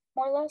him,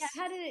 more or less?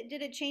 Yeah, how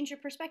did it change your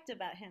perspective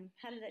about him?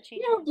 How did that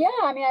change? Yeah,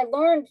 I mean, I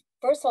learned,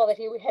 first of all, that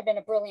he had been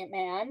a brilliant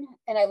man,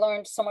 and I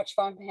learned so much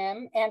from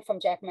him and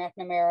from Jack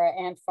McNamara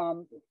and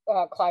from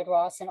Clyde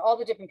Ross and all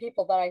the different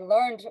people that I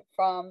learned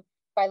from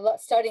by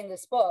studying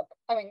this book.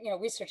 I mean,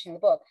 researching the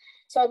book.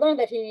 So I learned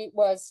that he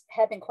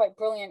had been quite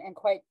brilliant and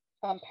quite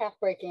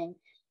path-breaking.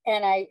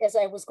 And as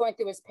I was going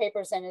through his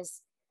papers and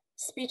his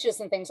speeches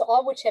and things,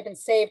 all which had been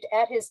saved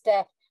at his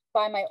death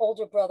by my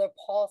older brother,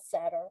 Paul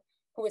Satter,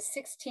 who was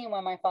 16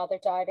 when my father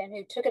died and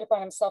who took it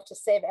upon himself to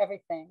save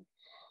everything.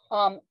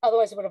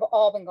 Otherwise, it would have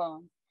all been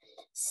gone.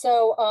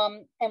 So,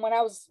 and when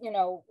I was,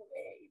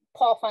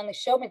 Paul finally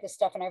showed me this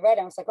stuff and I read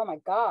it, I was like, oh my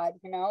God,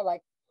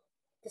 like,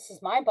 this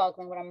is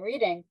mind-boggling what I'm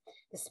reading,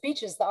 the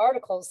speeches, the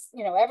articles,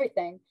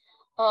 everything.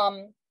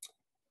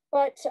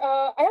 But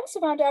I also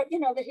found out,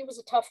 that he was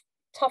a tough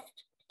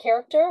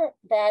character,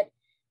 that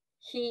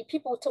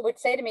people would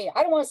say to me,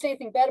 I don't want to say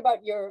anything bad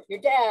about your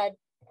dad,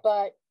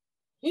 but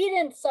he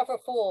didn't suffer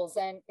fools.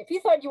 And if he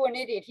thought you were an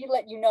idiot, he'd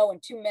let you know in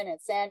 2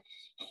 minutes. And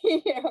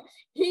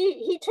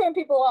he turned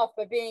people off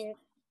by being,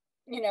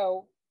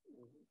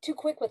 too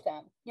quick with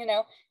them,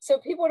 So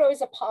people would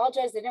always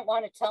apologize. They didn't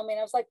want to tell me.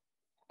 And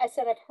I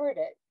said, I've heard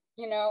it.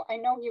 I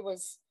know he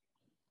was,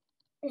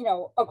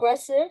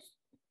 aggressive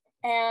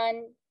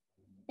and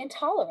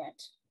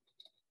intolerant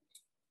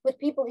with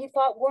people he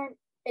thought weren't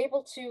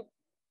able to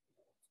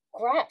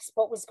grasp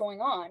what was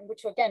going on,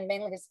 which were, again,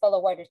 mainly his fellow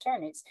white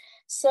attorneys.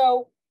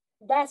 So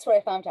that's what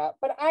I found out.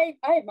 But I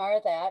admire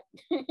that,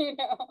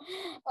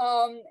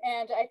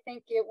 and I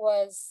think it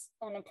was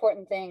an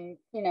important thing,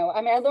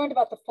 I mean, I learned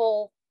about the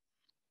full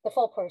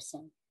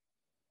person,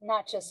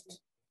 not just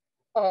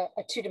a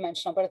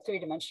 2-dimensional, but a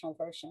 3-dimensional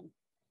version.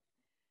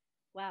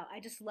 Wow, I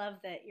just love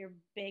that your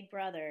big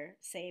brother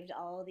saved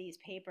all of these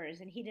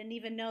papers and he didn't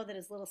even know that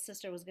his little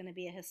sister was going to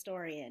be a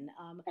historian.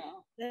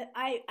 Yeah.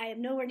 I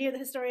am nowhere near the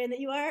historian that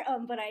you are,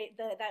 but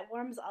that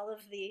warms all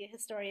of the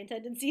historian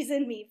tendencies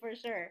in me for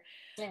sure.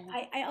 Yeah.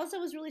 I also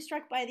was really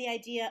struck by the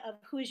idea of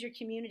who is your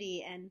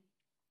community. And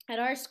at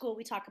our school,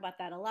 we talk about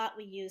that a lot.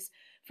 We use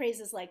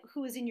phrases like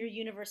who is in your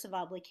universe of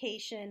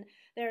obligation.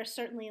 There are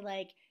certainly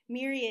like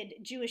myriad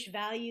Jewish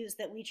values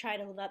that we try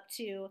to live up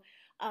to,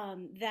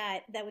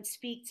 that would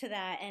speak to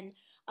that. And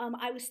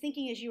I was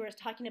thinking as you were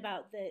talking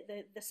about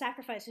the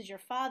sacrifices your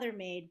father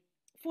made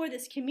for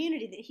this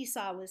community that he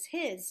saw was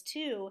his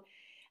too,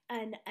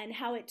 and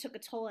how it took a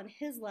toll on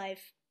his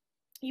life.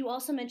 You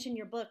also mentioned in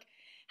your book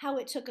how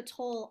it took a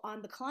toll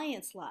on the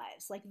clients'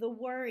 lives, like the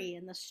worry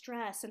and the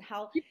stress, and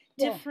how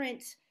Yeah.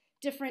 different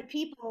different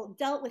people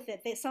dealt with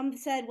it. Some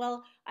said,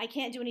 "Well, I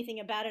can't do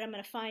anything about it. I'm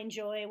going to find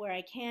joy where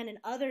I can," and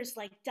others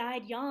like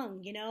died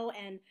young,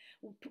 and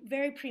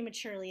very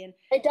prematurely. And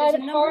They there's died a of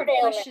number heart of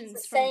ailments, the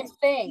questions from same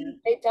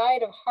thing. They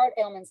died of heart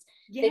ailments.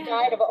 They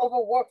died yeah, of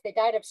overwork. They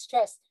died of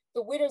stress.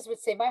 The widows would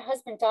say, my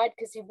husband died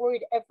because he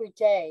worried every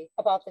day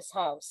about this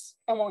house.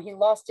 And when he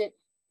lost it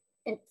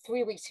in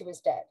 3 weeks, he was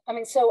dead. I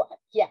mean, so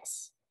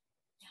yes,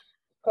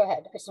 go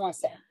ahead. I just want to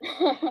say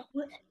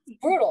Well, it's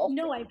brutal.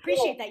 no, It's I brutal.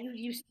 appreciate that.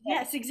 You Yeah.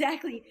 yes,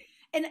 exactly.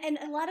 And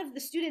a lot of the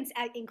students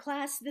in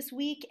class this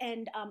week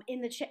and in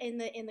the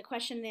in the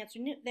question and answer,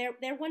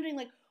 they're wondering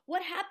like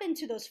what happened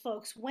to those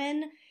folks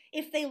when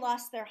if they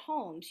lost their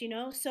homes.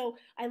 So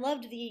I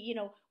loved the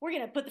we're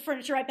gonna put the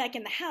furniture right back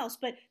in the house,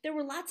 but there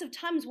were lots of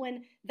times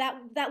when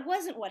that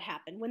wasn't what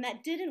happened, when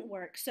that didn't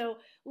work. So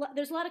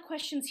there's a lot of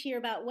questions here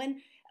about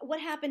what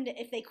happened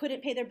if they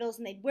couldn't pay their bills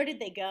and where did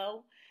they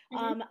go?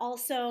 Mhm.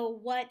 Also,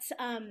 were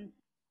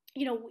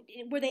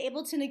they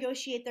able to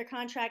negotiate their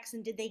contracts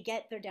and did they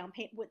get their down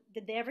payment?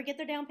 Did they ever get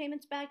their down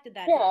payments back?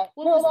 Yeah.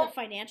 What No, a was the lot.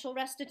 financial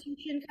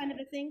restitution kind of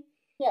a thing?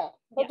 Yeah.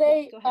 Well,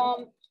 Yeah, go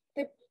ahead.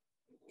 the,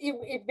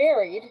 it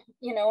varied,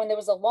 and there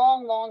was a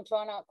long, long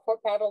drawn out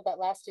court battle that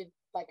lasted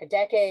like a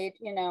decade,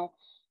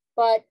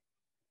 but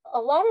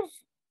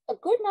a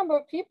good number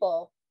of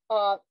people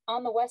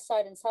on the west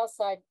side and south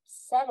side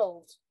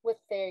settled with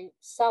their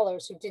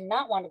sellers who did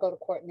not want to go to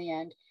court in the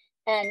end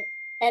and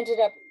ended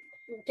up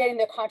getting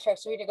their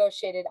contracts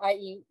renegotiated,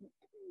 i.e.,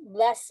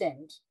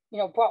 lessened,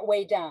 brought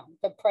way down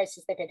the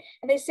prices they paid.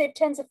 And they saved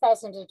tens of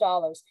thousands of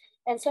dollars.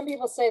 And some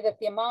people say that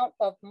the amount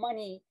of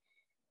money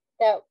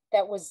that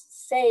was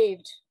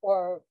saved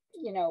or,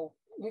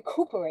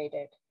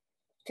 recuperated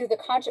through the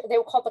contract, they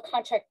were called the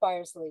Contract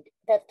Buyers League,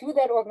 that through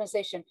that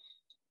organization,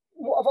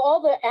 of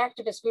all the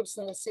activist groups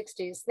in the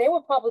 60s, they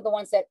were probably the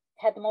ones that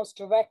had the most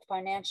direct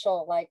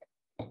financial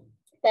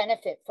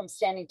benefit from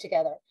standing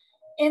together.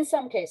 In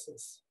some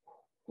cases,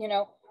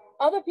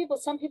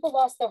 some people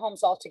lost their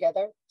homes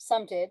altogether,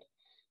 some did.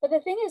 But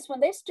the thing is,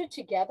 when they stood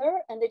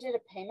together and they did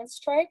a payment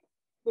strike,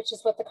 which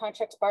is what the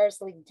Contract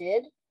Buyers League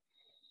did,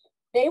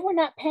 they were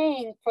not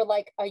paying for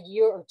like a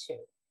year or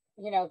two.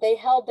 They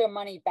held their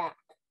money back.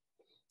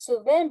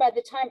 So then by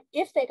the time,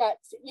 if they got,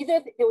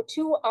 either there were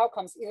two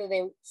outcomes, either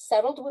they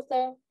settled with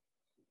the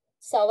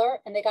seller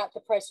and they got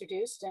the price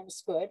reduced and it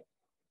was good,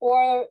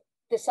 or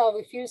the seller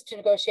refused to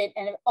negotiate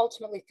and it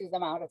ultimately threw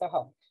them out of their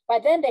home. By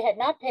then they had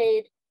not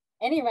paid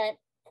any rent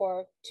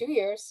for 2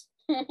 years.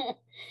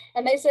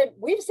 And they said,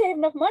 we've saved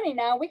enough money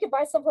now, we could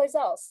buy someplace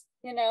else,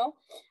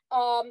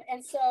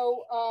 and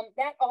so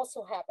that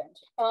also happened.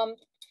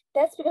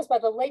 That's because by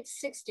the late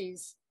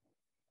 60s,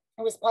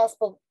 it was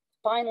possible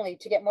finally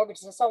to get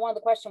mortgages. And so one of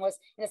the questions was,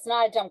 and it's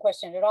not a dumb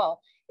question at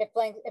all, if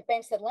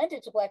banks had lent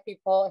it to Black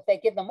people, if they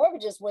give them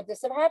mortgages, would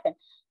this have happened?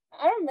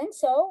 I don't think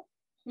so.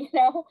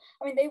 I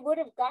mean, they would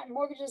have gotten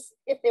mortgages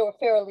if they were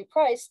fairly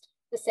priced,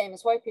 the same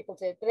as white people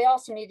did, but they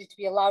also needed to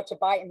be allowed to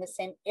buy in the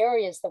same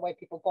areas that white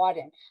people bought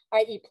in,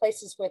 i.e.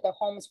 places where their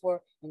homes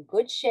were in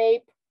good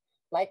shape,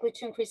 likely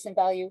to increase in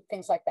value,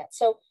 things like that.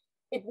 So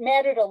it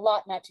mattered a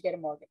lot not to get a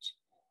mortgage.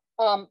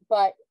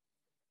 But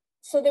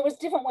so there was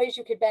different ways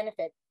you could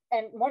benefit.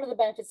 And one of the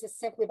benefits is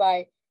simply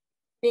by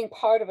being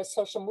part of a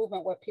social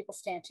movement where people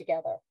stand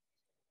together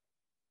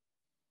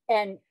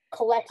and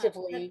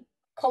collectively,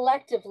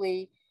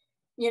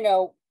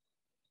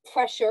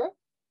 pressure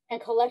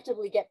and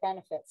collectively get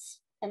benefits.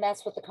 And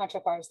that's what the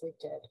Contract Buyers League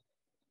did.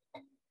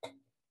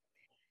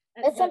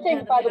 That's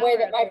something, by the way,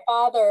 that my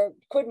father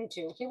couldn't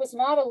do. He was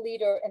not a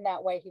leader in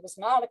that way. He was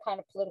not a kind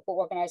of political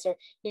organizer.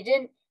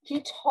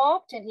 He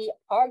talked and he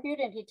argued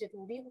and he did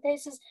legal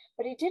cases,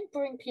 but he didn't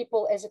bring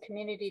people as a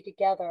community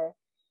together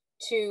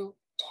to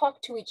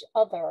talk to each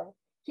other.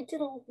 He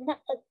did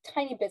not a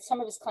tiny bit. Some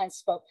of his clients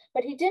spoke,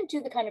 but he didn't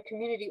do the kind of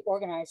community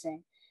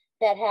organizing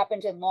that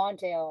happened in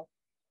Lawndale,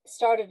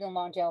 started in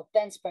Lawndale,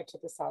 then spread to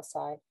the South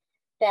Side,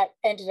 that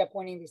ended up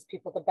winning these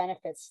people the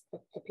benefits,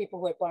 the people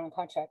who had bought on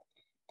contract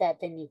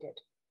that they needed.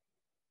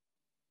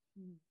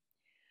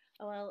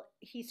 Well,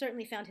 he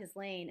certainly found his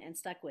lane and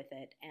stuck with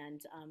it.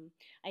 And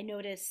I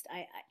noticed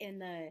in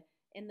the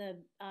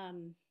I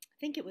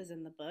think it was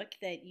in the book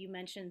that you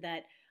mentioned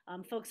that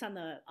folks on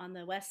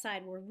the west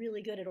side were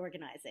really good at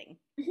organizing.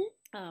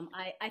 Mm-hmm.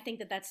 I think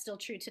that that's still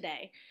true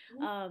today.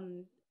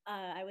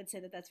 I would say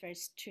that that's very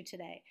true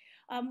today.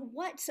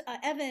 What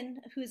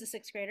Evan, who's a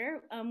sixth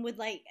grader,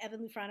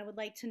 Evan Lufrana would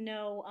like to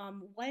know,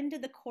 when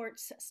did the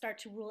courts start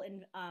to rule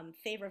in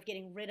favor of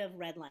getting rid of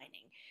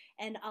redlining?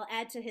 And I'll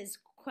add to his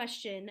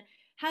question,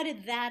 how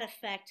did that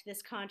affect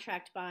this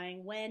contract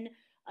buying when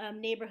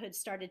neighborhoods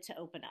started to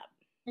open up?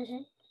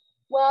 Mm-hmm.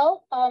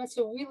 Well, it's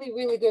a really,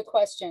 really good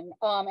question,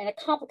 and a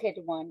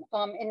complicated one.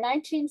 In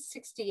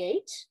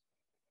 1968,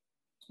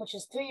 which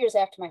is 3 years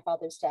after my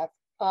father's death,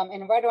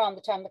 and right around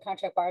the time the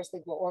Contract Buyers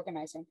League were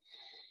organizing,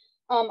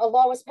 a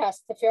law was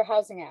passed, the Fair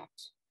Housing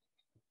Act.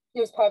 It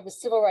was part of the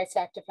Civil Rights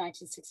Act of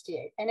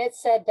 1968. And it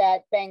said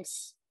that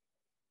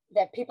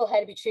that people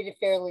had to be treated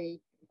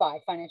fairly by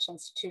financial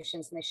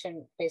institutions,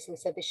 and basically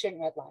said they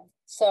shouldn't redline.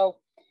 So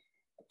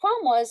the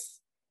problem was,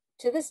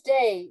 to this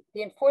day,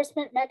 the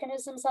enforcement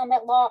mechanisms on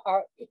that law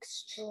are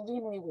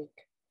extremely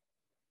weak.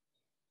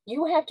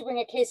 You have to bring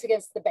a case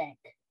against the bank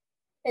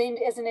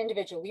as an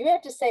individual. You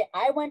have to say,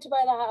 I went to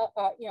buy the house,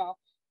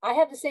 I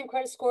have the same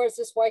credit score as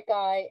this white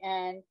guy,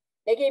 and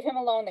they gave him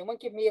a loan, they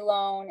won't give me a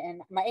loan,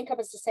 and my income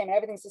is the same, and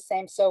everything's the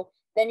same. So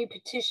then you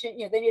petition,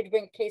 then you have to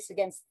bring a case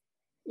against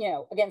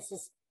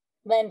this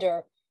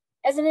lender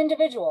as an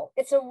individual.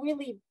 It's a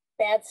really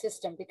bad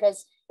system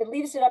because it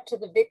leaves it up to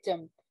the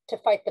victim to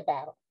fight the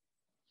battle.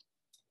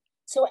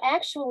 So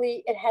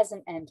actually, it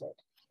hasn't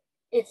ended.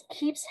 It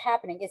keeps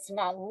happening. It's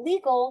not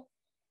legal,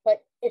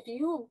 but if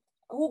you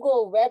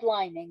Google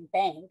redlining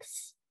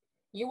banks,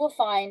 you will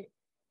find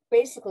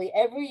basically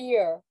every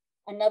year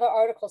another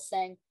article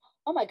saying,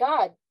 oh my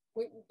God,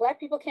 Black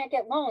people can't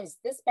get loans.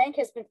 This bank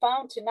has been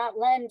found to not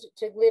lend,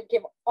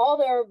 give all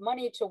their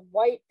money to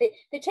white. They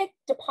take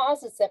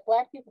deposits that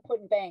Black people put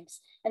in banks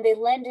and they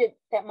lend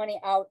that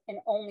money out in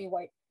only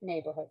white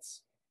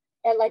neighborhoods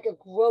at like a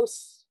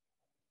gross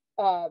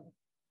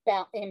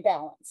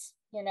imbalance,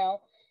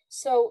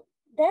 So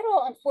that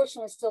all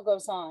unfortunately still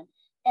goes on.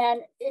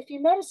 And if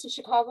you notice in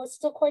Chicago, it's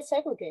still quite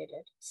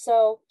segregated.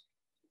 So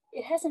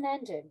it hasn't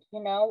ended,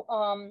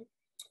 and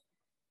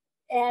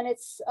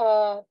it's,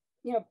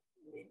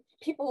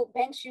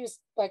 banks use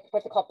like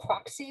what they call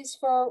proxies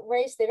for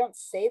race. They don't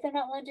say they're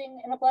not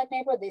lending in a Black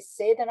neighborhood. They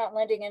say they're not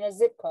lending in a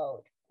zip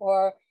code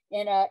or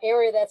in an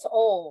area that's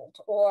old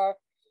or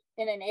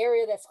in an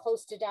area that's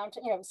close to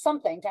downtown,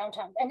 something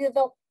downtown. I mean,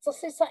 they'll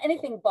say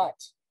anything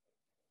but.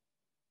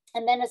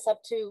 And then it's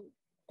up to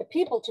the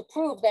people to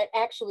prove that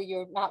actually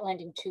you're not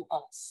lending to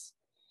us.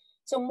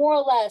 So more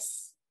or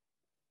less,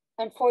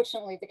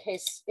 unfortunately, the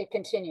case, it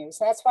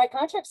continues. And that's why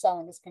contract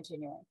selling is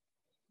continuing.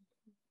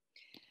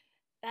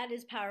 That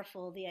is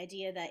powerful, the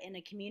idea that in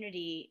a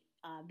community,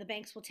 the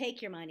banks will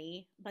take your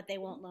money, but they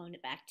won't loan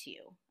it back to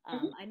you.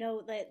 I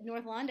know that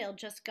North Lawndale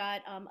just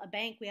got a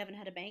bank. We haven't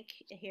had a bank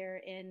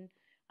here in,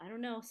 I don't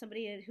know,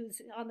 somebody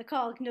who's on the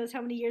call knows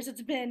how many years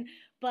it's been,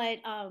 but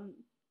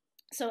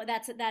so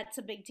that's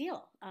a big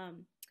deal.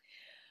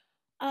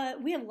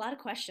 We have a lot of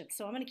questions,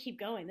 so I'm going to keep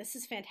going. This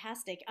is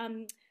fantastic.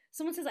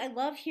 Someone says, I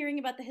love hearing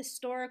about the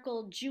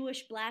historical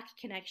Jewish-Black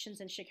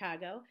connections in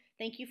Chicago.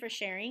 Thank you for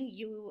sharing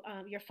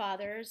your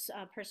father's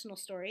personal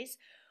stories.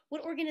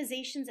 What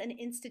organizations and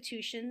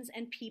institutions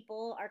and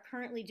people are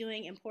currently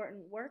doing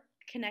important work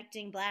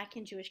connecting Black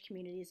and Jewish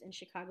communities in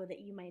Chicago that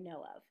you may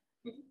know of?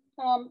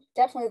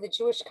 Definitely the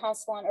Jewish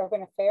Council on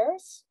Urban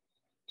Affairs,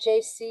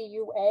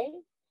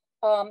 JCUA.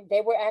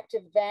 They were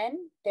active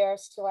then, they're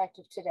still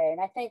active today.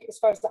 And I think as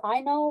far as I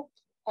know,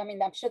 I'm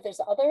sure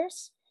there's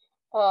others.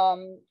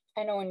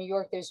 I know in New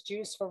York, there's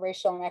Jews for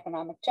Racial and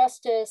Economic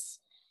Justice.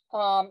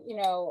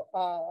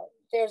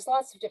 There's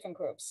lots of different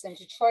groups. In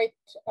Detroit,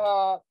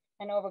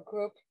 I know of a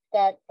group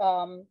that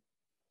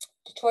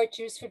Detroit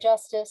Jews for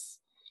Justice.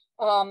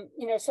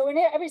 So in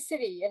every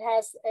city,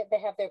 they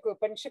have their group.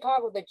 But in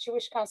Chicago, the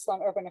Jewish Council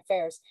on Urban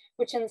Affairs,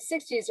 which in the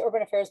 60s,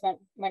 urban affairs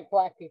meant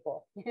Black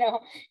people.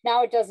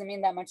 Now it doesn't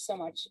mean that so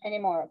much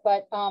anymore.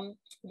 But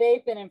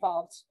they've been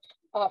involved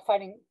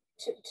fighting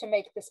to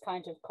make this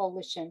kind of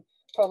coalition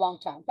for a long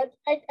time. But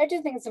I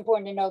do think it's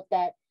important to note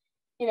that,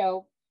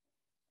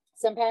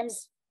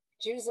 sometimes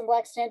Jews and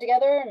Blacks stand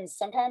together and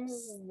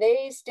sometimes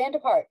they stand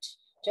apart,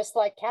 just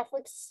like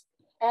Catholics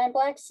and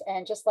Blacks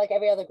and just like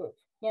every other group,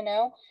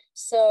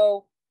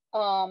 So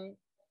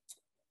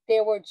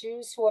there were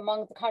Jews who were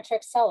among the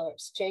contract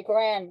sellers. Jay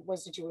Gran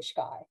was a Jewish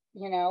guy,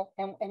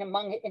 and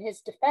in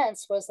his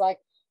defense was like,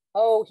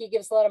 oh, he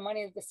gives a lot of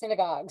money to the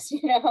synagogues,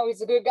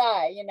 he's a good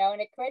guy,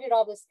 and it created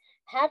all this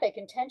havoc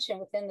and tension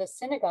within the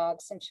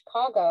synagogues in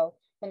Chicago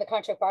when the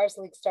Contract Buyers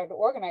League started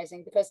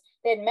organizing, because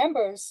they had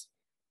members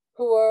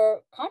who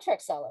were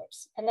contract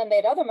sellers. And then they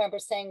had other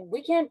members saying,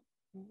 we can't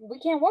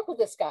work with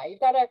this guy.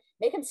 You've got to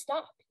make him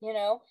stop,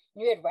 And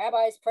you had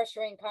rabbis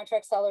pressuring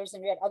contract sellers,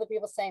 and you had other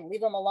people saying,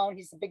 leave him alone.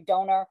 He's a big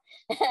donor.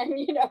 And,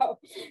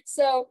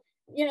 so,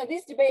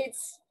 these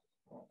debates,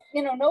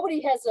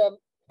 nobody has a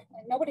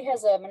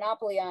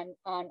monopoly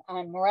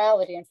on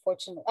morality,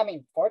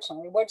 unfortunately.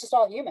 Fortunately, we're just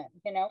all human,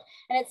 And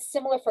it's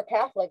similar for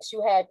Catholics.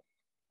 You had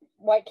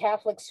white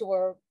Catholics who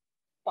were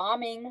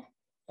bombing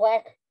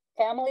Black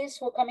families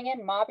who were coming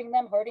in, mobbing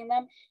them, hurting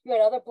them. You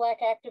had other Black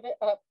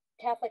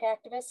Catholic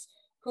activists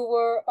who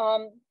were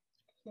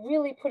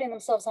really putting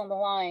themselves on the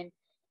line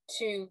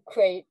to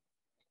create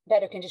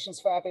better conditions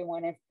for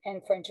everyone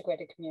and for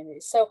integrated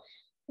communities. So,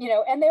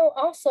 and there were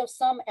also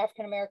some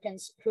African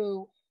Americans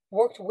who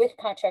worked with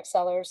contract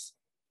sellers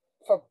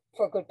for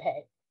good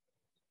pay.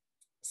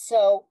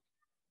 So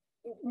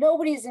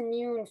nobody's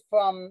immune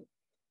from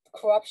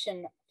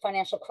corruption,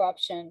 financial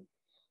corruption,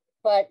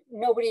 but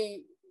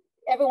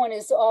everyone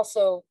is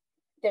also,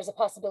 there's a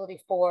possibility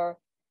for,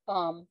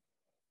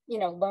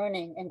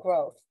 learning and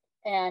growth.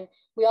 And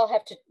we all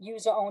have to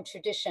use our own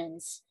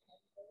traditions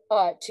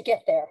to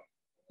get there,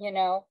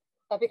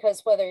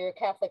 because whether you're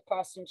Catholic,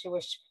 Protestant,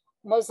 Jewish,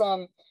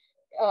 Muslim,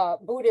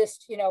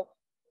 Buddhist,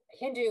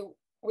 Hindu,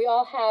 we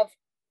all have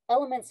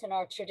elements in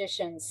our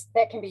traditions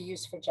that can be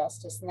used for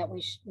justice and that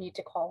we need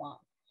to call on.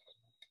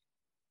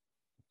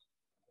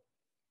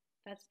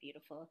 That's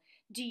beautiful.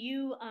 Do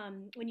you,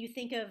 when you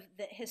think of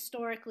the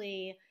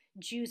historically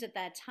Jews at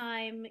that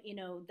time,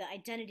 the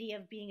identity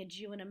of being a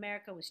Jew in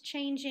America was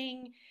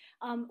changing.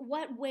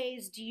 What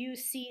ways do you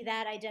see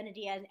that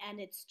identity and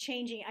it's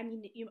changing? I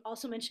mean, you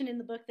also mentioned in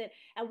the book that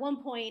at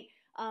one point,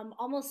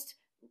 almost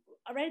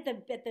right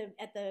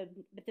at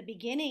the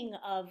beginning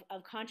of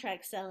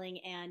contract selling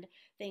and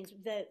things,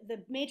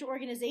 the major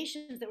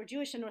organizations that were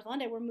Jewish in North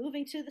London were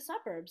moving to the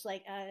suburbs.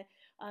 Like it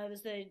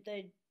was the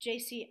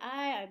JCI.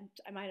 I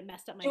might have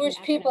messed up my Jewish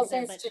People's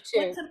there,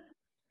 Institute.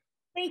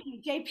 Thank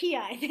you,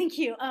 JPI. Thank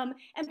you.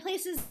 And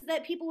places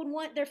that people would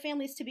want their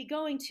families to be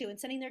going to and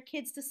sending their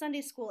kids to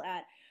Sunday school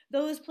at.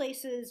 Those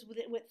places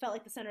what felt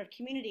like the center of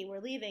community were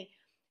leaving.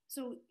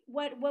 So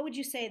what would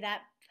you say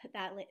that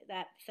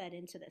fed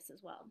into this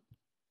as well?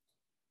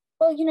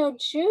 Well,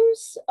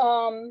 Jews,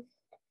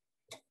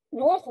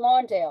 North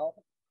Lawndale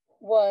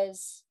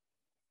was,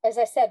 as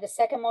I said, the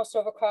second most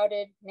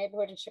overcrowded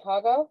neighborhood in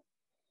Chicago.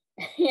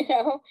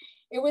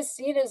 It was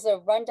seen as a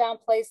rundown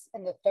place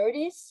in the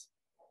 30s.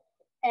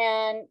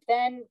 And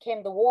then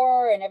came the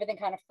war and everything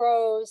kind of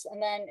froze.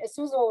 And then as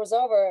soon as the war was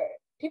over,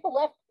 people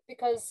left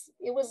because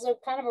it was a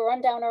kind of a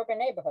rundown urban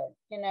neighborhood,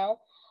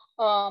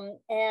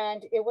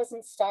 and it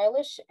wasn't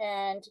stylish.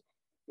 And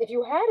if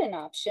you had an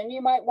option, you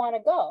might want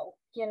to go,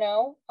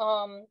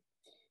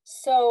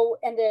 So,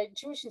 and the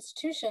Jewish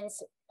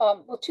institutions,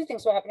 well, two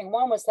things were happening.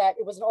 One was that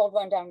it was an old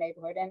rundown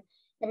neighborhood. And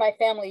in my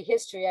family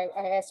history, I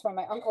asked one of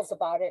my uncles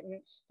about it.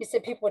 And he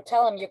said people would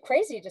tell him, you're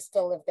crazy to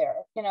still live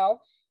there,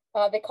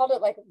 They called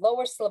it like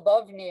Lower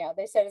Slobovnia.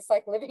 They said it's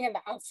like living in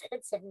the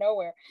outskirts of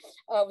nowhere.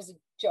 It was a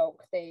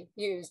joke they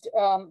used.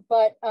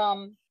 But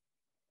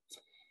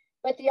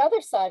the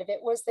other side of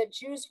it was that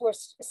Jews were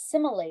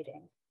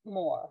assimilating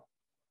more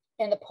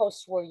in the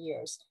post-war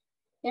years.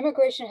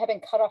 Immigration had been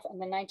cut off in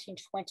the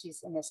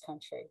 1920s in this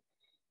country.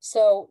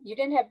 So you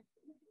didn't have,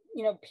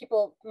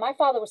 people, my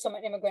father was from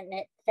an immigrant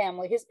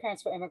family. His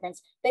parents were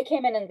immigrants. They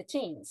came in the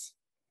teens,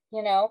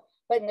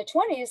 but in the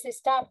 20s, they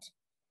stopped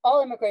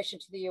all immigration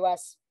to the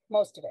US,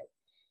 most of it.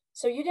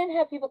 So you didn't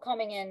have people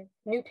coming in,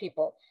 new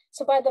people.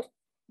 So by the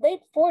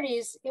late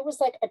 40s, it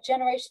was like a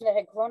generation that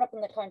had grown up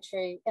in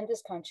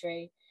this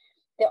country.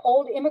 The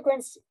old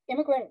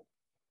immigrant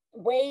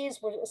ways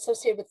were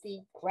associated with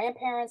the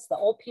grandparents, the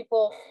old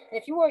people.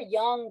 And if you were a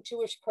young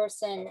Jewish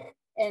person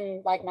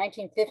in like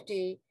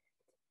 1950,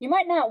 you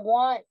might not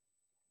want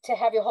to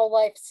have your whole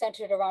life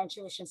centered around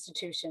Jewish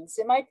institutions.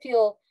 It might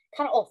feel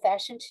kind of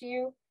old-fashioned to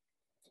you.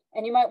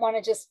 And you might want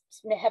to just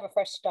have a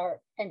fresh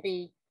start and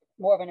be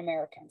more of an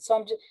American.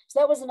 So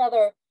that was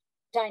another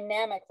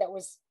dynamic that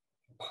was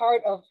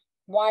part of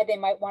why they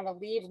might want to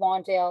leave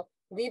Lawndale,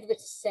 leave the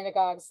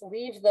synagogues,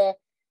 leave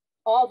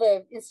all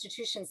the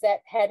institutions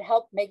that had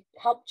helped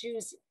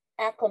Jews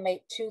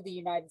acclimate to the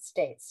United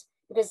States.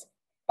 Because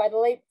by the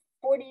late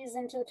 40s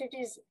into the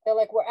 50s, they're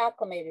like, we're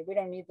acclimated. We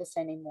don't need this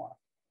anymore.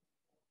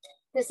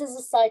 This is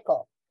a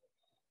cycle.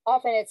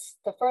 Often it's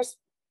the first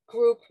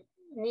group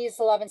needs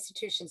a lot of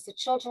institutions. The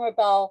children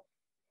rebel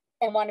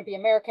and want to be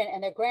American,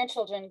 and their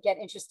grandchildren get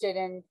interested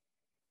in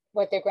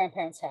what their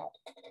grandparents had.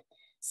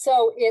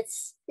 So it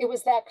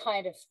was that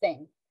kind of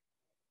thing.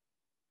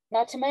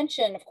 Not to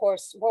mention, of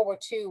course, World War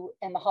II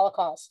and the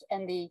Holocaust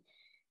and the,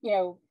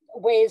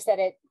 ways that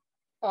it,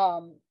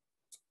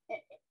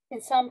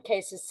 in some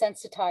cases,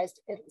 sensitized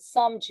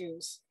some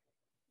Jews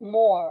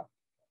more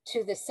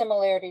to the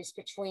similarities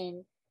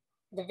between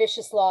the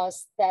vicious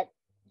laws that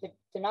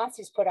the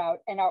Nazis put out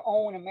and our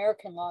own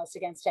American laws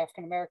against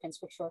African Americans,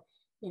 which were,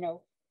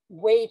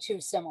 way too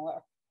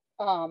similar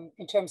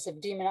in terms of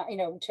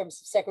in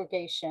terms of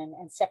segregation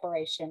and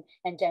separation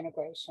and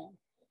denigration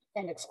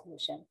and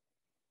exclusion.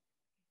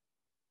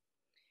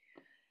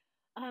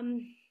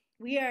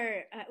 We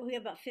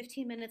have about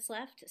 15 minutes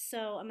left,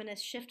 so I'm going to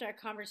shift our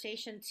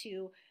conversation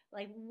to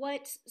like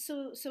what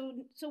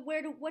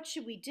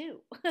should we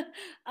do?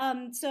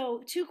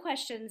 So two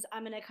questions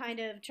I'm going to kind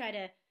of try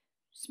to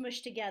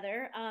smush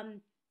together.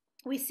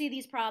 We see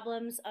these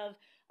problems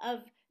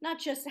of not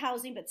just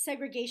housing, but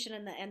segregation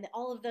and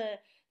all of the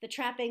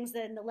trappings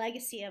and the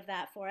legacy of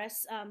that for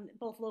us,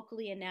 both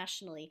locally and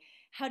nationally.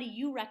 How do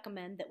you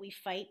recommend that we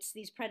fight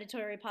these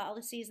predatory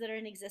policies that are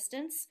in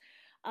existence?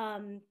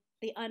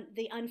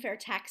 The unfair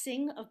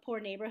taxing of poor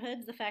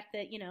neighborhoods, the fact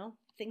that,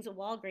 things at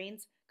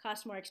Walgreens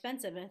cost more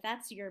expensive, and if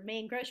that's your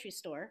main grocery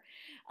store,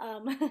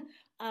 um,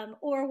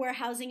 or where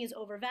housing is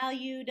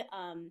overvalued,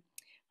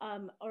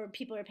 or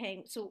people are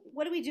paying. So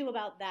what do we do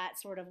about that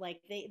sort of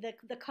like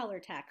the color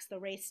tax, the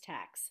race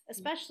tax,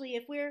 especially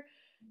if we're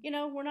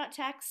not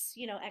tax,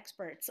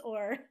 experts,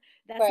 or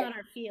that's Right. not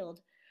our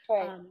field.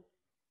 Right.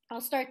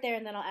 I'll start there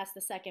and then I'll ask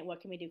the second,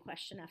 what can we do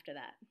question after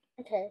that.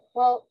 Okay.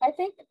 Well, I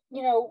think,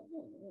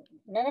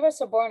 none of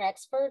us are born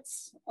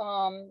experts,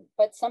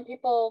 but some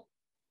people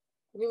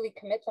really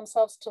commit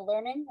themselves to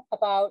learning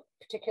about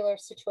particular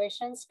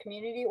situations,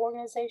 community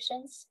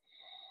organizations,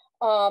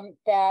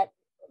 that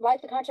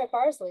like the Contract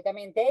Buyers League. I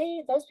mean,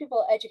 those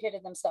people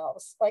educated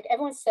themselves. Like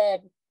everyone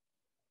said,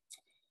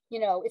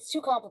 it's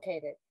too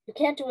complicated. You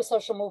can't do a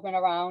social movement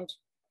around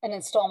an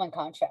installment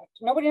contract.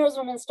 Nobody knows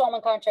what an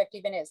installment contract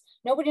even is.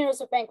 Nobody knows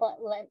what bank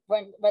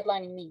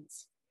redlining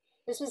means.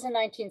 This was in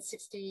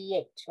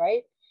 1968,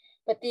 right?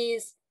 But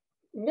these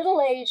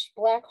middle-aged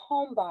Black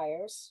home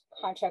buyers,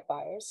 contract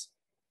buyers,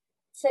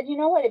 said, you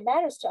know what, it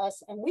matters to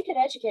us, and we could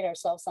educate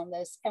ourselves on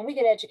this, and we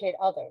could educate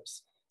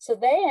others. So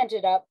they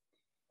ended up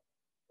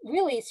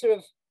really sort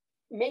of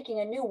making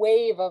a new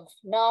wave of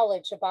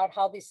knowledge about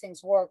how these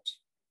things worked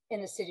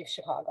in the city of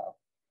Chicago.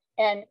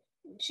 And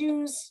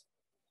Jews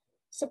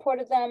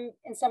supported them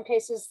in some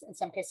cases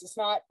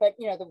not. But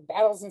the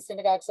battles in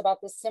synagogues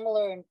about this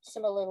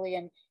similarly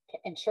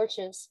in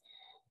churches.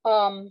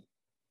 And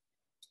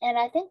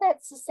I think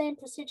that's the same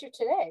procedure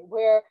today,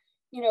 where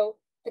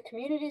the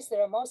communities that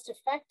are most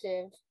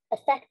affected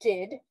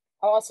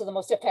are also the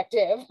most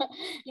effective.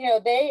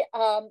 They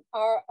are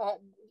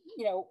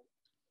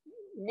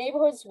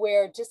neighborhoods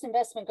where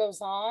disinvestment goes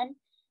on.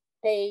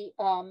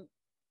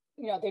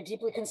 They're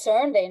deeply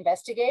concerned, they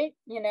investigate,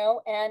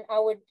 and I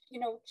would,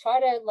 try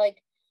to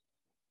like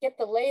get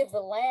the lay of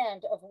the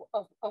land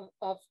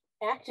of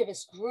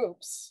activist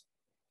groups,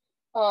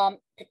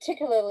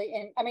 particularly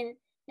in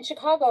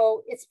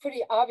Chicago, it's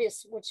pretty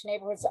obvious which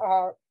neighborhoods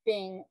are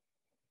being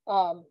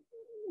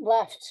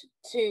left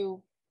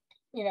to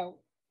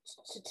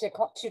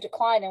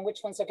decline, and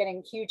which ones are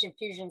getting huge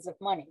infusions of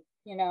money,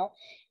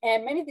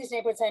 and many of these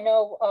neighborhoods I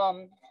know,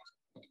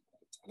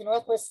 the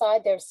Northwest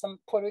Side, there's some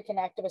Puerto Rican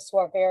activists who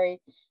are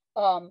very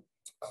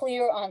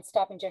clear on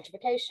stopping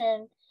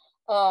gentrification,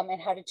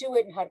 and how to do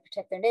it and how to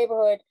protect their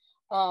neighborhood.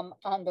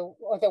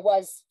 There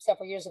was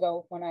several years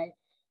ago when I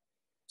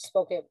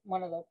spoke at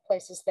one of the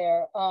places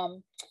there.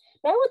 But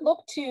I would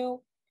look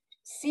to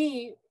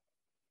see,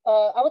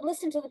 I would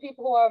listen to the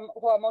people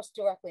who are most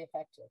directly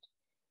affected.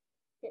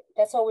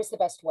 That's always the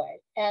best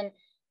way. And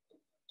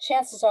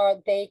chances are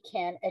they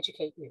can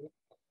educate you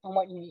on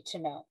what you need to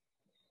know.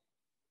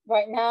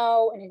 Right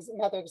now,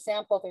 another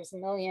example, there's a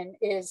million,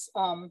 is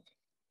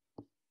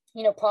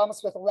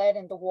problems with lead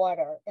in the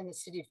water in the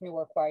city of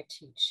Newark, where I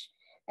teach.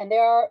 And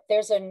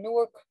there's a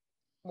Newark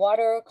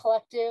water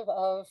collective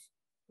of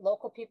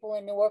local people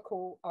in Newark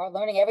who are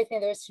learning everything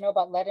there is to know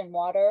about lead in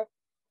water.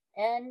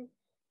 And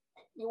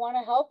you want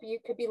to help, you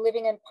could be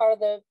living in part of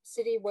the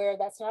city where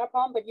that's not a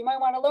problem, but you might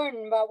want to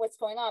learn about what's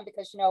going on,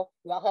 because we all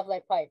have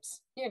lead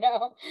pipes, and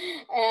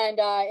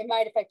it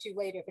might affect you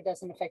later if it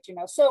doesn't affect you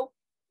now. So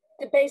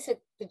the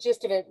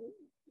gist of it,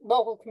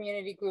 local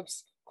community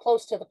groups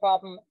close to the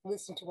problem,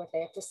 listen to what they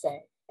have to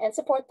say and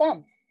support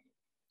them.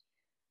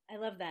 I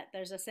love that.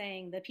 There's a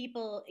saying, the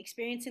people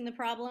experiencing the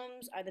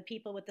problems are the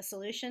people with the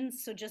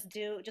solutions. So just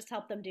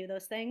help them do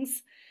those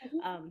things.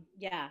 Mm-hmm.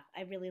 Yeah,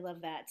 I really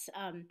love that.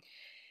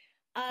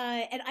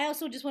 And I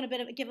also just want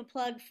to give a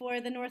plug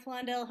for the North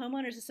Lawndale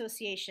Homeowners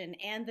Association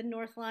and the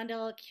North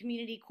Lawndale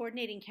Community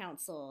Coordinating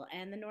Council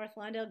and the North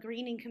Lawndale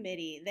Greening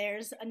Committee.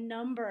 There's a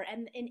number,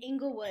 and in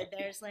Inglewood,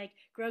 there's like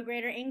Grow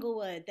Greater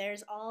Inglewood.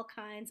 There's all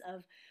kinds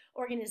of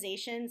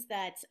organizations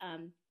that,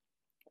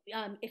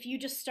 if you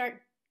just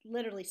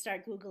literally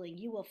start Googling,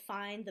 you will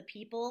find the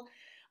people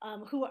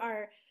who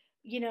are,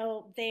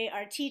 they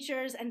are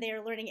teachers and they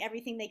are learning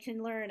everything they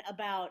can learn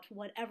about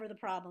whatever the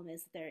problem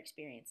is that they're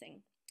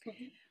experiencing.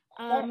 Mm-hmm.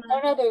 One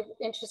other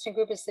interesting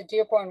group is the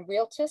Dearborn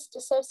Realtist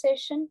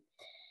Association.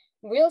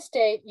 Real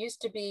estate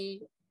used to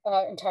be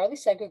entirely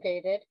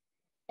segregated,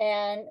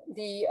 and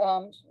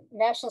the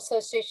National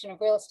Association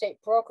of Real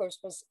Estate Brokers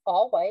was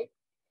all white,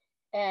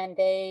 and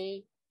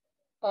they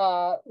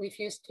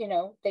refused,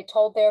 they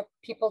told their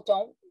people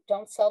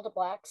don't sell to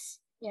blacks,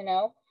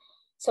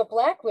 So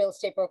Black real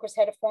estate brokers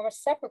had to form a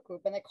separate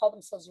group, and they called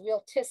themselves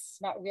Realtists,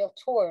 not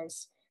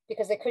Realtors,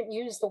 because they couldn't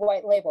use the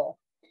white label.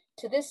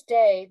 To this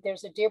day,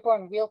 there's a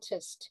Dearborn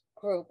Realtist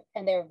group,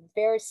 and they're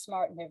very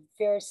smart and they're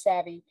very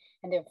savvy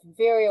and they're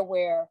very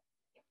aware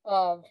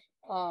of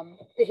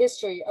the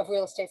history of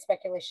real estate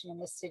speculation in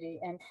this city.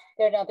 And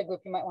they're another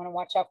group you might want to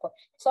watch out for.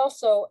 It's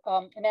also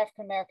an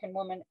African-American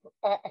woman,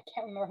 I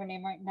can't remember her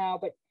name right now,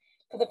 but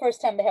for the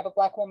first time, they have a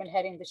Black woman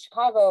heading the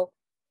Chicago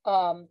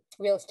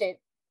Real Estate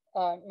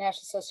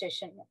National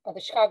Association of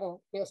the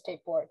Chicago Real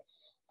Estate Board.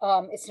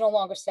 It's no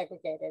longer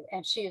segregated.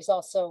 And she is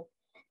also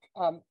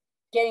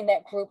getting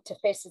that group to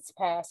face its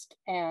past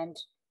and,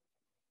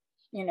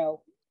 you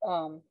know,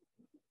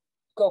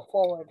 go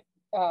forward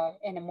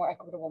in a more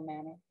equitable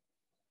manner.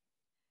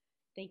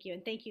 Thank you.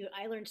 And thank you.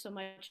 I learned so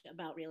much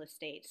about real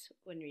estate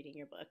when reading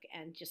your book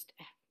and just,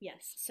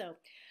 yes. So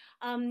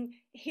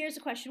here's a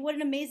question. What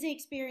an amazing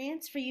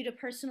experience for you to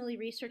personally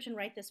research and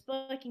write this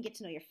book and get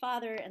to know your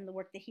father and the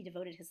work that he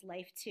devoted his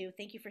life to.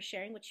 Thank you for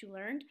sharing what you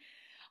learned.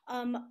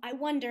 I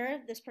wonder,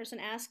 this person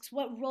asks,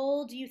 what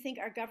role do you think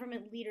our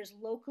government leaders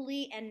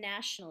locally and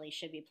nationally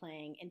should be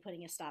playing in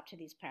putting a stop to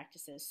these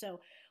practices? So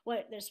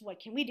what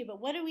can we do, but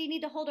what do we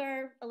need to hold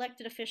our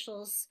elected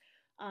officials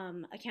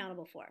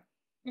accountable for?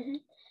 Mm-hmm.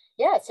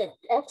 Yeah, it's an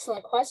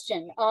excellent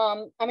question.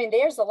 I mean,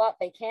 there's a lot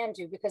they can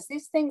do because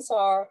these things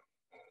are,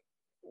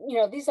 you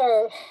know, these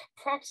are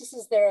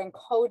practices that are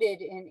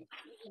encoded in,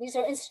 these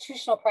are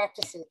institutional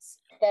practices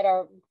that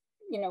are,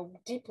 you know,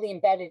 deeply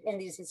embedded in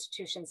these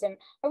institutions. And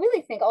I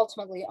really think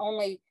ultimately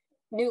only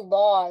new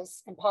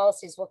laws and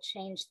policies will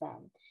change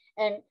them.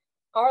 And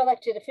our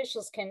elected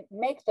officials can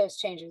make those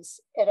changes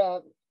at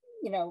a,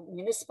 you know,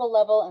 municipal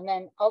level and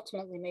then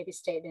ultimately maybe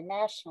state and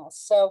national.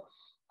 So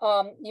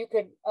you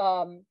could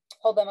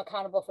hold them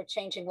accountable for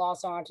changing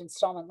laws around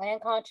installment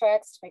land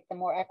contracts to make them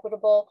more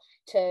equitable,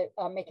 to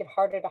make it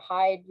harder to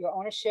hide your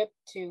ownership,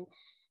 to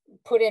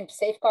put in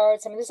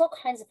safeguards. I mean, there's all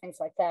kinds of things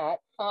like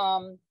that.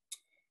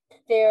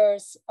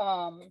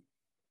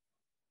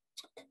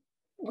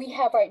 We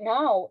have right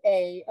now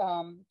the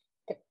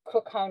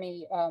Cook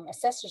County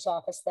Assessor's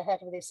Office, the head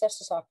of the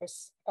Assessor's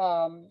Office,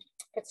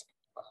 it's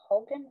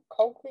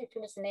Cogley, if it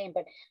was the name,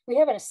 but we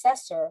have an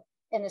assessor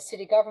in the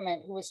city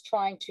government who is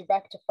trying to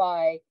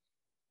rectify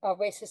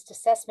racist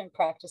assessment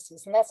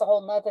practices. And that's a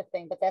whole nother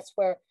thing, but that's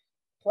where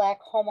Black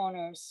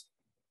homeowners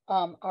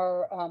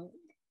are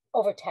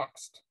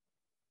overtaxed.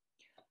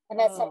 And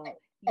that's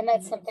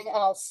something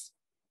else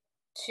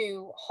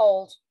to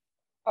hold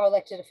our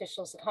elected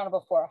officials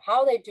accountable for. How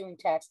are they doing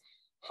tax?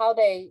 How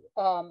they,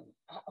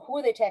 who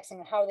are they taxing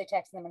and how are they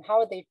taxing them and how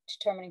are they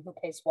determining who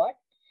pays what?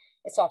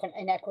 It's often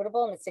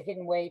inequitable and it's a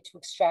hidden way to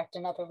extract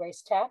another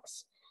race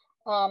tax.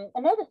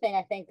 Another thing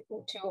I think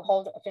to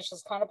hold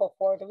officials accountable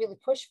for, to really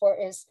push for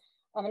is,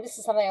 and this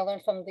is something I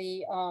learned from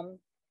the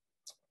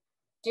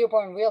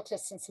Dearborn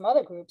Realtists and some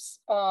other groups.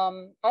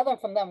 I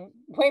learned from them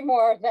way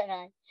more than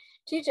I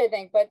teach, I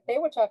think, but they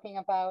were talking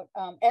about,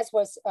 as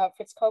was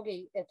Fritz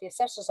Kogi at the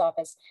assessor's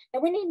office,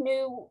 that we need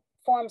new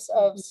forms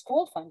of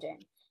school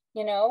funding.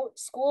 You know,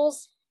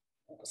 schools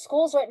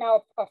right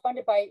now are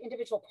funded by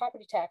individual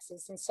property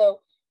taxes. And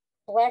so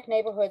Black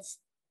neighborhoods,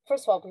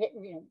 first of all,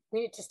 we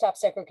need to stop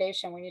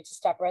segregation. We need to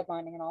stop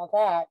redlining and all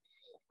that.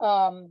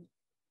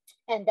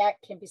 And that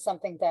can be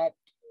something that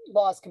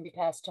laws can be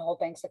passed to hold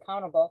banks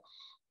accountable.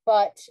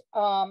 But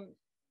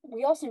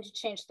we also need to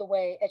change the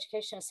way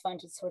education is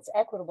funded so it's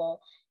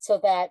equitable, so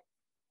that,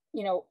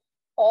 you know,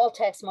 all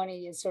tax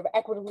money is sort of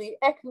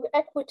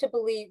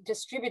equitably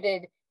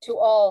distributed to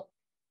all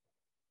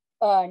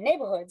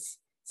neighborhoods,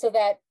 so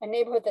that a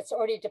neighborhood that's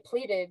already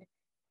depleted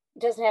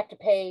doesn't have to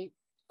pay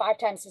 5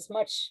 times as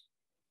much,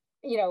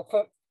 you know,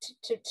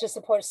 to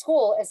support a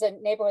school as a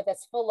neighborhood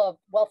that's full of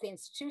wealthy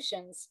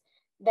institutions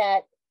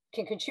that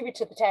can contribute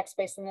to the tax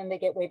base, and then they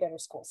get way better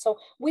schools. So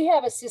we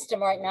have a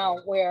system right now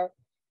where,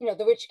 you know,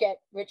 the rich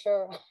get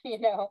richer, you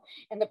know,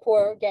 and the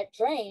poor get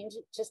drained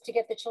just to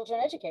get the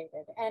children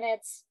educated. And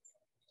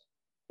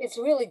it's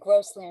really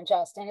grossly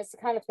unjust. And it's the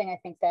kind of thing I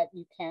think that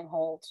you can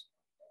hold.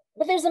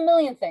 But there's a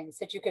million things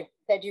that you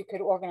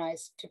could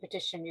organize to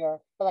petition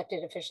your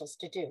elected officials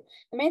to do.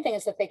 The main thing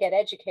is that they get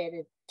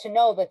educated to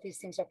know that these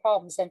things are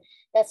problems. And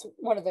that's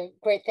one of the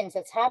great things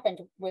that's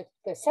happened with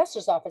the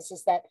assessor's office,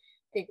 is that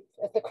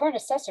the current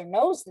assessor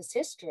knows this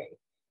history,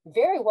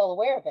 very well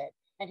aware of it,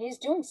 and he's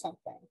doing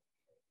something.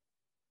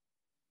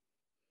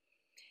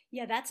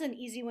 Yeah, that's an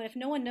easy one. If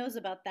no one knows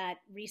about that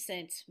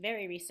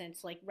very recent,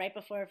 like right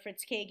before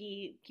Fritz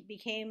Kagi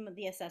became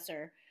the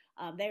assessor,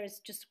 there was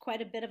just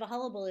quite a bit of a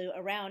hullabaloo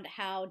around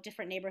how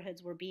different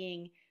neighborhoods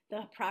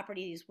the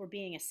properties were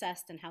being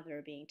assessed and how they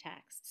were being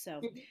taxed.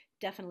 So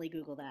definitely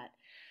Google that.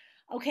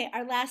 Okay,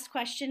 our last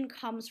question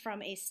comes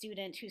from a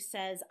student who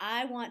says,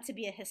 I want to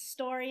be a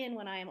historian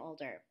when I am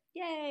older.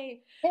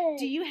 Yay! Yay.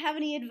 Do you have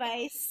any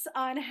advice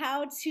on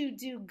how to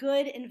do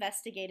good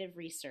investigative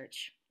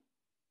research?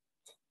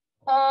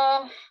 Could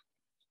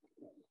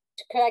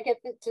I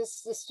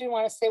does the student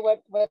want to say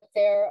what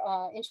their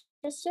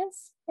interest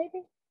is,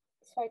 maybe?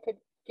 So I could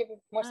give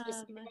more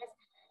specific advice.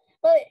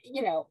 But,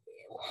 you know,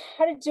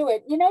 how to do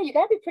it, you know, you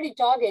got to be pretty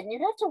dogged, and you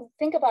have to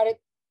think about it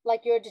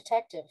like you're a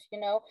detective, you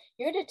know.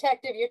 You're a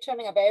detective, you're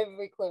turning up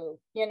every clue,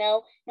 you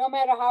know, no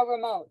matter how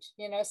remote,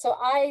 you know. So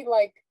the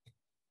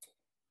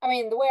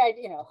way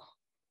you know,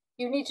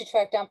 you need to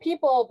track down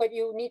people, but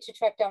you need to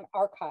track down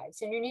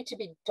archives, and you need to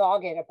be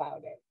dogged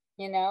about it,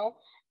 you know.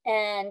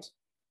 And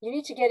you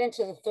need to get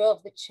into the thrill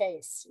of the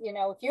chase. You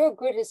know, if you're a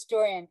good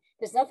historian,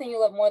 there's nothing you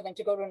love more than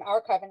to go to an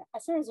archive. And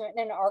sometimes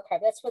in an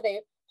archive, that's where they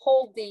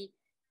hold the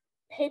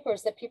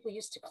papers that people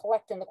used to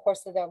collect in the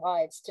course of their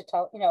lives to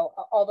tell, you know,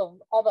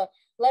 all the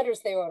letters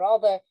they wrote, all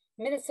the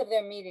minutes of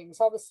their meetings,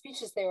 all the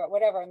speeches they wrote,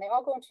 whatever, and they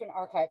all go into an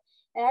archive.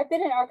 And I've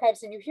been in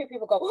archives and you hear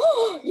people go,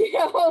 oh, you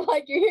know,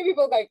 like you hear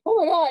people going,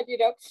 oh my God, you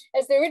know,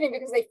 as they're reading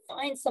because they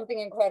find something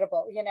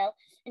incredible, you know,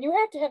 and you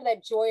have to have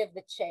that joy of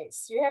the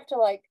chase. You have to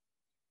like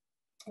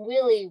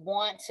really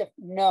want to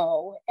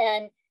know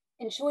and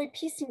enjoy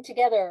piecing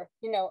together,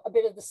 you know, a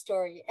bit of the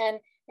story. And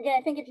again,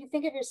 I think if you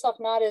think of yourself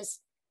not as,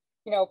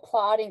 you know,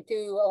 plodding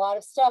through a lot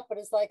of stuff, but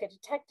as like a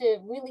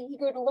detective, really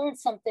eager to learn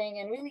something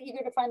and really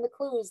eager to find the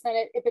clues, then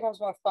it becomes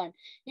more fun.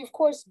 You, of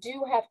course,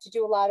 do have to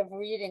do a lot of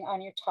reading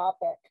on your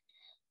topic.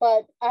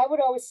 But I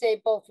would always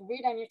say both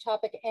read on your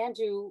topic and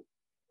do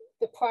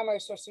the primary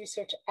source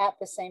research at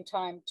the same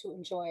time to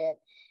enjoy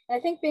it. And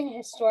I think being a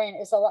historian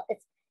is a lot,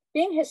 it's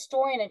being a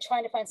historian and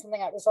trying to find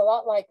something out is a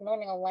lot like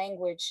learning a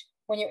language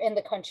when you're in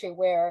the country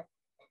where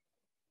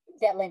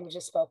that language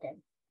is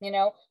spoken. You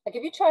know, like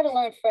if you try to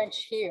learn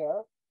French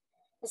here,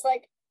 it's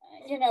like,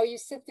 you know, you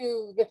sit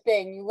through the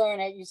thing, you learn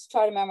it, you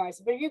try to memorize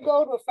it. But if you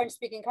go to a French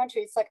speaking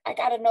country, it's like, I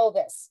got to know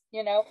this,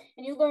 you know,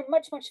 and you learn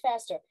much, much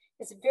faster.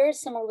 It's very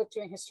similar with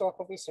doing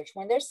historical research.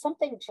 When there's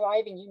something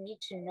driving you need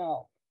to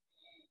know,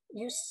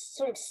 you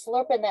sort of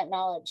slurp in that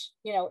knowledge,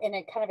 you know, in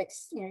a kind of,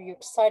 you know, you're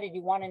excited,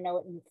 you want to know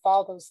it and you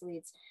follow those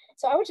leads.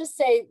 So I would just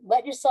say,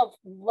 let yourself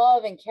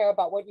love and care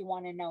about what you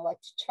want to know, like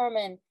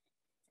determine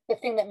the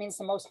thing that means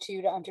the most to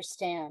you to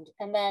understand,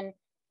 and then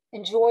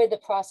enjoy the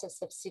process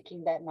of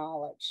seeking that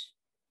knowledge.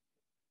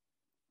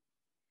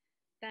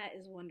 That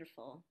is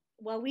wonderful.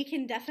 Well, we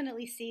can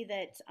definitely see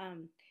that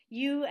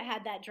you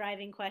had that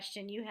driving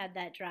question. You had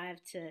that drive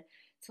to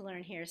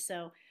learn here.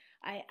 So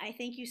I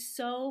thank you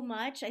so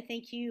much. I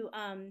thank you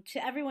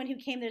to everyone who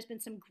came. There's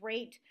been some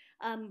great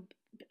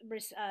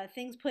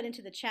things put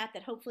into the chat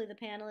that hopefully the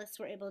panelists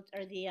were able,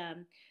 or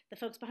the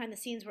folks behind the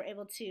scenes were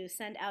able to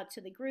send out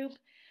to the group.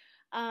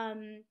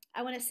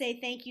 I want to say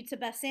thank you to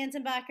Beth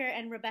Sanzenbacher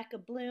and Rebecca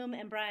Bloom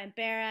and Brian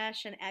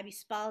Barash and Abby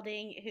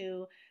Spalding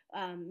who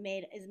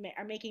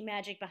are making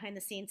magic behind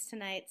the scenes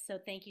tonight. So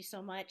thank you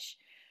so much.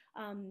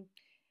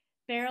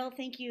 Beryl,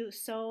 thank you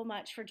so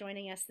much for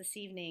joining us this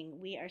evening.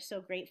 We are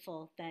so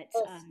grateful that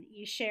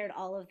you shared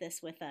all of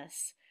this with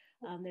us.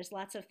 There's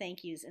lots of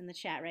thank yous in the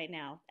chat right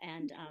now.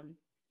 And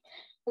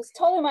it was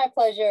totally my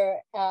pleasure.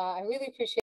 I really appreciate